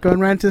 then going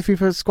right into the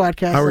FIFA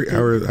Squadcast. How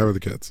are the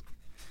kids?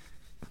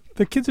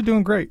 The kids are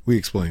doing great. We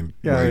explained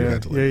why you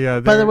had to leave. Yeah.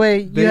 By the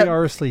way, they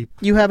are asleep.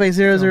 You have a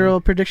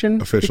 0-0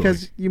 prediction officially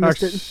because you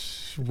missed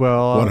it.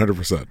 Well,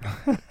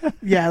 100%.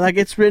 Yeah, like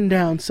it's written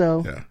down.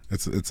 So yeah,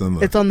 it's on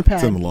the pad.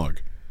 It's in the log.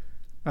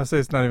 I say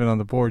it's not even on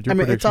the board. Your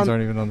predictions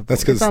aren't even on the board.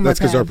 That's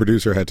because our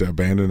producer had to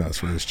abandon us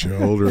for his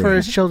children. For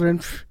his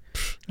children,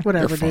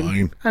 whatever. They're fine.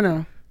 Dude. I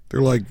know.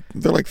 They're like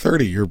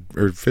 30 or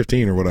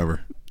 15 or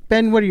whatever.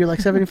 Ben, what are you,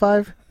 like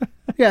 75?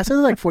 Yeah, so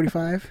they're like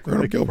 45. They're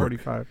like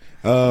 45.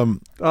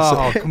 Come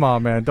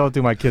on, man! Don't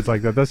do my kids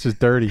like that. That's just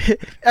dirty.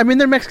 I mean,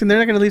 they're Mexican. They're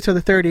not going to leave till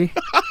they're 30.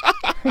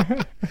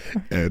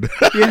 Ed.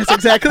 Yes,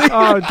 exactly.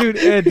 Oh, dude,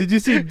 Ed, did you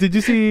see?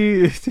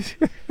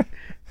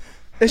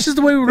 It's just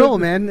the way we roll,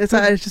 man. It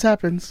just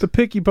happens. The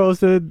pic you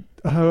posted,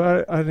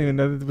 I don't even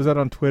know. Was that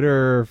on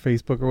Twitter or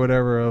Facebook or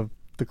whatever of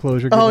the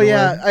closure? Oh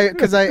yeah,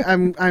 because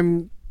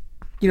I'm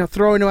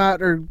throwing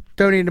out or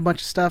donating a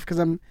bunch of stuff because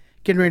I'm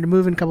getting ready to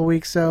move in a couple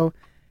weeks. So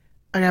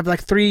I have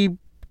like 3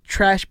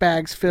 trash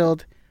bags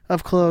filled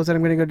of clothes that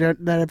I'm going to go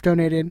that I've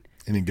donated.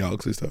 Any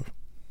Galaxy stuff?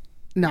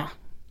 No.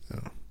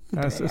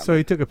 So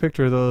he took a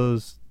picture of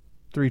those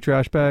 3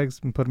 trash bags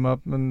and put them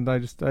up, and I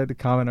had to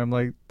comment. I'm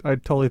like, I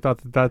totally thought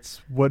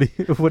that's what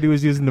he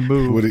was using to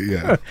move.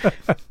 Yeah.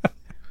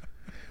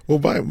 Well,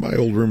 my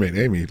old roommate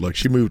Amy, like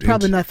she moved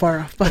probably not far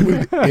off, but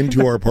moved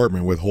into our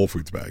apartment with Whole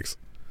Foods bags,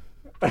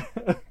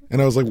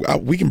 and I was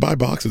like, we can buy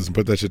boxes and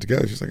put that shit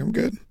together. She's like, I'm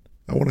good.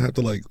 I want to have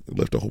to like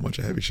lift a whole bunch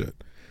of heavy shit.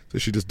 So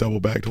she just double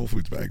bagged Whole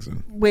Foods bags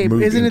and wait,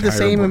 isn't it the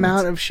same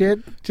amount of shit?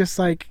 Just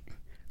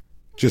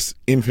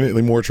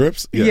infinitely more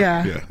trips?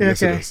 Yeah.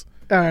 Yes, it is.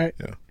 All right.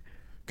 Yeah.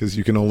 Because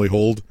you can only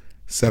hold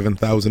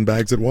 7,000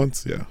 bags at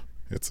once. Yeah,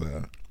 it's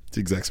the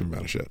exact same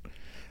amount of shit.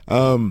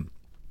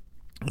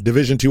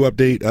 Division 2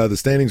 update. The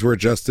standings were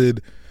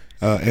adjusted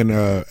and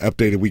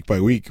updated week by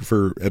week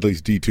for at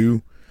least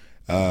D2.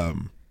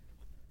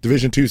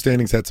 Division 2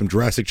 standings had some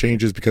drastic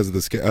changes because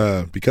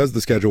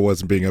the schedule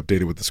wasn't being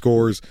updated with the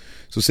scores.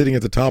 So sitting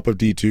at the top of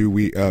D2,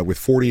 we with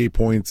 48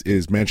 points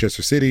is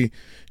Manchester City,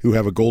 who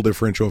have a goal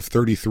differential of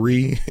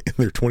 33 in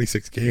their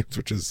 26 games,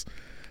 which is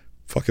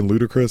fucking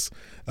ludicrous.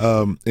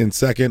 In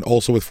second,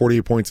 also with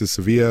 48 points, is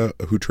Sevilla,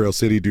 who trail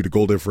City due to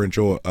goal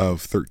differential of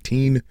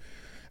 13.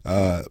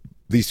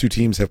 These 2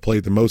 teams have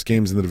played the most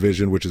games in the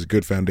division, which is a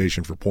good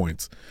foundation for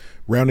points.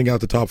 Rounding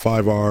out the top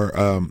 5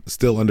 are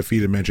still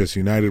undefeated Manchester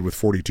United with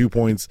 42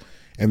 points,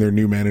 and their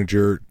new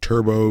manager,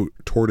 Turbo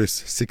Tortoise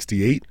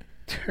 68.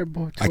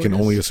 Turbo I can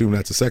only assume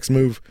that's a sex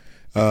move.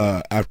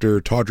 After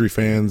Tawdry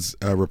fans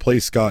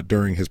replaced Scott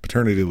during his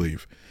paternity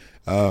leave.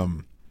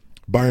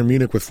 Bayern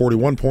Munich with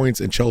 41 points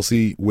and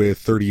Chelsea with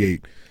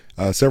 38.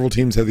 Several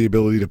teams have the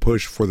ability to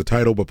push for the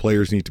title, but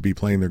players need to be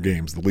playing their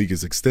games. The league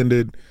is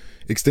extending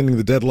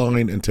the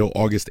deadline until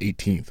August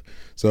 18th.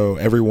 So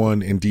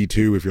everyone in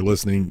D2, if you're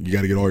listening, you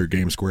got to get all your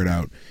games squared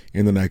out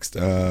in the next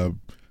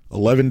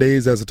 11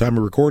 days as the time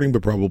of recording,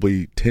 but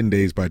probably 10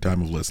 days by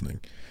time of listening.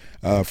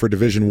 For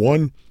Division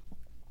 1,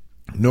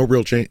 no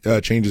real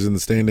changes in the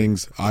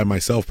standings. I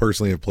myself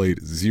personally have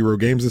played 0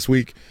 games this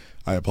week.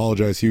 I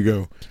apologize,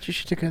 Hugo. Get your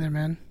shit together,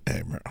 man.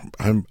 Hey,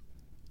 I'm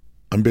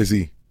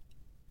busy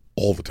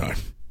all the time.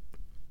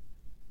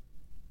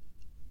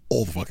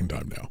 All the fucking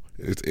time now.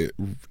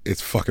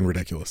 It's fucking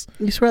ridiculous.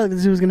 You swear like the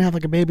zoo was gonna have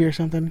like a baby or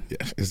something.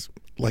 Yeah, it's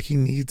like he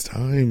needs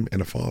time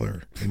and a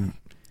father. And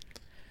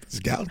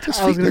I was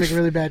gonna make a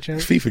really bad joke.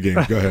 FIFA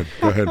game. Go ahead.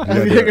 I was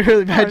gonna make a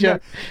really bad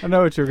joke. I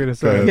know what you're gonna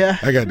say. Yeah.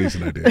 I got a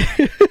decent idea.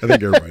 I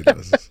think everybody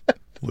does.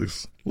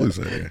 Loose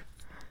idea.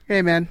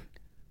 Hey, man.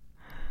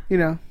 You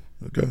know.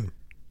 Go ahead.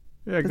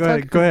 Yeah, go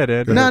ahead,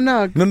 Ed. Go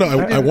ahead. No.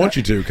 I want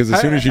you to, because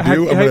as soon as you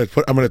do,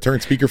 I'm gonna turn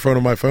speakerphone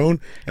on my phone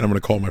and I'm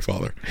gonna call my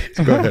father.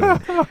 So go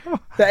ahead.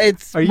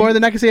 It's more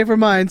than I can say for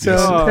mine. So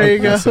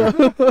yes. There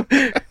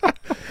you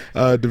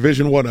go.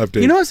 Division 1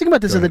 update. You know, I was thinking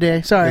about this the other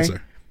day. Sorry. Yes,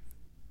 sir.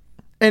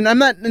 And I'm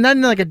not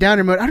in like a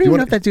downer mode. I don't even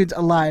know if that dude's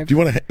alive. Do you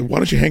want to? Why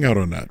don't you hang out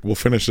on that? We'll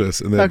finish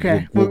this and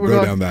then we'll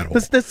go down that hole.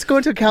 Let's go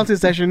into a counseling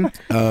session.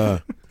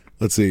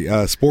 Let's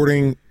see.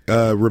 Sporting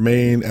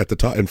remain at the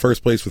top in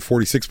first place with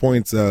 46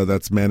 points.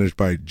 That's managed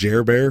by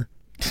Jer Bear.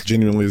 It's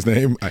genuinely his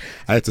name. I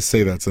had to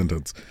say that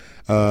sentence.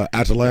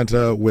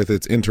 Atalanta with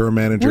its interim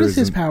manager. What is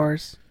his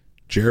powers?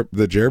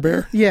 The Jer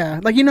Bear? Yeah,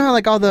 like you know how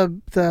like all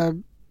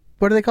the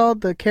what are they called?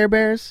 The Care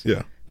Bears?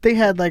 Yeah. They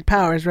had like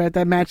powers, right?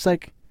 That matched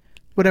like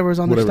whatever was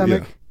on their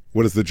stomach. Yeah.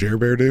 What does the Jer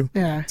Bear do?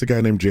 Yeah. It's a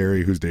guy named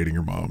Jerry who's dating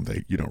your mom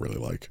that you don't really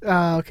like.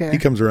 Oh, okay. He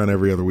comes around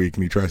every other week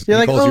and he calls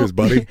you his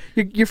buddy.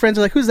 Your friends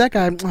are like, who's that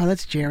guy? Oh,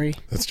 that's Jerry.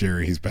 That's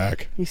Jerry. He's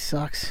back. He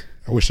sucks.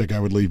 I wish that guy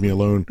would leave me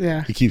alone.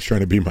 Yeah. He keeps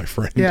trying to be my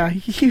friend. Yeah,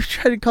 he keeps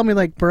trying to call me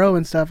like bro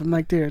and stuff. I'm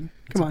like, dude,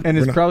 come on. And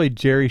it's probably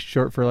Jerry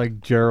short for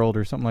like Gerald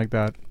or something like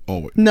that.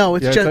 Oh no,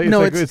 it's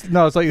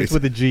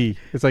with a G.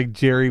 It's like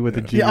Jerry with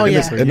a G. Yeah,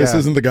 this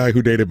isn't the guy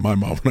who dated my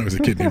mom when I was a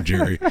kid named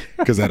Jerry,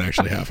 because that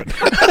actually happened.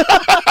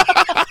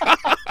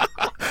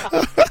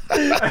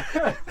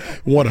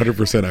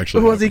 100%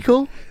 actually. Was he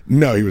cool?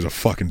 No, he was a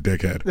fucking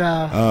dickhead.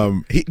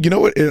 You know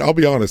what? I'll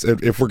be honest.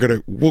 If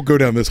we'll go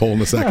down this hole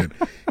in a second.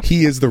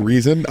 He is the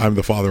reason I'm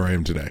the father I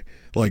am today.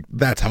 Like,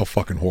 that's how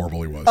fucking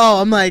horrible he was.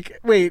 Oh, I'm like,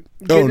 wait,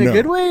 in a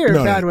good way or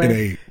a bad way? In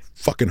a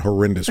fucking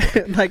horrendous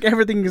way. Like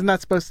everything is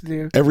not supposed to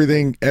do.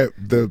 Everything.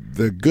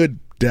 The good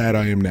dad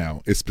I am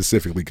now is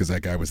specifically because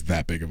that guy was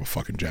that big of a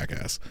fucking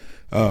jackass.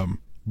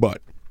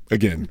 But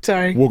again,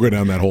 sorry, we'll go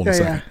down that hole in a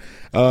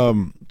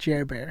second.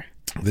 Jer Bear.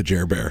 The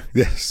Jer Bear.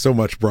 Yeah, so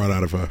much brought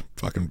out of a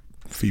fucking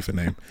FIFA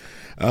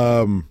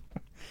name.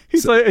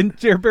 He's like, and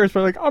Jer Bear's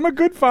probably like, I'm a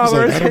good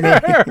father. Like,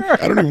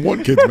 I don't even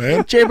want kids,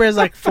 man. Jer Bear's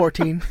like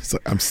 14. He's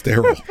like, I'm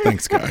sterile.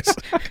 Thanks, guys.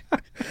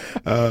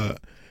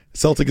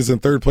 Celtic is in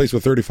third place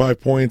with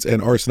 35 points,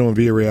 and Arsenal and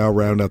Villarreal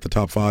round out the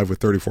top 5 with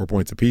 34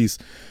 points apiece.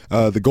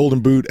 The Golden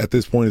Boot at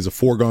this point is a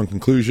foregone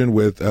conclusion,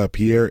 with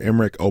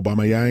Pierre-Emerick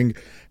Aubameyang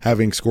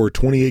having scored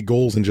 28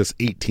 goals in just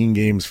 18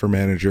 games for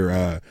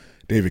manager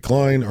David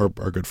Klein, our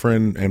good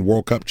friend and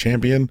World Cup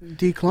champion.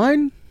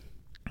 Decline?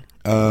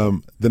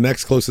 The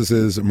next closest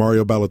is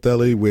Mario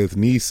Balotelli with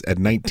Nice at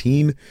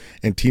 19,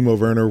 and Timo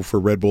Werner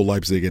for Red Bull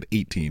Leipzig at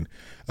 18.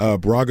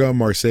 Braga,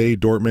 Marseille,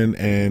 Dortmund,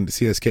 and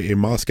CSKA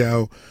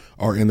Moscow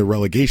are in the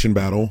relegation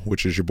battle,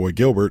 which is your boy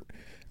Gilbert.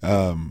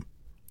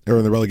 Are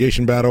in the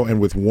relegation battle,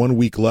 and with 1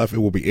 week left, it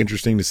will be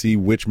interesting to see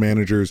which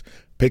managers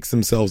picks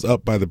themselves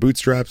up by the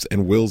bootstraps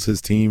and wills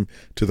his team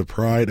to the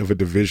pride of a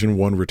Division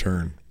 1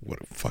 return. What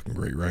a fucking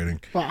great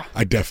writing. Wow.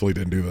 I definitely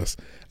didn't do this.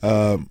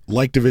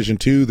 Like Division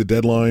 2, the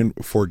deadline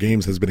for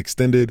games has been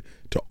extended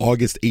to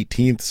August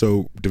 18th,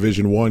 so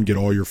Division 1, get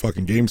all your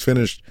fucking games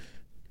finished.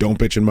 Don't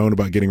bitch and moan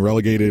about getting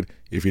relegated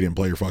if you didn't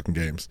play your fucking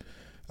games.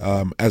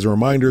 As a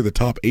reminder, the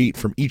top 8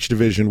 from each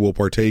division will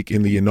partake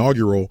in the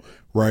inaugural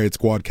Riot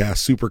Squadcast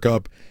Super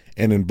Cup,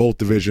 and in both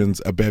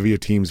divisions, a bevy of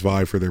teams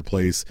vie for their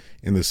place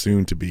in the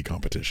soon-to-be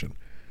competition.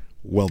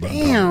 Well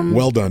done, Tom.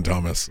 Well done,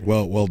 Thomas.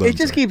 Well done. It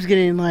just keeps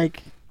getting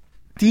like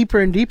deeper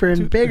and deeper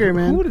and bigger,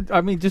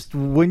 man. Just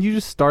when you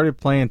just started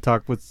playing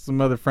Talk with some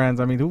other friends,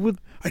 who would?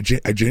 I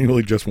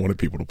genuinely just wanted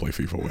people to play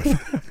FIFA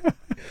with.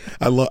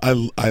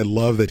 I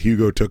love that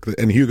Hugo took the,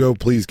 and Hugo,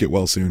 please get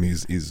well soon.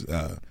 He's was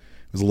a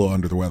little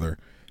under the weather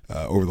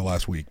over the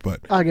last week,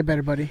 but I'll get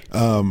better, buddy.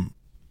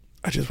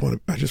 I just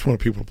wanted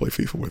people to play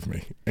FIFA with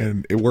me,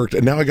 and it worked.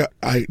 And now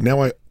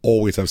I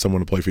always have someone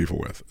to play FIFA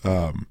with.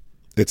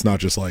 It's not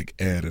just like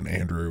Ed and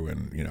Andrew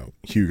and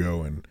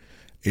Hugo and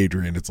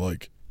Adrian. It's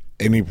like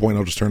any point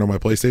I'll just turn on my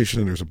PlayStation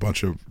and there's a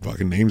bunch of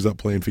fucking names up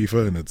playing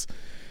FIFA, and it's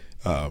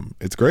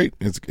It's great.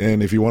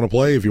 And if you want to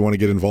play, if you want to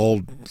get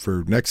involved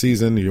for next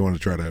season, you want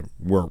to try to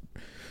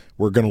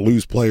we're going to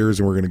lose players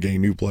and we're going to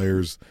gain new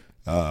players.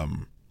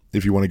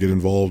 If you want to get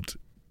involved,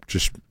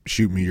 just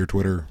shoot me your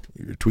Twitter,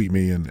 tweet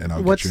me, and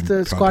I'll What's get you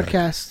in the contact.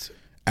 Squadcast?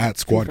 At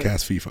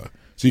Squadcast FIFA.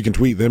 So you can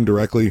tweet them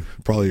directly,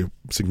 probably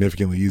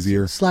significantly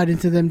easier. Slide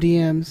into them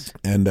DMs.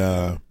 And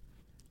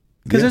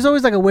because there's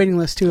always like a waiting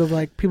list too of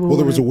like people. Well,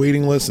 there was a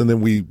waiting list, and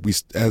then we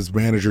as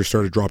managers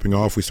started dropping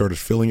off, we started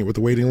filling it with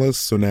the waiting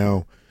list. So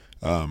now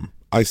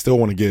I still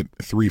want to get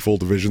 3 full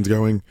divisions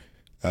going.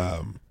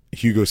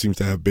 Hugo seems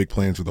to have big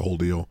plans for the whole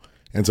deal.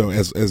 And so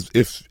as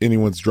if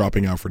anyone's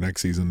dropping out for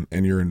next season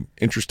and you're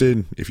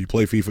interested, if you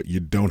play FIFA, you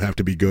don't have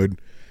to be good.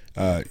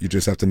 You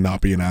just have to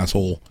not be an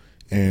asshole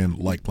and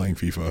like playing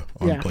FIFA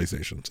on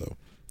PlayStation. So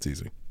it's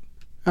easy.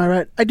 All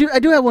right. I do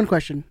have one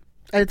question.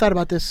 I thought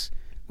about this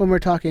when we were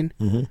talking.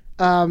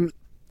 Mm-hmm.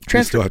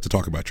 You still have to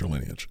talk about your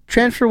lineage.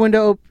 Transfer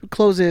window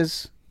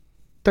closes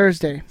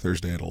Thursday.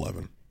 Thursday at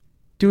 11.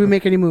 Do we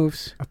make any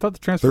moves? I thought the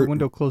transfer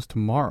window closed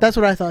tomorrow. That's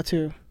what I thought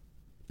too.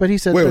 But he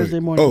said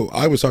Thursday morning. Oh,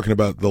 I was talking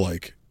about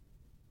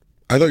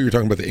I thought you were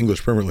talking about the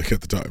English Premier League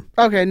at the time.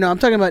 Okay, no, I'm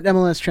talking about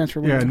MLS transfer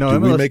window. Yeah, no, Do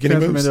we MLS make any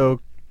transfer moves?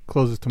 window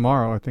closes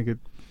tomorrow. I think at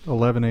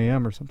 11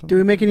 a.m. or something. Do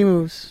we make any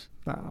moves?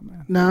 Nah,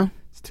 man. No?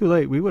 It's too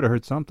late. We would have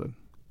heard something.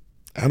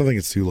 I don't think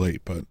it's too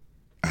late, but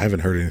I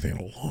haven't heard anything in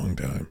a long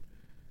time.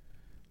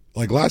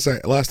 Like last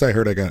I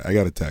heard, I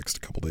got a text a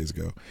couple days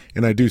ago,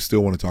 and I do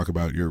still want to talk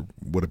about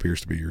what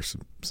appears to be your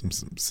some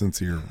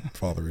sincere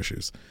father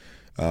issues.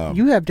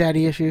 You have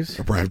daddy issues.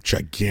 I have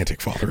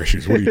gigantic father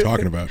issues. What are you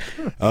talking about?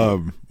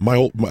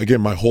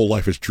 My whole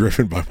life is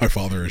driven by my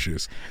father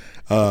issues.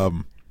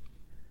 I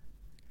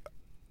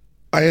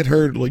had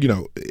heard,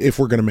 if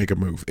we're going to make a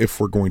move,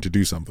 if we're going to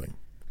do something,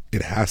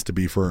 it has to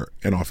be for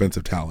an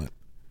offensive talent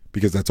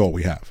because that's all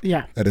we have.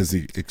 Yeah, that is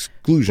the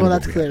exclusion. Well,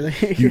 of that's what we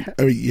clearly.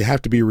 have. You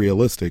have to be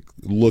realistic,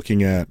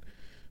 looking at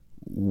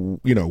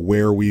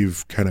where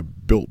we've kind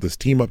of built this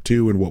team up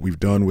to and what we've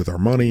done with our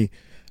money.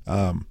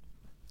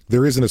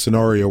 There isn't a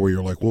scenario where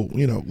you're like, well,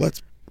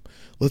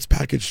 let's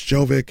package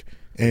Jovic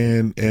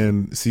and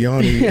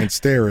Siani and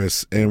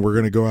Steris, and we're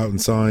going to go out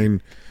and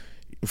sign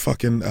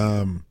fucking,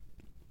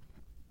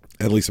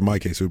 at least in my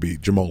case, it would be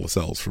Jamal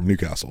Lascelles from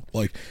Newcastle.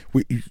 Like,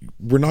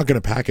 we're not going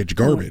to package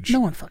garbage. No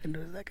one fucking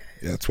does that guy.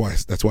 Yeah,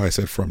 that's why I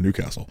said from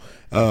Newcastle.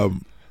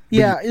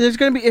 There's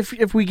going to be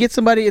if we get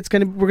somebody,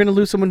 we're going to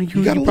lose someone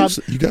who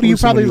you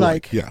probably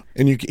like. Yeah,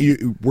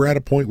 and we're at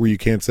a point where you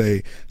can't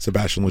say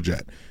Sebastian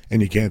Lletget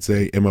and you can't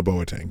say Emma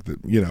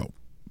Boateng.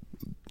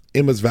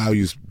 Emma's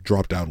values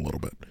dropped out a little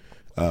bit.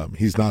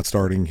 He's not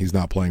starting. He's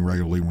not playing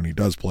regularly. When he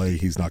does play,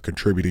 he's not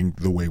contributing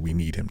the way we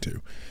need him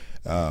to.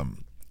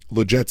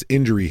 Lletget's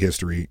injury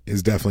history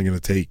is definitely going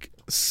to take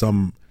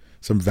some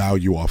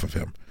value off of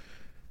him.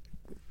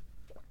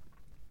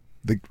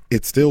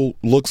 It still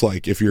looks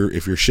like if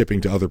you're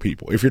shipping to other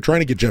people, if you're trying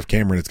to get Jeff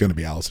Cameron, it's going to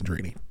be Allison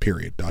Drini.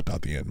 Period. ...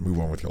 The end. Move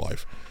on with your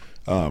life.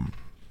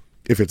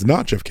 If it's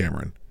not Jeff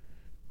Cameron,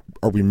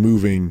 are we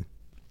moving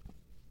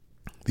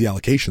the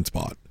allocation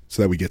spot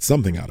so that we get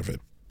something out of it?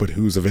 But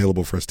who's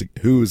available for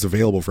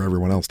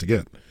everyone else to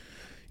get?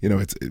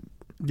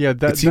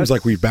 It seems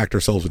like we've backed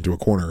ourselves into a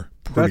corner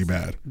pretty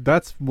bad.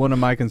 That's one of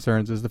my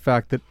concerns is the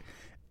fact that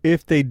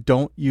if they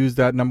don't use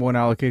that number one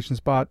allocation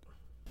spot,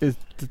 it's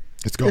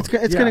gone. It's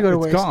going to go to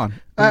waste. It's gone.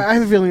 I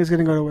have a feeling it's going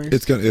to go to waste.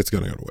 It's going to go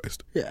to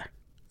waste. Yeah.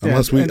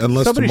 Unless somebody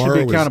tomorrow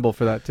should be accountable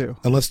for that too.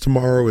 Unless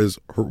tomorrow is,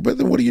 but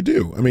then what do you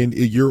do? I mean,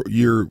 you're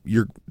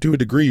to a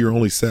degree you're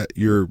only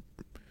you're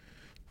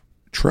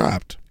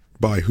trapped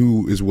by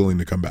who is willing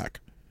to come back,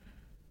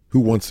 who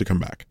wants to come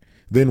back.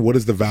 Then what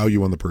is the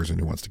value on the person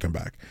who wants to come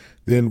back?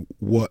 Then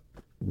what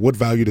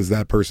value does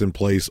that person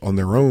place on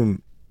their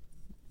own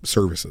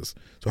services?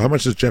 So how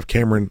much is Jeff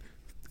Cameron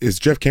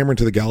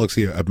to the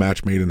Galaxy a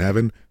match made in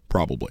heaven?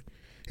 Probably.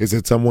 Is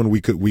it someone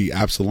we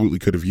absolutely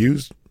could have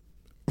used?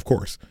 Of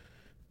course.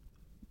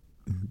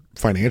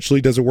 Financially,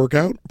 does it work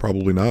out?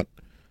 Probably not.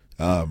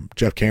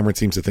 Jeff Cameron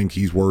seems to think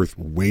he's worth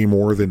way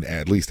more than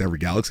at least every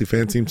Galaxy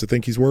fan seems to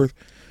think he's worth.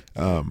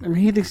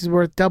 He thinks he's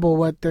worth double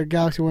what the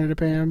Galaxy wanted to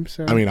pay him.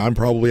 So I'm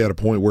probably at a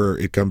point where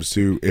it comes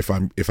to if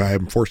I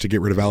am forced to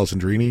get rid of Allison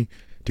Drini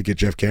to get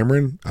Jeff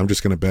Cameron, I'm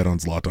just going to bet on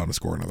Zlatan to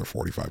score another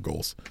 45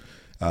 goals,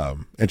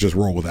 and just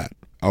roll with that.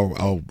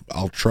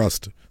 I'll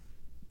trust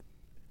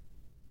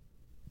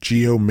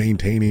Gio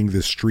maintaining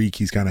this streak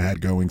he's kind of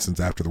had going since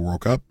after the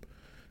World Cup.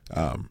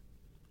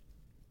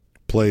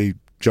 Play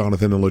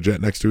Jonathan and Lletget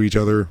next to each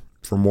other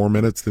for more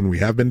minutes than we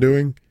have been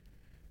doing.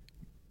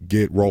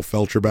 Get Rolf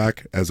Felcher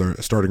back as our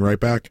starting right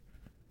back,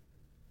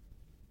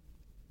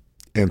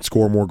 and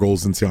score more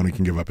goals than Siani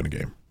can give up in a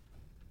game.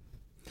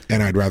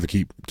 And I'd rather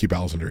keep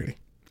Allison Drini.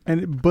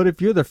 But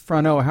if you're the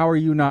front O, how are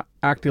you not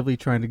actively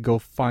trying to go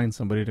find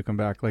somebody to come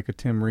back, like a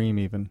Tim Ream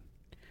even?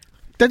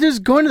 That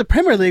just going to the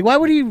Premier League. Why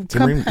would he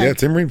come back? Yeah,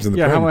 Tim Ream's in the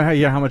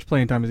Premier. How much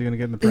playing time is he going to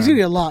get in the Premier? He's going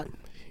to get a lot.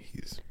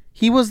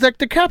 He was the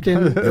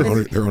captain.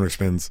 Their owner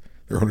spends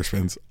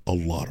a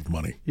lot of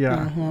money.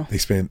 Yeah. Uh-huh.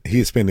 He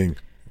is spending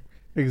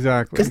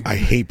Exactly. I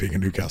hate being a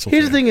Newcastle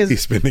Here's fan. the thing is-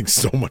 he's spending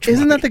so much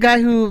Isn't money. that the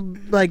guy who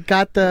like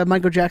got the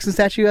Michael Jackson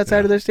statue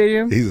outside of their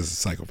stadium? He's a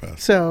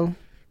psychopath. So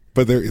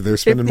But they're if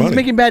spending he's money.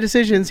 making bad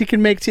decisions, he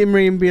can make Tim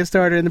Ream be a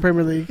starter in the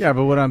Premier League. Yeah,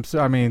 but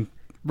I mean,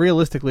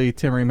 realistically,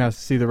 Tim Ream has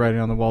to see the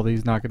writing on the wall that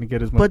he's not going to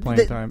get as much But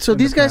playing time. so in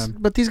the these guys,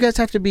 Prem. but these guys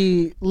have to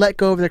be let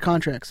go of their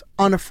contracts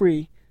on a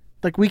free.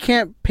 Like we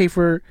can't pay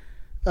for.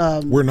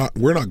 We're not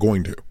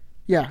going to.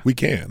 Yeah, We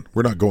can.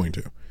 We're not going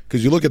to.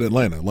 Because you look at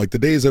Atlanta, like the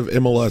days of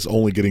MLS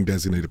only getting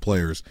designated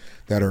players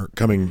that are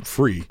coming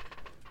free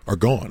are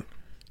gone.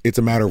 It's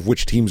a matter of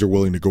which teams are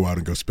willing to go out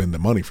and go spend the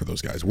money for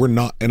those guys. We're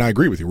not, and I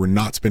agree with you, we're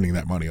not spending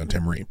that money on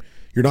Tim Ream.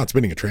 You're not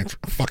spending a transfer.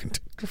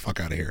 Get the fuck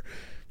out of here.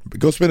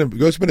 Go spend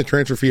a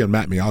transfer fee on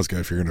Matt Miazga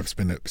if you're going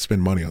to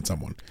spend money on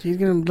someone. he's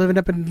gonna live it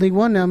up in League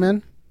One now,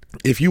 man.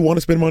 If you want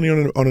to spend money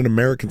on an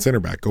American center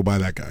back, go buy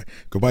that guy.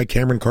 Go buy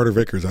Cameron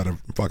Carter-Vickers out of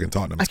fucking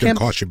Tottenham. It's going to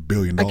cost you $1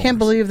 billion. I can't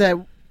believe that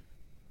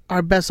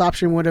our best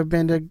option would have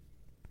been to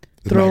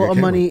throw Cameron.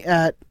 money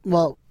at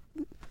throw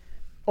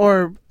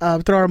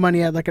our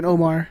money at like an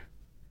Omar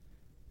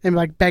and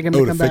like beg him to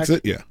to come fix back.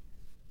 it? Yeah.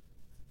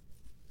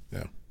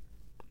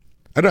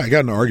 I got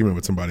in an argument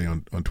with somebody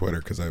on Twitter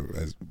because I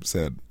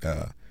said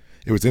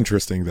it was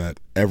interesting that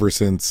ever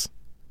since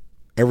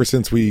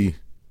we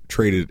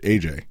traded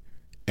AJ,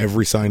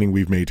 every signing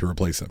we've made to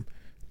replace him,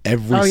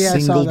 every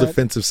single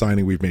defensive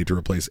signing we've made to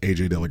replace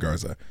AJ De La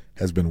Garza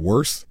has been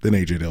worse than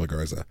AJ De La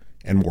Garza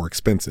and more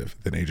expensive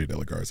than AJ De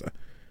La Garza.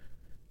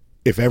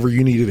 If ever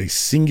you needed a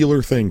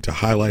singular thing to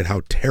highlight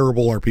how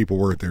terrible our people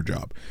were at their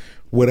job,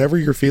 whatever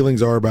your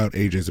feelings are about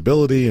AJ's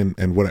ability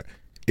and what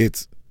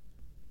it's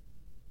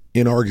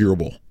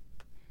inarguable.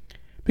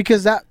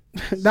 Because that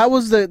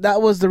was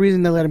the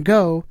reason they let him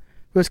go,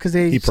 was because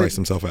He priced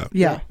himself out.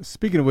 Yeah.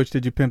 Speaking of which,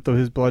 did you pimp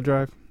his blood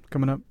drive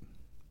coming up?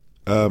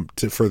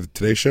 For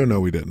today's show, no,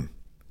 we didn't.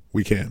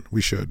 We can.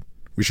 We should.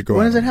 We should go.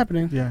 When out is it on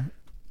happening? Yeah.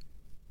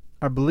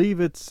 I believe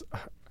it's.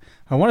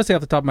 I want to say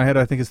off the top of my head,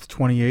 I think it's the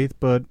 28th,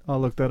 but I'll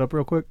look that up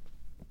real quick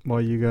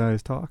while you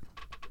guys talk.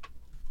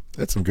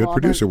 That's some good Well,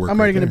 producer work. I'm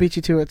already right going to there. beat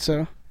you to it, so.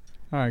 All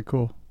right,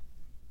 cool.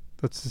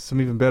 That's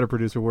some even better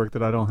producer work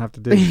that I don't have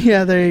to do.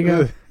 Yeah, there you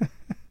go.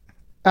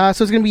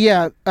 So it's going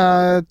to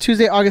be,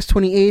 Tuesday, August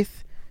 28th.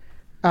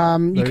 There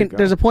you go.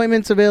 There's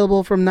appointments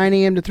available from 9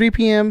 a.m. to 3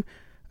 p.m.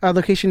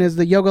 Location is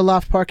the Yoga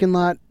Loft parking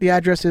lot. The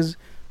address is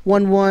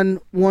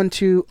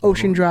 1112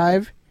 Ocean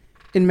Drive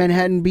in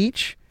Manhattan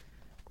Beach.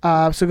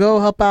 So go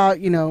help out,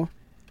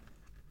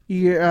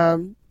 you're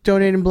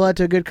donating blood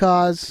to a good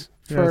cause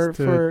Yes,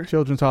 to for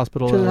Children's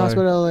Hospital. Children's LA.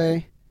 Hospital LA.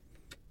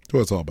 That's what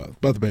it's all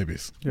about the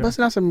babies. Yeah.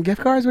 Busting out some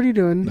gift cards? What are you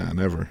doing? Nah,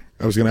 never.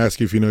 I was going to ask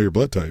you if you know your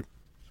blood type.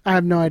 I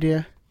have no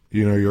idea.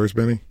 You know yours,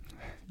 Benny?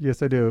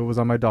 Yes, I do. It was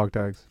on my dog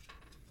tags.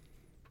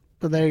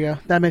 But there you go.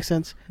 That makes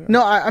sense.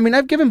 No, I mean,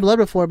 I've given blood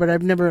before, but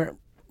I've never...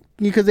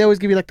 Because they always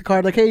give you like the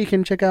card, like, hey, you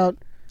can check out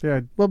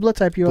Yeah. what blood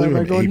type you I are believe by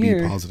I'm going AB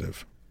here.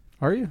 positive.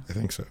 Are you? I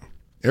think so.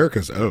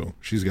 Erica's O.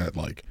 She's got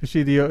like... Is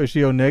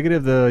she O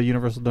negative, the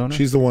universal donor?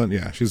 She's the one,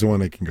 yeah. She's the one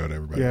that can go to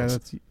everybody yeah, else.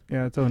 it's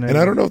O negative. And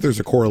I don't know if there's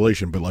a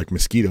correlation, but like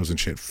mosquitoes and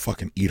shit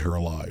fucking eat her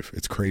alive.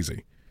 It's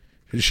crazy.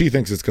 She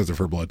thinks it's because of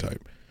her blood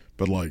type.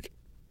 But like,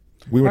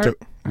 we went to...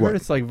 I heard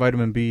it's like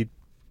vitamin B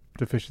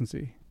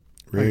deficiency.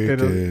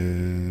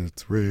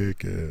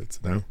 Rickets.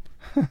 No?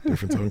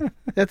 Different song?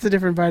 That's a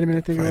different vitamin,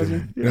 I think it was.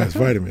 Vitamin. Yeah, it's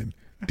vitamin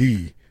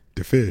D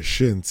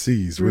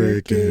deficiencies.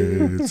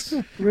 Rickets.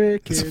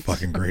 Rickets. It's the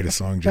fucking greatest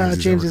song James,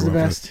 James is ever the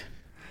come up best.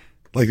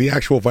 with. Like the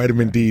actual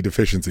vitamin D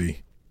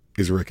deficiency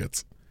is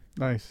rickets.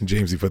 Nice. And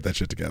Jamesy put that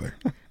shit together.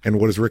 And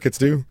what does rickets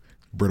do?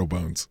 Brittle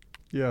bones.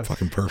 Yes.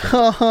 Fucking perfect.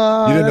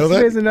 Oh, You didn't know that's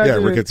that? amazing. No, I Yeah,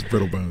 didn't. rickets,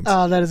 brittle bones.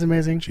 Oh, that is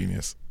amazing.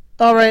 Genius.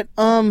 All right.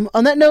 On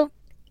that note,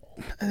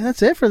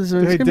 that's it for this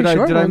one. It's Hey, gonna be a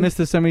short did I one. miss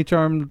the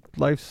semi-charmed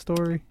life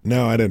story?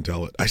 No, I didn't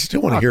tell it. I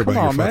still want to Oh, hear about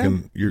come your on, man.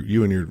 fucking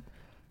you and your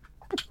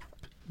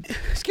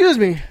Excuse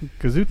me.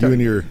 Gazuta. you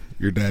and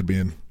your dad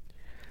being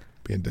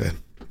dead.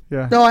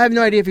 Yeah. No, I have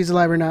no idea if he's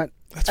alive or not.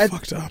 That's I-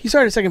 fucked up. He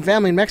started a second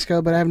family in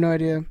Mexico, but I have no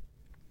idea.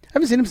 I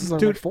haven't seen him since I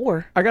was Dude. like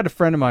 4. I got a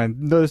friend of mine.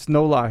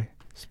 No lie.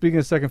 Speaking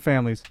of second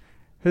families,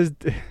 his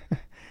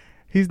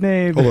he's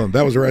named. Hold on,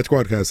 that was a Rat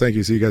Squadcast. Thank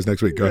you. See you guys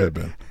next week. Go ahead,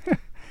 Ben.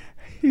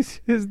 His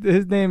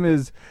name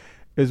is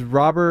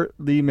Robert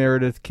Lee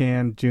Meredith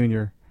Can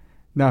Jr.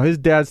 Now his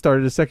dad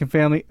started a second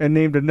family and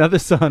named another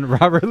son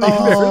Robert Lee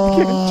Meredith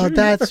Can Jr.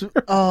 That's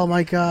oh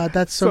my god,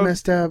 that's so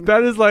messed up.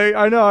 That is like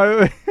I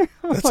know.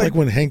 That's like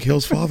when Hank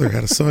Hill's father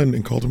had a son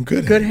and called him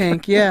Good Good Hank.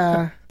 Hank,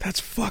 yeah. That's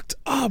fucked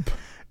up.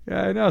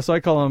 Yeah, I know. So I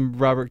call him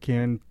Robert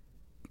Can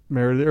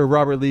Meredith or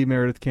Robert Lee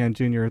Meredith Can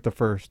Jr. at the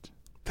first.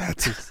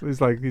 That's He's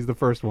the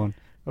first one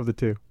of the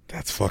two.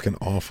 that's fucking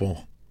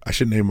awful. I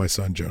should name my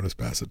son Jonas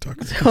Bassett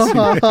Tucker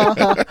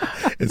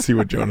and see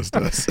what Jonas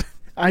does.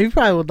 I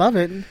probably would love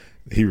it.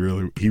 He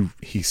really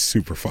he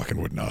super fucking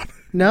would not.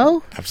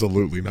 No?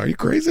 Absolutely not. Are you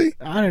crazy?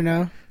 I don't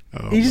know.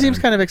 Oh, He just seems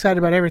man. kind of excited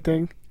about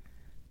everything.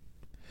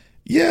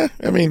 Yeah,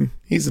 I mean,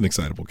 he's an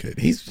excitable kid.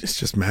 He's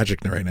just magic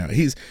right now.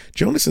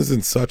 Jonas is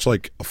in such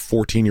like a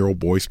 14-year-old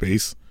boy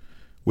space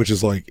which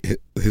is like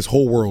his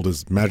whole world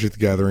is Magic the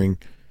Gathering,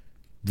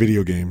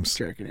 video games,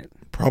 Jerking it.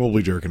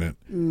 probably jerking it,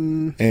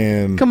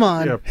 and Come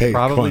on. Yeah, hey,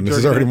 come probably on, this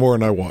is jerking already it. more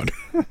than I want.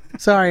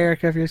 Sorry,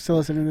 Erica, if you're still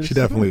listening to this. She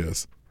definitely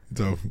is.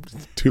 So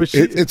But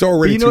it's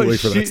already you know too what, late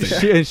for that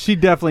stage. and she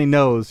definitely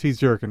knows he's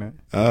jerking it.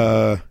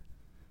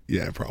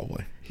 Yeah,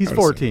 probably. He's I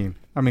would assume. 14.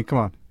 I mean, come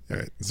on. All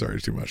right, it's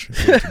already too much.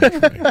 It's already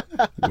too much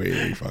for me.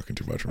 Way fucking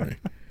too much for me.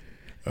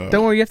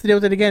 Don't worry, you have to deal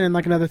with it again in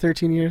like another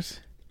 13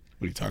 years.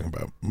 What are you talking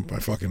about?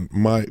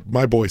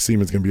 My boy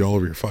semen's gonna be all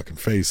over your fucking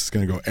face. It's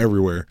gonna go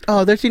everywhere.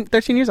 Oh, 13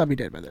 years, I'll be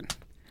dead by then.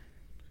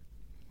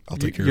 I'll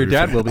take care Your of your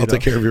dad will be, I'll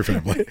take though. care of your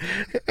family.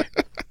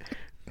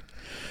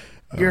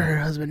 You're her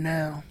husband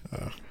now.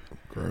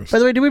 Gross. By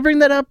the way, did we bring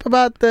that up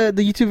about the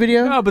YouTube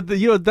video? No, but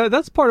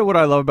that's part of what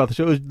I love about the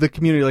show is the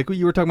community. Like what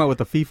you were talking about with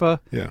the FIFA,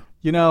 Yeah.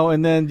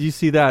 and then you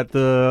see that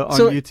on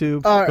So,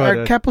 YouTube. Our Go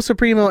ahead. Capo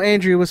Supremo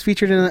Andrew was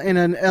featured in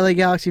an LA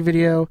Galaxy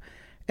video,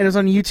 and it was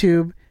on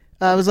YouTube.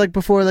 It was like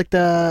before like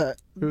the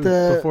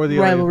Before the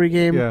rivalry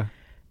game. Yeah.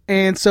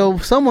 And so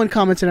someone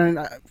commented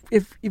on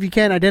if you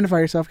can identify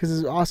yourself because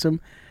it's awesome.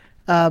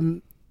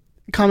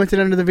 Commented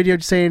under the video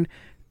just saying,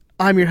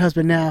 "I'm your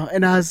husband now,"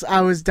 and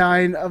I was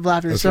dying of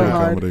laughter That's so real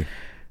hard. comedy.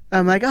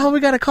 I'm like, "Oh, we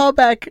got a call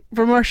back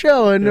from our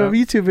show and Yeah. a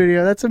YouTube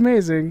video. That's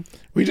amazing."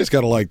 We just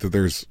gotta like that.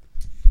 There's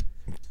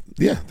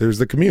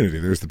the community.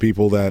 There's the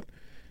people that,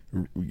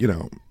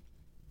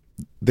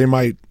 they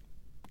might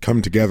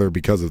come together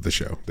because of the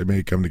show. They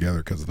may come together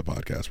because of the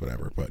podcast,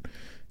 whatever. But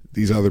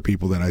these other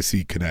people that I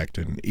see connect,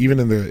 and even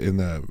in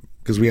the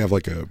because we have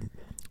like a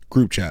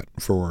group chat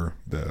for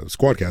the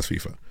Squadcast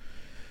FIFA.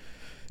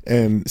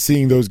 And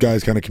seeing those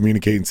guys kind of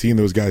communicate and seeing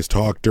those guys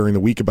talk during the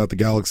week about the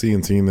Galaxy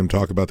and seeing them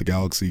talk about the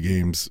Galaxy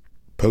games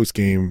post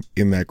game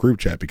in that group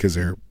chat because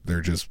they're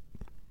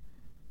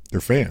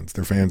fans.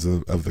 They're fans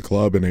of the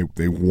club and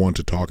they want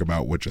to talk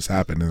about what just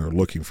happened and they're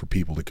looking for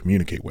people to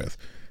communicate with.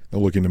 They're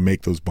looking to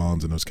make those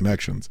bonds and those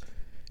connections.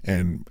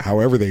 And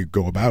however they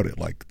go about it,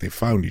 like they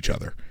found each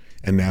other.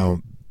 And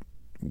now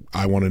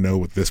I want to know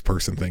what this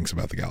person thinks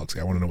about the Galaxy.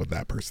 I want to know what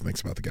that person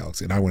thinks about the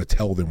Galaxy. And I want to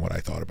tell them what I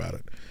thought about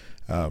it.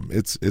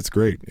 It's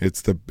great.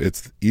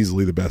 It's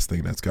easily the best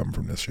thing that's come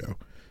from this show.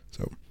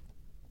 So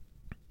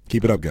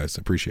keep it up, guys.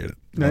 Appreciate it.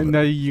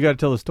 Now you got to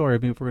tell the story. I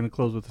mean, if we're going to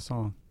close with the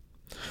song.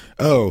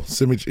 Oh,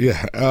 Simic,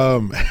 yeah.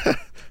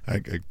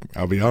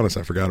 I'll be honest.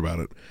 I forgot about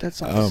it. That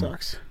song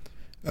sucks.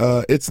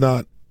 It's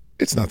not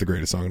the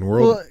greatest song in the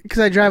world. Well, because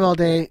I drive all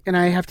day and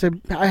I have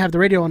the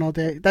radio on all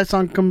day. That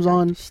song comes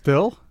on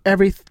Still?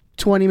 every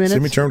 20 minutes.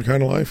 Semi-charmed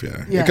kind of life.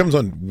 Yeah. Yeah. It comes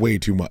on way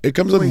too much. It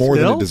comes on Wait, more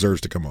than still? it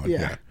deserves to come on. Yeah.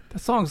 Yeah. That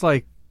song's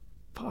like,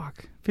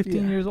 15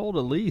 Yeah. years old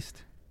at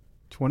least.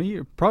 20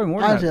 years, probably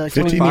more I than would say that. like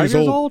 15 25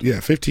 years old. Yeah.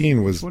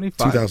 15 was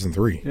 25.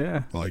 2003.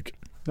 Yeah. Like,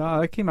 No,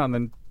 that came out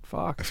in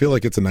I feel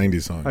like it's a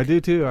 90s song. I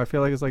do too. I feel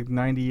like it's like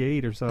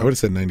 98 or so. I would have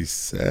said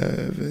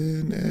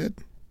 97, Ed.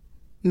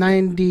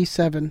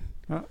 97.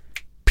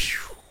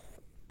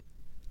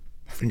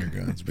 Finger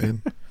guns,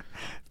 man.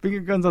 Finger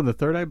guns on the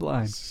third eye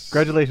blind.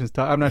 Congratulations,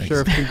 Todd. I'm not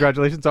sure if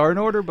congratulations are in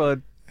order, but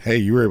Hey,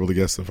 you were able to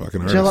guess the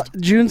fucking artist.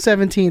 June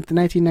 17th,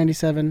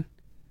 1997.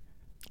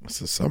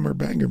 It's a summer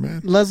banger,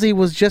 man. Leslie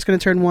was just going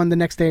to turn 1 the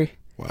next day.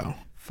 Wow.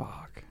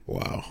 fuck.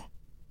 Wow.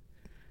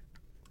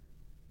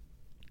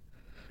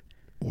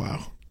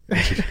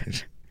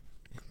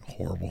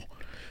 Horrible.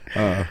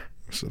 I'm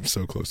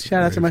so close to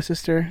Shout out to grave. my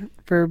sister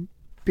for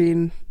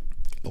being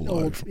alive.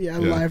 old. Yeah,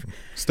 alive.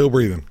 Still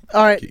breathing.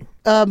 All right.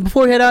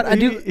 Before we head out, I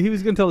do. He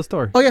was going to tell the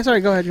story. Oh yeah,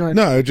 sorry. Go ahead.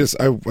 No,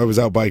 I was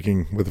out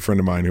biking with a friend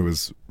of mine who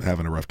was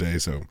having a rough day,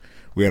 so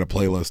we had a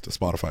playlist, a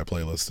Spotify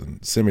playlist,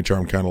 and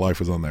Semi-Charmed Kind of Life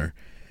was on there.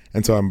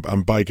 And so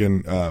I'm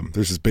biking.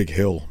 There's this big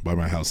hill by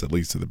my house that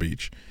leads to the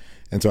beach,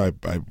 and so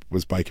I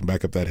was biking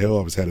back up that hill.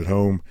 I was headed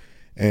home,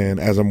 and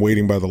as I'm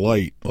waiting by the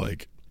light,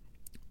 like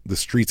the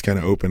street's kind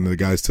of open. The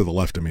guy's to the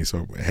left of me,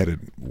 so I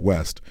headed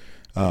west.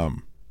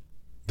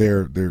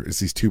 There is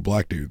these two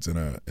black dudes in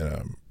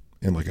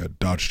like a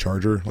Dodge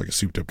Charger, like a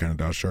souped up kind of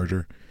Dodge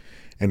Charger.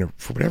 And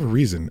for whatever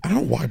reason, I don't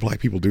know why black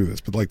people do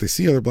this, but like they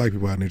see other black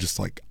people out and they just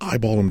like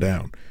eyeball them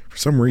down for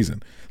some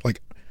reason.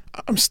 Like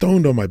I'm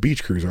stoned on my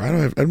beach cruiser. I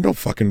have no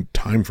fucking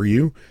time for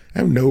you. I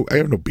have no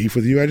beef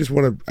with you. I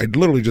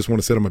literally just want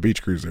to sit on my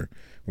beach cruiser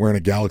wearing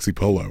a Galaxy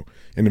polo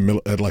in the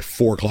middle at like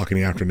 4:00 in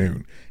the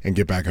afternoon and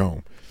get back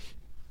home.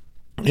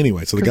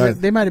 Anyway, so the guy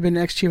they might have been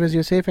ex-Chivas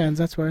USA fans.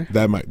 That's why.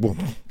 come on,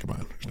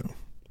 there's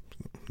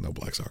no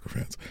black soccer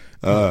fans.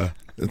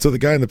 And so the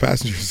guy in the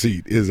passenger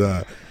seat is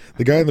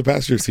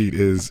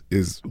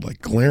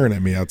like glaring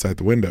at me outside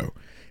the window,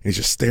 and he's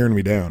just staring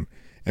me down.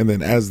 And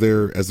then as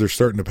they're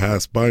starting to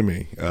pass by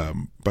me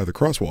by the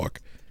crosswalk,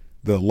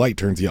 the light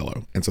turns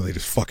yellow, and so they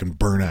just fucking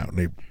burn out and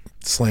they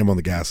slam on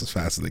the gas as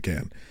fast as they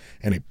can,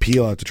 and they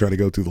peel out to try to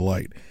go through the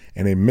light,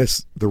 and they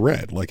miss the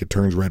red, like it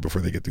turns red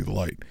before they get through the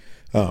light.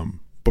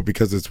 But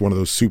because it's one of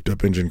those souped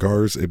up engine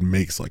cars, it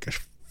makes like a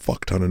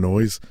fuck ton of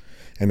noise.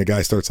 And the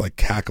guy starts like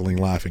cackling,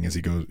 laughing as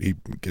he goes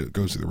through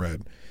the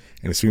red.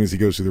 And as soon as he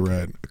goes through the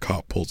red, a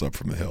cop pulls up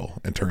from the hill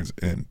and turns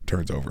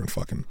over and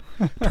fucking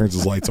turns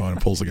his lights on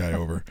and pulls the guy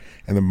over.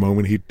 And the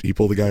moment he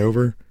pulled the guy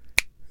over,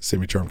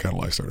 Semi Charm Kind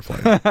of Life started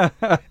playing.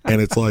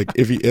 And it's like,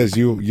 as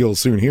you'll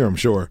soon hear, I'm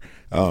sure,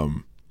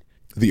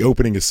 the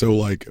opening is so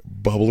like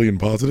bubbly and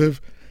positive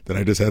that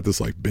I just had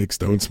this like big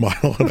stone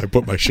smile, and I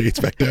put my shades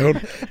back down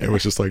and it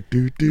was just like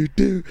do do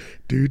do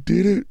do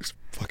do do.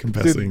 Fucking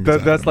best thing.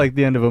 That's like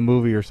the end of a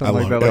movie or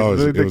something like that. Like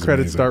the credits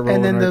amazing. Start rolling.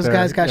 And then those right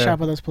guys there. got shot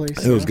by those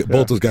police.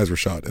 Both those guys were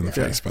shot in the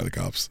face by the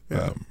cops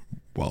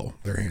while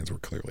their hands were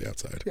clearly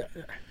outside. Yeah.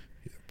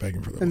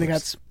 Begging for their And they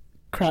lives. got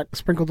crack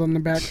sprinkled on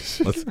their back.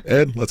 Let's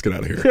get out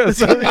of here.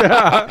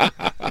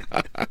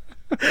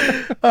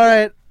 All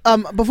right.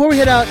 Before we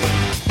head out,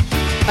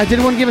 I did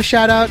want to give a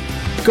shout out.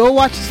 Go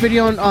watch this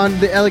video on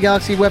the LA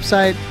Galaxy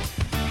website.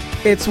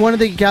 It's one of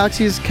the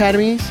Galaxy's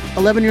academies.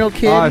 11-year-old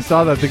kid. Oh, I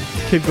saw that. The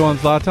kid going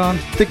Zlatan.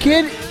 The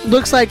kid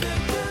looks like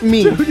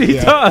me. Dude, he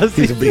does.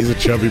 He's a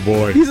chubby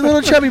boy. He's a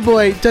little chubby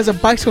boy. Does a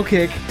bicycle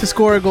kick to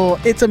score a goal.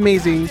 It's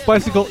amazing.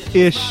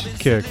 Bicycle-ish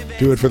kick.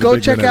 Do it for the Go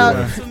big check men out.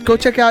 everywhere. Go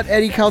check out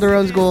Eddie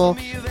Calderon's goal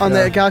on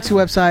the Galaxy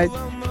website.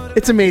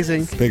 It's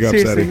amazing. Big ups,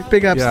 Seriously, Eddie.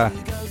 big ups. Yeah.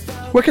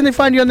 Where can they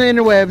find you on the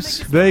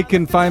interwebs? They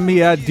can find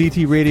me at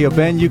DT Radio.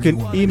 Ben, you can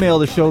email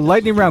the show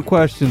lightning round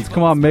questions.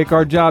 Come on, make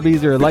our job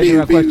easier. Lightning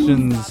round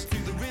questions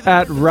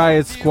at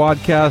Riot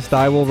Squadcast.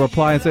 I will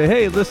reply and say,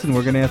 hey, listen,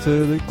 we're going to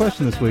answer the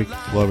question this week.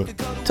 Love it.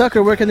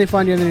 Tucker, where can they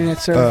find you on the internet,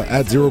 sir?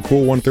 At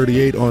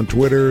ZeroCool138 on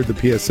Twitter, the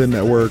PSN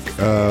Network,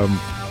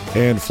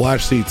 and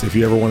Flash Seats if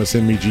you ever want to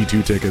send me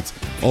G2 tickets.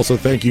 Also,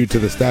 thank you to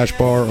the Stash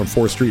Bar on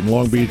 4th Street in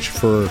Long Beach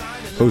for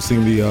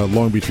hosting the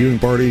Long Beach viewing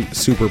party.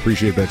 Super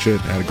appreciate that shit.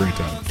 Had a great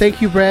time.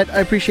 Thank you, Brett. I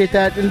appreciate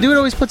that. And Dude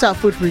always puts out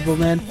food for people,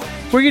 man.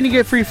 We're going to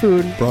get free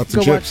food. Brought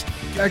some chips.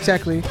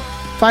 Exactly.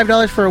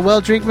 $5 for a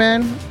well drink,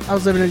 man. I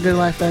was living a good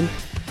life then.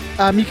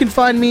 You can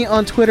find me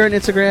on Twitter and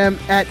Instagram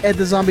at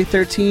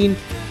EdTheZombie13.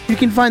 You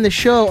can find the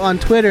show on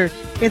Twitter,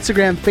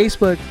 Instagram,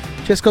 Facebook.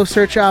 Just go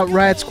search out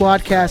Riot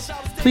Squadcast.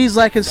 Please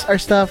like our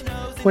stuff.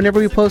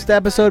 Whenever we post the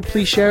episode,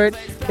 please share it.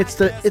 It's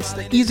the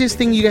easiest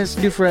thing you guys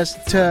can do for us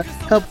to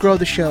help grow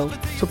the show.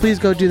 So please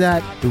go do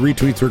that. The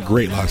retweets were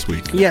great last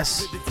week.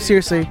 Yes,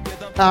 seriously.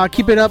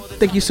 Keep it up.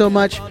 Thank you so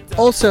much.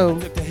 Also,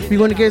 if you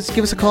want to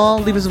give us a call,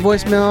 leave us a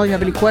voicemail, you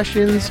have any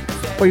questions,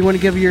 or you want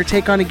to give your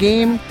take on a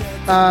game,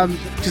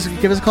 just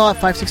give us a call at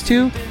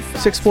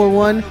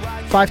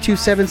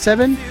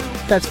 562-641-5277.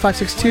 That's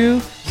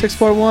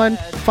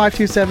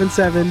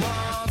 562-641-5277.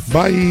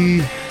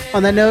 Bye.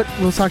 On that note,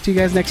 we'll talk to you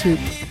guys next week.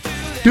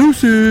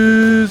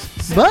 Deuces.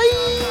 Bye.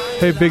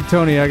 Hey, Big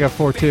Tony, I got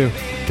 4-2.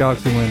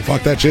 Galaxy wins.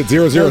 Fuck that shit.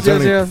 0-0,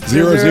 Tony.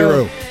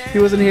 0-0. He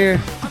wasn't here.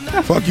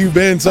 Fuck you,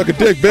 Ben. Suck a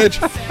dick, bitch.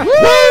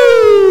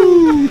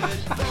 Woo!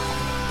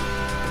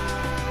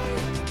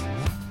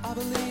 I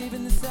believe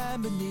in the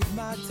sand beneath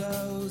my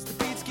toes. The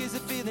beach gives a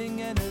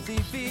feeling, an earthy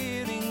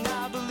feeling.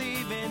 I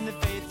believe in the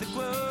faith that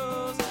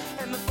grows,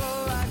 and the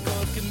flow like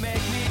gold can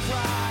make me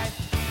cry.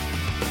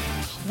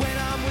 When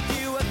I'm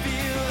with you, I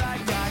feel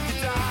like I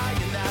could die,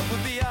 and that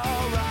would be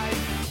alright,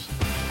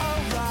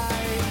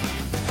 alright.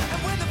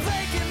 And when the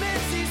plane came in,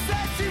 she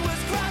said she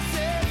was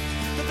crossing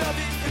the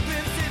velvet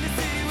ribbons in the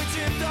sea, which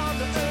tripped on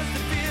the earth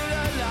to feel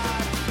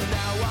alive. And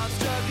now I'm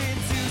struggling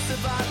to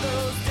survive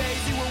those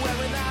days you were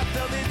wearing that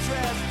velvet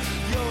dress.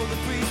 You're the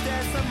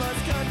priestess, I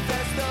must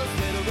confess. Those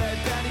little red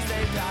panties,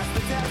 they passed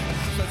the test.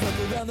 So I tuck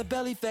around the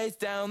belly, face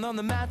down on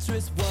the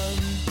mattress one,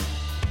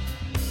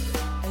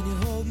 and you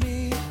hold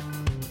me,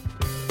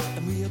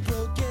 and we are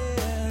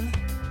broken.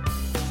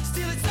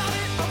 Still it's all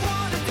that I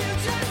wanna do,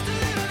 just a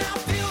little now.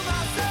 Feel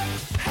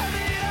myself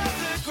heavy off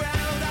the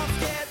ground. I'm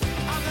scared,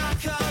 I'm not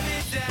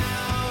coming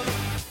down.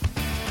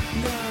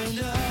 No,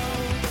 no,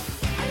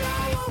 and I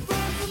won't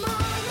run from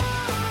my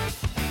life.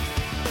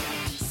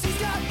 She's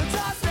got the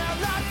toss now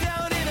locked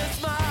down in a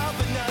smile,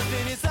 but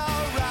nothing is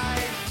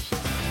alright,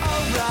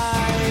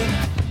 alright.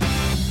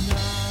 And I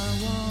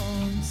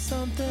want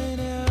something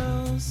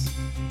else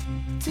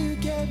to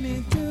get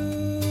me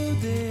through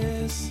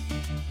this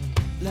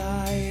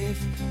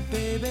life,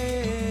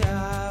 baby.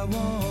 I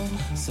want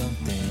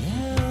something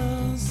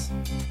else.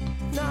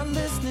 Not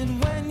listening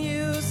when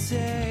you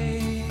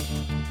say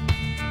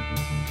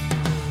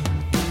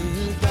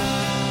goodbye.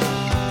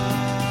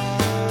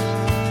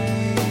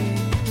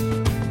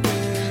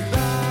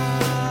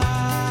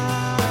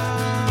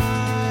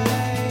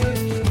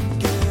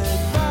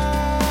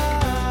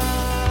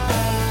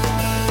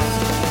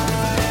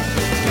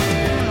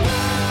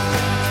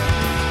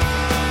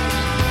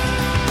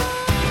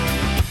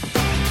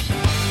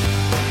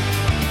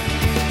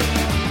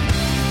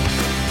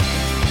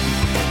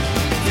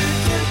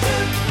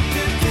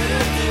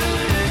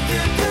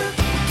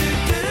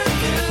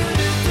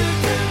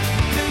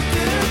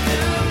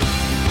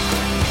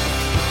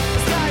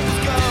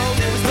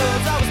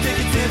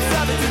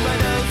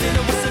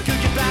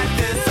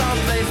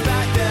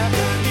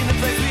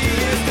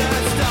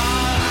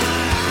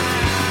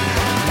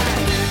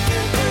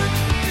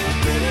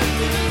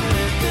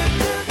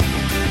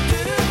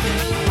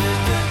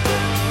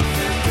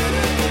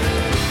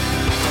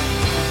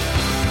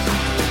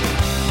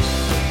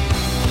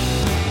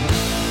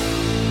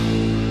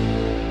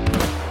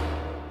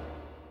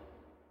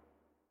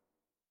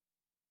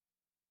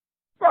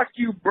 Fuck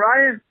you,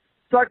 Brian.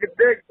 Suck a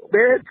dick,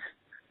 bitch.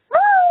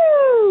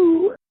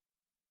 Woo!